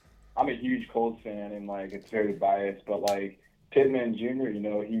 I'm a huge Colts fan, and like it's very biased, but like Pittman Jr.,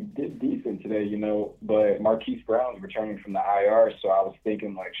 he did decent today, but Marquise Brown's returning from the IR, so I was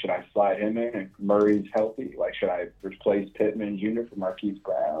thinking like, should I slide him in? And Murray's healthy, like should I replace Pittman Jr. for Marquise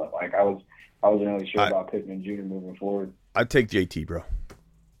Brown? Like I wasn't really sure about Pittman Jr. moving forward. I'd take JT, bro.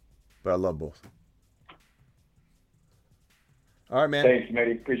 But I love both. All right, man. Thanks,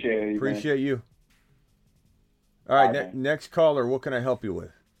 Matty. Appreciate it. Appreciate you. All right, next caller. What can I help you with?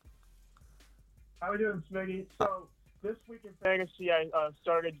 How are you doing, Smiggy? So this week in fantasy, I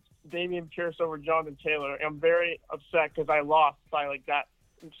started Damian Pierce over Jonathan Taylor. I'm very upset because I lost by like that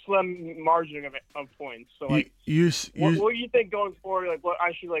slim margin of points. So like, what do you think going forward? Like, what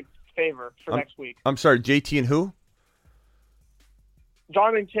I should like favor for next week? I'm sorry, JT and who?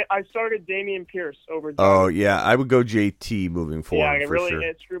 I started Damian Pierce over. Oh yeah, I would go JT moving forward. Yeah, sure.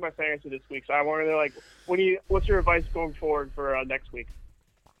 It screwed my fantasy this week. So I wanted to like, what's your advice going forward for next week?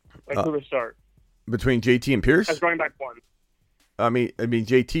 Like who to start between JT and Pierce? As running back 1. I mean,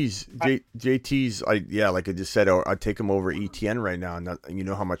 JT's. Like I just said, I'd take him over ETN right now, and you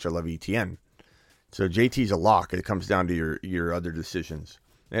know how much I love ETN. So JT's a lock. It comes down to your other decisions.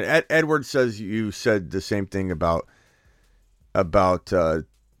 And Edward says you said the same thing about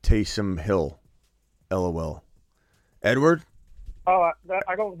Taysom Hill, LOL. Edward? Oh,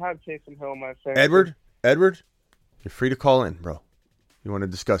 I don't have Taysom Hill in my fantasy. Edward, you're free to call in, bro. You want to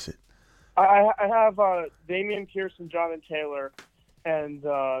discuss it? I have Damian Pierce and Jonathan Taylor, and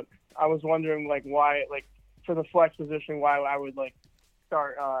I was wondering like why, like for the flex position, why I would like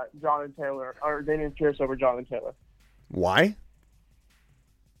start Jonathan Taylor or Damian Pierce over Jonathan Taylor. Why?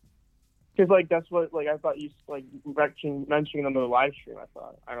 Because like that's what like I thought you like mentioning on the live stream.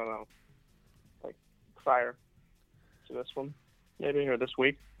 I don't know, like prior to this one, maybe or this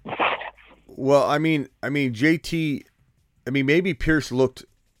week. Well, I mean JT. Maybe Pierce looked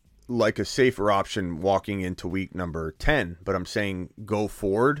like a safer option walking into week number 10, but I'm saying go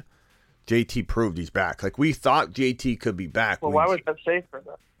forward. JT proved he's back. Like we thought JT could be back. Well, why was that safer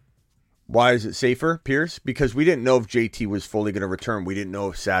then? Why is it safer, Pierce? Because we didn't know if JT was fully going to return. We didn't know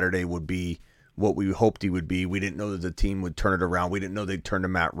if Saturday would be what we hoped he would be. We didn't know that the team would turn it around. We didn't know they'd turn to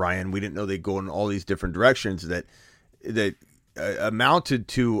Matt Ryan. We didn't know they'd go in all these different directions that amounted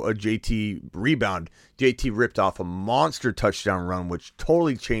to a JT rebound. JT ripped off a monster touchdown run, which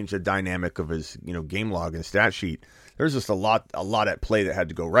totally changed the dynamic of his game log and stat sheet. There's just a lot at play that had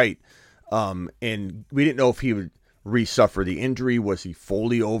to go right. And we didn't know if he would resuffer the injury. Was he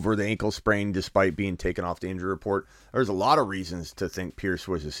fully over the ankle sprain despite being taken off the injury report? There's a lot of reasons to think Pierce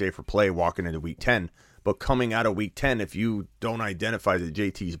was a safer play walking into week 10. But coming out of week 10, if you don't identify that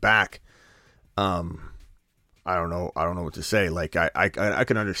JT's back, I don't know what to say. Like I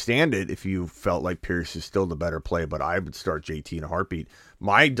can understand it if you felt like Pierce is still the better play, but I would start JT in a heartbeat.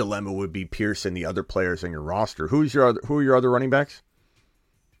 My dilemma would be Pierce and the other players on your roster. Who are your other running backs?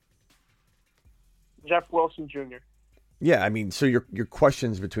 Jeff Wilson Jr. Yeah, I mean, so your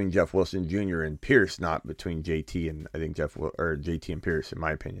questions between Jeff Wilson Jr. and Pierce, not between JT and I think JT and Pierce, in my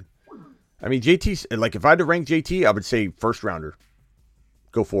opinion. I mean, JT's like if I had to rank JT, I would say first rounder.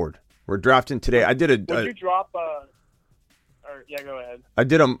 Go forward. We're drafting today. I did Would you drop? Go ahead. I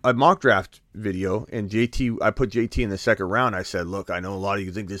did a mock draft video, and JT. I put JT in the second round. I said, look, I know a lot of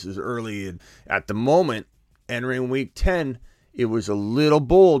you think this is early, and at the moment, entering week 10, it was a little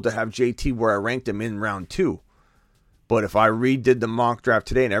bold to have JT where I ranked him in round 2. But if I redid the mock draft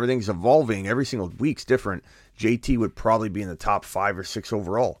today and everything's evolving, every single week's different, JT would probably be in the top 5 or 6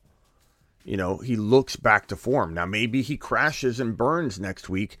 overall. You know, he looks back to form. Now, maybe he crashes and burns next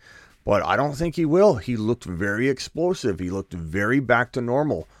week, but I don't think he will. He looked very explosive. He looked very back to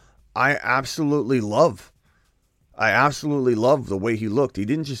normal. I absolutely love the way he looked. He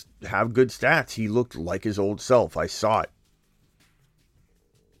didn't just have good stats. He looked like his old self. I saw it.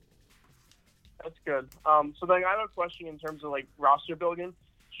 That's good. So then I have a question in terms of like roster building.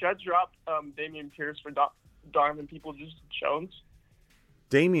 Should I drop Damian Pierce for Donovan Peoples-Jones?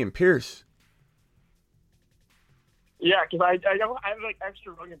 Damian Pierce. Yeah, because I have like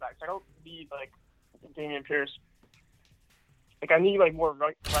extra running backs. I don't need like Damian Pierce. Like I need like more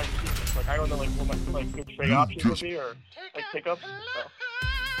right receivers. Like I don't know like what my good trade options would be or like pickups. So.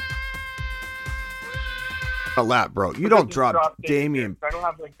 A lap, bro. You don't drop Damian. I don't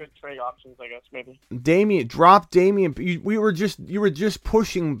have like good trade options. I guess maybe. Drop Damian. You were just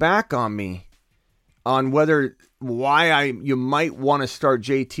pushing back on me on why you might want to start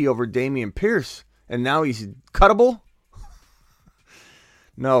JT over Damian Pierce, and now he's cuttable.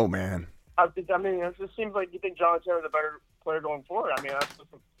 No, man. I mean, it just seems like you think Jonathan Taylor's a better player going forward. I mean, that's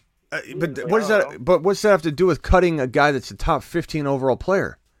but what does that? But what's that have to do with cutting a guy that's a top 15 overall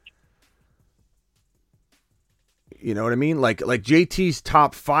player? You know what I mean? Like JT's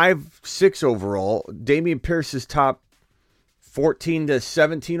top 5, 6 overall. Damian Pierce is top 14 to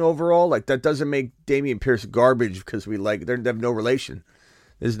 17 overall. Like that doesn't make Damian Pierce garbage because they have no relation.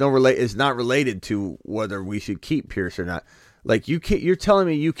 It's not related to whether we should keep Pierce or not. Like you're telling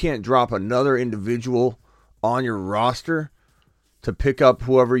me you can't drop another individual on your roster to pick up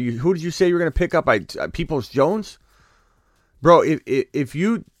who did you say you were going to pick up? Peoples-Jones? Bro, if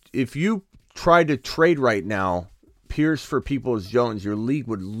you tried to trade right now Pierce for Peoples-Jones, your league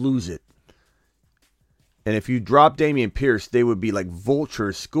would lose it. And if you drop Damian Pierce, they would be like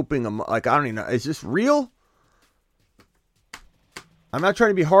vultures scooping them. Like, I don't even know. Is this real? I'm not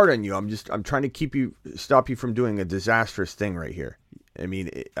trying to be hard on you. I'm trying to stop you from doing a disastrous thing right here. I mean,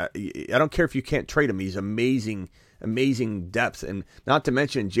 I don't care if you can't trade him. He's amazing depth. And not to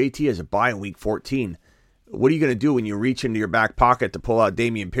mention, JT has a bye in week 14. What are you going to do when you reach into your back pocket to pull out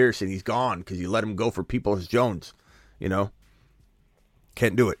Damian Pierce and he's gone because you let him go for Peoples-Jones? You know?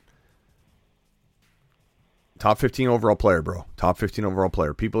 Can't do it. Top 15 overall player, bro. Top 15 overall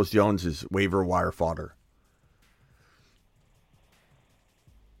player. Peoples-Jones is waiver wire fodder.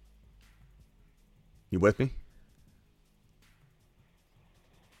 You with me?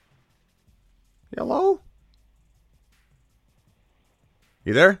 Hello?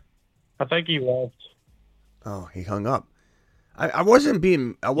 You there? I think he left. Oh, he hung up. I wasn't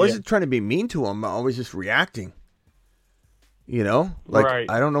trying to be mean to him. I was just reacting. You know? Like right.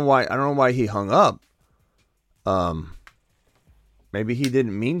 I don't know why he hung up. Maybe he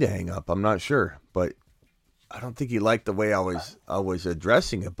didn't mean to hang up. I'm not sure, but I don't think he liked the way I was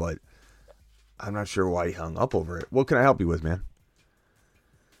addressing it, but I'm not sure why he hung up over it. What can I help you with, man?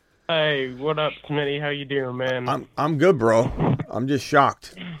 Hey, what up, Smitty? How you doing, man? I'm good, bro. I'm just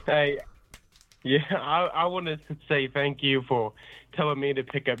shocked. Hey, yeah, I wanted to say thank you for telling me to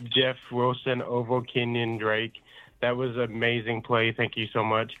pick up Jeff Wilson over Kenyon Drake. That was an amazing play. Thank you so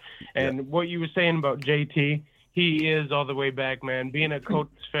much. And what you were saying about JT, he is all the way back, man. Being a Colts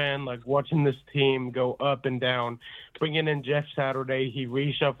fan, like watching this team go up and down, bringing in Jeff Saturday, he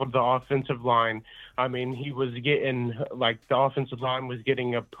reshuffled the offensive line. I mean, he was getting, like, the offensive line was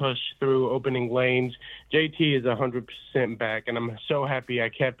getting a push through opening lanes. JT is 100% back, and I'm so happy I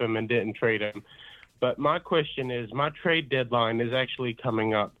kept him and didn't trade him. But my question is, my trade deadline is actually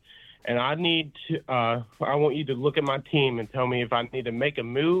coming up. And I I want you to look at my team and tell me if I need to make a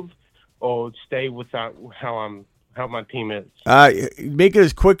move or stay without how my team is. Make it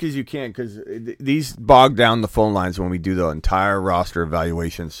as quick as you can because these bog down the phone lines when we do the entire roster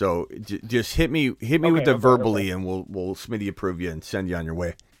evaluation. So just hit me with the verbally, and we'll Smitty approve you and send you on your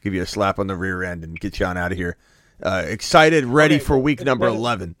way. Give you a slap on the rear end and get you on out of here. Excited, ready for week number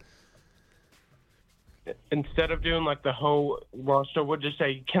 11. Instead of doing like the whole roster, we'll just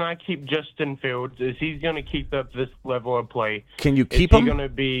say, can I keep Justin Fields? Is he going to keep up this level of play? Can you keep him? Is he going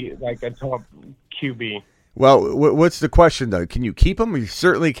to be like a top QB? Well, what's the question, though? Can you keep him? You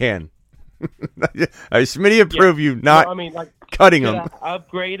certainly can. Smitty approve you not cutting him. Should I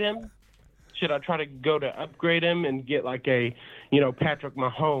upgrade him? Should I try to go to upgrade him and get like a, Patrick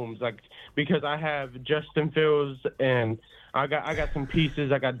Mahomes? Like, because I have Justin Fields and I got some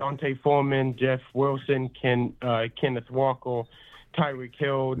pieces. I got Dante Foreman, Jeff Wilson, Kenneth Walker, Tyreek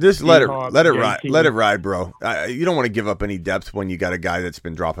Hill. Just let it ride. Let it ride, bro. You don't want to give up any depth when you got a guy that's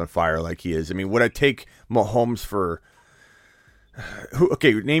been dropping fire like he is. I mean, would I take Mahomes for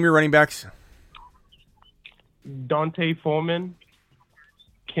Okay, name your running backs. Dante Foreman,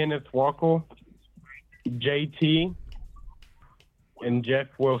 Kenneth Walker, JT, and Jeff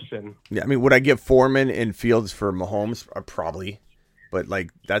Wilson. Yeah, I mean, would I give Foreman and Fields for Mahomes? Probably, but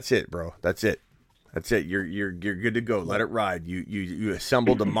like that's it, bro. That's it. That's it. You're good to go. Let it ride. You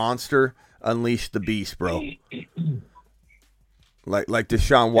assembled a monster. Unleash the beast, bro. Like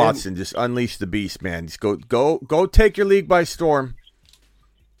Deshaun Watson, just unleash the beast, man. Just go take your league by storm,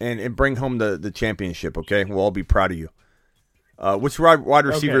 and bring home the championship. Okay, we'll all be proud of you. What's your wide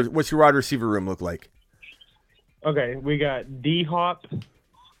receiver? Okay. What's your wide receiver room look like? Okay, we got D-Hop,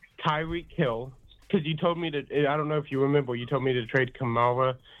 Tyreek Hill. Because you told me to. I don't know if you remember. You told me to trade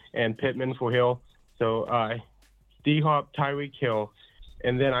Kamara and Pittman for Hill. So D-Hop, Tyreek Hill,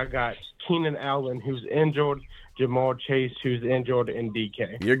 and then I got Keenan Allen, who's injured. Jamal Chase, who's injured, and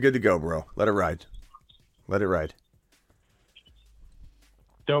DK. You're good to go, bro. Let it ride. Let it ride.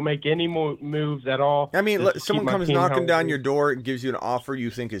 Don't make any more moves at all. I mean, someone comes knocking down your door and gives you an offer you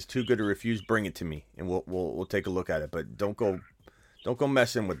think is too good to refuse. Bring it to me, and we'll take a look at it. But don't go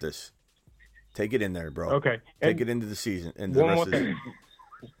messing with this. Take it in there, bro. Okay. Take it into the season and the rest of the season.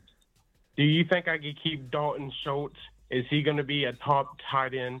 Do you think I could keep Dalton Schultz? Is he going to be a top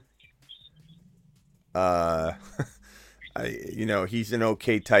tight end? He's an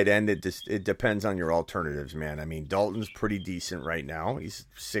okay tight end. It depends on your alternatives, man. I mean, Dalton's pretty decent right now. He's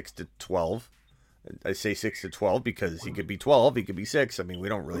 6 to 12. I say 6 to 12 because he could be 12, he could be 6. I mean, we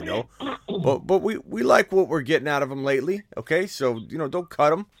don't really know, but we like what we're getting out of him lately. Okay, so don't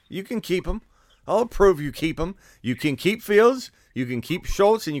cut him. You can keep him. I'll approve you keep him. You can keep Fields. You can keep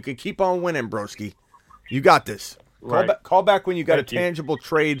Schultz, and you can keep on winning, broski. You got this. Right. Call back when you got a tangible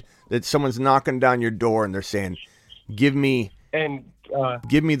trade that someone's knocking down your door and they're saying, "Give me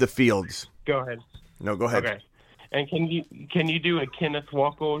the Fields." Go ahead. No, go ahead. Okay. And can you do a Kenneth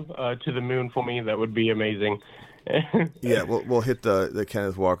Walker to the moon for me? That would be amazing. Yeah, we'll hit the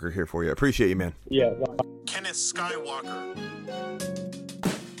Kenneth Walker here for you. I appreciate you, man. Yeah. Kenneth Skywalker.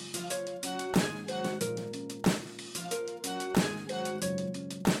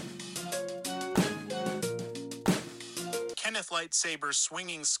 Lightsaber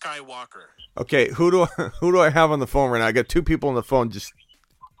swinging Skywalker. Okay, who do I have on the phone right now? I got two people on the phone. Just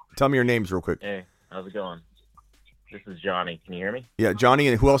tell me your names real quick. Hey, how's it going? This is Johnny. Can you hear me? Yeah, Johnny,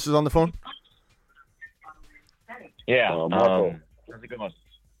 and who else is on the phone? Yeah, Marco. How's it going?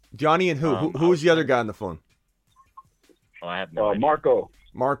 Johnny and who? Who's the other guy on the phone? Oh, I have no idea.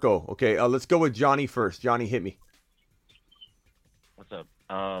 Marco. Okay, let's go with Johnny first. Johnny, hit me. What's up?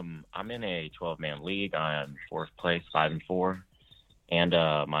 I'm in a 12-man league. I'm 4th place, 5-4, and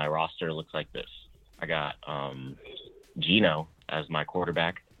my roster looks like this. I got Geno as my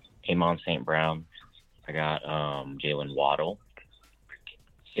quarterback, Amon St. Brown. I got Jalen Waddle,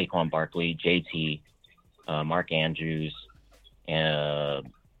 Saquon Barkley, JT, Mark Andrews,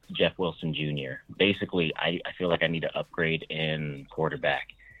 and Jeff Wilson Jr. Basically, I feel like I need to upgrade in quarterback,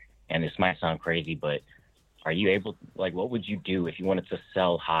 and this might sound crazy, but are you able, what would you do if you wanted to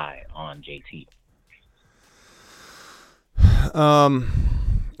sell high on JT?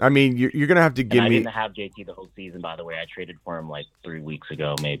 I mean, you're going to have to give me... I didn't have JT the whole season, by the way. I traded for him 3 weeks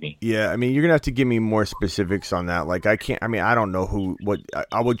ago, maybe. Yeah, I mean, you're going to have to give me more specifics on that. I don't know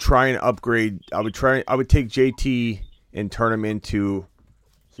I would try and upgrade. I would take JT and turn him into...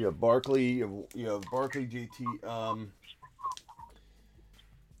 So you have Barkley, Barkley, JT...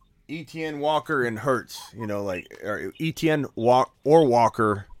 ETN, Walker, and Hurts, or ETN or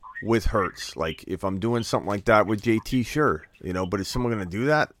Walker with Hurts. Like, if I'm doing something like that with JT, sure, but is someone going to do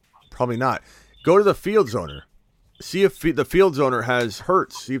that? Probably not. Go to the Fields owner. See if the Fields owner has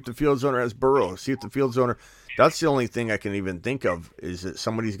Hurts. See if the Fields owner has Burrow. See if the Fields owner... That's the only thing I can even think of is that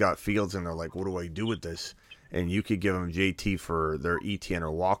somebody's got Fields and they're like, what do I do with this? And you could give them JT for their ETN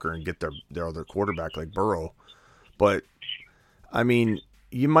or Walker and get their other quarterback like Burrow. But, I mean...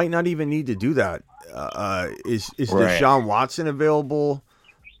 You might not even need to do that. Is right. Deshaun Watson available?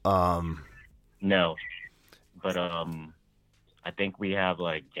 No, but I think we have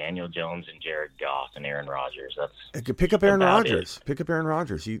Daniel Jones and Jared Goff and Aaron Rodgers. I could pick up Aaron Rodgers. Pick up Aaron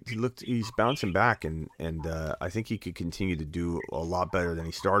Rodgers. He's bouncing back, and I think he could continue to do a lot better than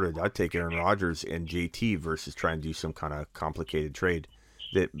he started. I'd take Aaron Rodgers and JT versus trying to do some kind of complicated trade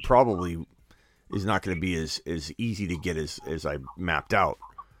that probably is not going to be as easy to get as I mapped out.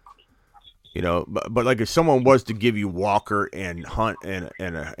 But if someone was to give you Walker and Hunt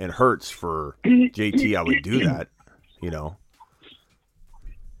and Hurts for JT, I would do that.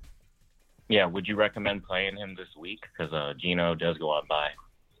 Yeah, would you recommend playing him this week? Because Geno does go on by.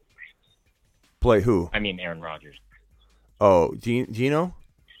 Play who? I mean Aaron Rodgers. Oh, Gino?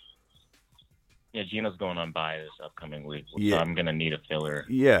 Yeah, Gino's going on bye this upcoming week, Yeah. so I'm gonna need a filler.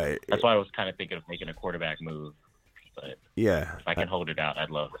 Yeah. That's why I was kind of thinking of making a quarterback move, but Yeah. if I can hold it out, I'd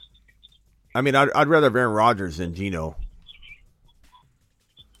love it. I mean, I'd rather have Aaron Rodgers than Gino.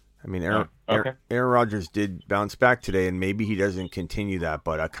 I mean, Aaron Rodgers did bounce back today, and maybe he doesn't continue that,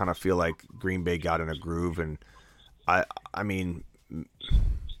 but I kind of feel like Green Bay got in a groove, and I mean,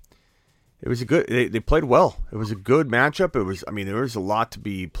 it was a good. They played well. It was a good matchup. It was. I mean, there was a lot to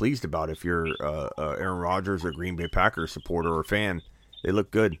be pleased about if you're Aaron Rodgers or Green Bay Packers supporter or fan. They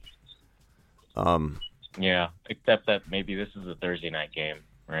look good. Yeah, except that maybe this is a Thursday night game,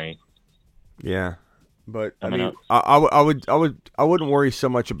 right? Yeah, but I Coming mean, up. I wouldn't worry so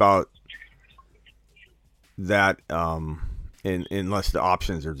much about that, unless the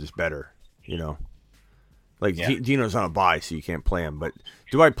options are just better, you know. Like Yeah. Gino's on a bye, so you can't play him. But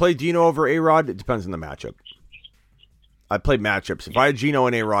do I play Gino over A-Rod? It depends on the matchup. I play matchups. If I had Gino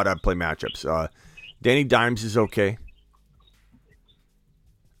and A-Rod, I'd play matchups. Danny Dimes is okay.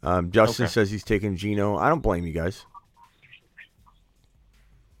 Justin says he's taking Gino. I don't blame you guys.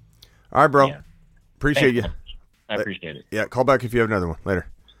 All right, bro. Yeah. Appreciate Thanks, you. man. I appreciate it. Yeah, call back if you have another one later.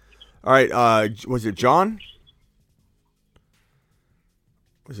 All right, was it John?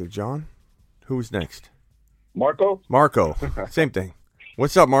 Was it John? Who was next? Marco? Marco. Same thing.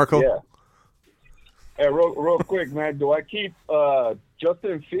 What's up, Marco? Yeah. Hey, real quick, man. Do I keep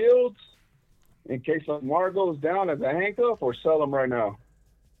Justin Fields in case Lamar goes down as a handcuff, or sell him right now?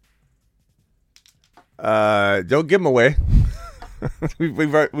 Don't give him away.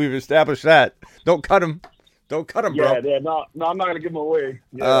 we've established that. Don't cut him. Don't cut him, bro. Yeah. No, I'm not gonna give him away.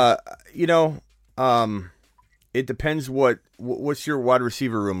 Yeah. It depends what's your wide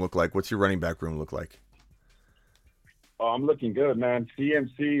receiver room look like? What's your running back room look like? Oh, I'm looking good, man.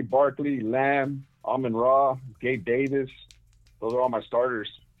 CMC, Barkley, Lamb, Amon-Ra, Gabe Davis. Those are all my starters.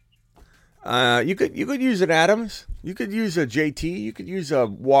 You could use an Adams. You could use a JT. You could use a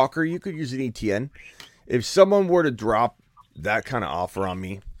Walker. You could use an ETN. If someone were to drop that kind of offer on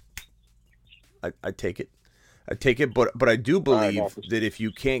me, I'd take it. I'd take it. But I do believe that if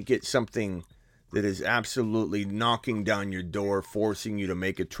you can't get something that is absolutely knocking down your door, forcing you to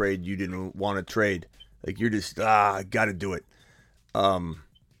make a trade you didn't want to trade, like you're just I got to do it.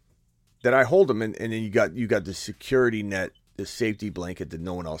 That I hold them, and then you got the security net, the safety blanket that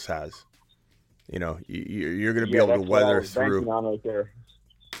no one else has. You know, you're going to be able to weather through. Right there.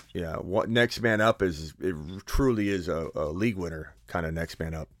 Yeah, what next man up is? It truly is a league winner kind of next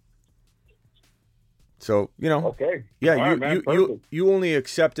man up. So okay, yeah, all right, man, you only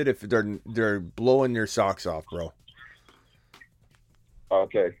accept it if they're blowing your socks off, bro.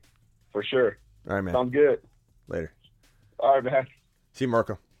 Okay, for sure. All right, man. Sounds good. Later. All right, man. See you,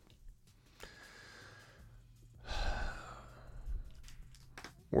 Marco.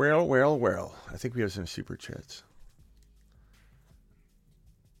 Well. I think we have some super chats.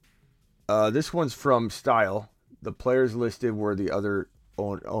 This one's from Style. The players listed were the other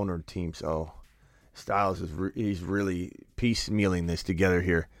owner teams. Oh, Styles he's really piecemealing this together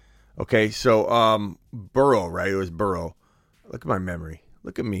here. Okay, so Burrow, right? It was Burrow. Look at my memory.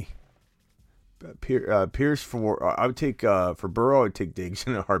 Look at me. Pierce for I would take for Burrow. I would take Diggs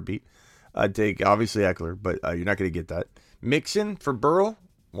in a heartbeat. I'd take obviously Eckler, but you're not going to get that. Mixon for Burrow.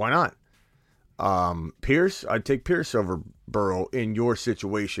 Why not? Pierce. I'd take Pierce over Burrow in your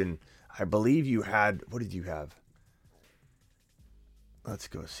situation. I believe you had. What did you have? Let's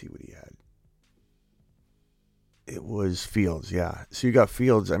go see what he had. It was Fields, yeah. So you got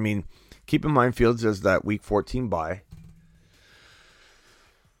Fields. I mean, keep in mind Fields has that Week 14 bye.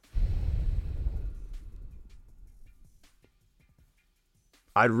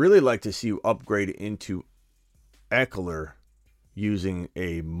 I'd really like to see you upgrade into Eckler using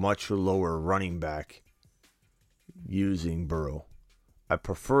a much lower running back using Burrow. I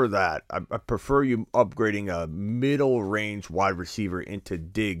prefer that. I prefer you upgrading a middle range wide receiver into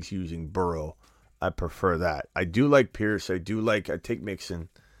Diggs using Burrow. I prefer that. I do like Pierce. I take Mixon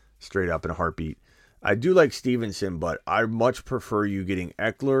straight up in a heartbeat. I do like Stevenson, but I much prefer you getting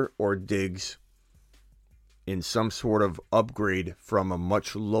Eckler or Diggs in some sort of upgrade from a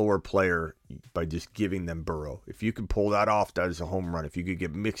much lower player by just giving them Burrow. If you can pull that off, that is a home run. If you could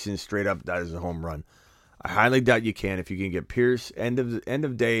get Mixon straight up, that is a home run. I highly doubt you can. If you can get Pierce, end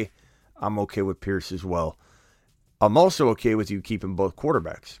of day, I'm okay with Pierce as well. I'm also okay with you keeping both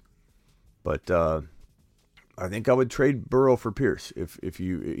quarterbacks. But I think I would trade Burrow for Pierce if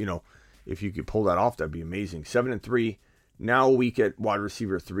you could pull that off. That'd be amazing. 7-3. Now a week at wide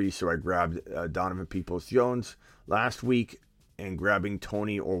receiver 3, so I grabbed Donovan Peoples-Jones last week and grabbing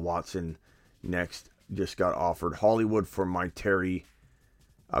Tony or Watson next. just got offered Hollywood for my Terry.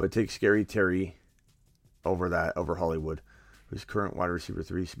 I would take Scary Terry over Hollywood, who's current wide receiver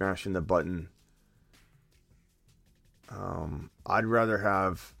 3, smashing the button. I'd rather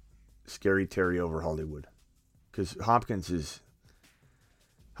have Scary Terry over Hollywood because Hopkins is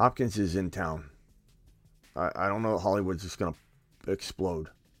in town. I don't know. Hollywood's just going to explode.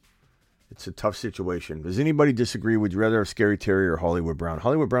 It's a tough situation. Does anybody disagree? Would you rather have Scary Terry or Hollywood Brown?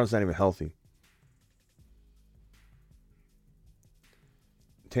 Hollywood Brown's not even healthy.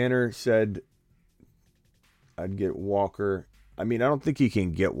 Tanner said I'd get Walker. I mean, I don't think he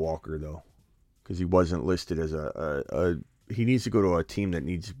can get Walker, though, because he wasn't listed as he needs to go to a team that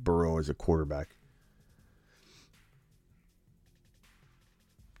needs Burrow as a quarterback.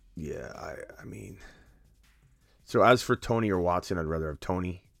 Yeah, I mean... So as for Tony or Watson, I'd rather have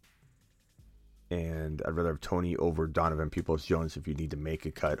Tony. And I'd rather have Tony over Donovan Peoples-Jones if you need to make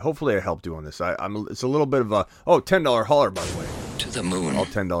a cut. Hopefully I helped you on this. It's a little bit of a... Oh, $10 hauler, by the way. To the moon. All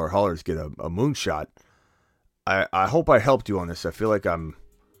 $10 haulers get a moonshot. I hope I helped you on this. I feel like I'm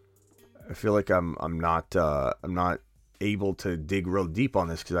not able to dig real deep on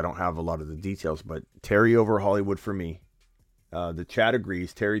this because I don't have a lot of the details. But Terry over Hollywood for me. The chat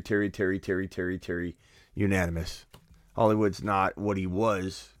agrees. Terry. Unanimous. Hollywood's not what he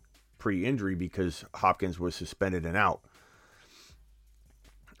was pre-injury because Hopkins was suspended and out.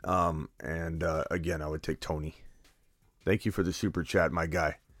 Again, I would take Tony. Thank you for the super chat, my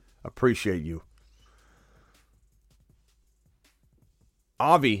guy. Appreciate you.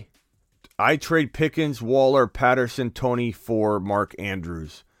 Avi, I trade Pickens, Waller, Patterson, Tony for Mark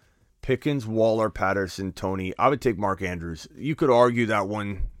Andrews. Pickens, Waller, Patterson, Tony. I would take Mark Andrews. You could argue that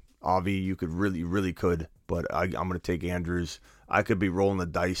one, Avi. You could really could. But I'm going to take Andrews. I could be rolling the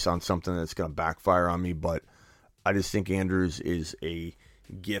dice on something that's going to backfire on me. But I just think Andrews is a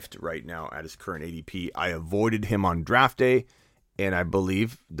gift right now at his current ADP. I avoided him on draft day. And I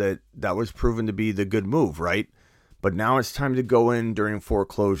believe that was proven to be the good move, right? But now it's time to go in during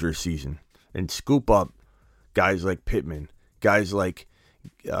foreclosure season and scoop up guys like Pittman, guys like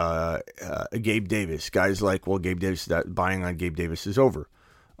Gabe Davis, guys like, Gabe Davis, that buying on Gabe Davis is over.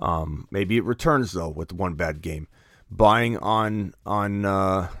 Maybe it returns, though, with one bad game. Buying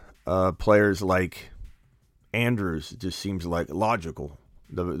on players like Andrews just seems like logical.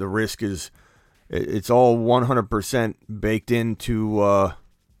 The risk is, it's all 100% baked into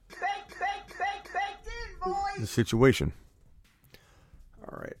the situation.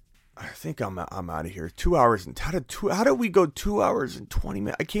 All right. I think I'm out of here. 2 hours and how did we go 2 hours and 20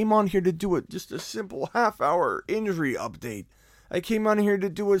 minutes? I came on here to do just a simple half-hour injury update. I came on here to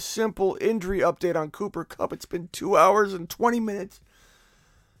do a simple injury update on Cooper Kupp. It's been 2 hours and 20 minutes.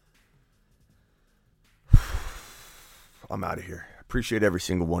 I'm out of here. Appreciate every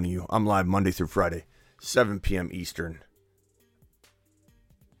single one of you. I'm live Monday through Friday, 7 p.m. Eastern.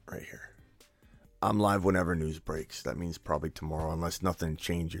 Right here. I'm live whenever news breaks. That means probably tomorrow, unless nothing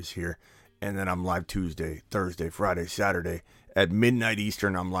changes here. And then I'm live Tuesday, Thursday, Friday, Saturday at midnight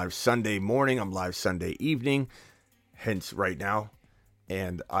Eastern. I'm live Sunday morning. I'm live Sunday evening. Hence right now.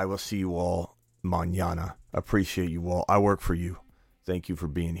 And I will see you all mañana. Appreciate you all. I work for you. Thank you for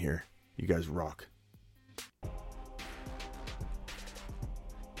being here. You guys rock.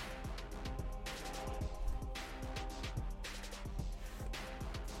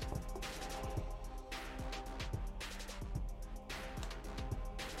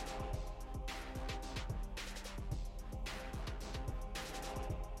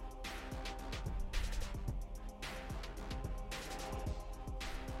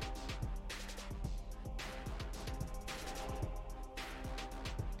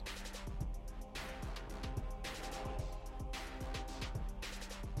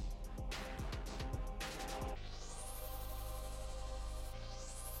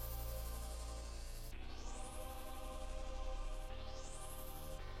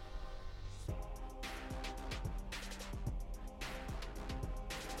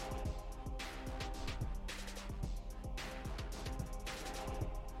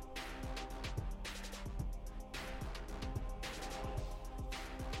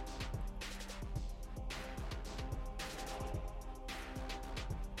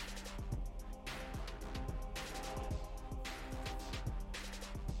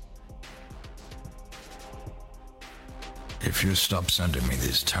 If you stop sending me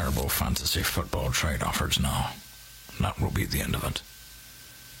these terrible fantasy football trade offers now, that will be the end of it.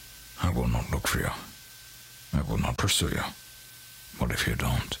 I will not look for you. I will not pursue you. But if you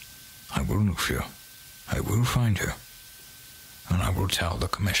don't, I will look for you. I will find you. And I will tell the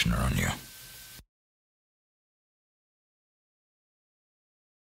commissioner on you.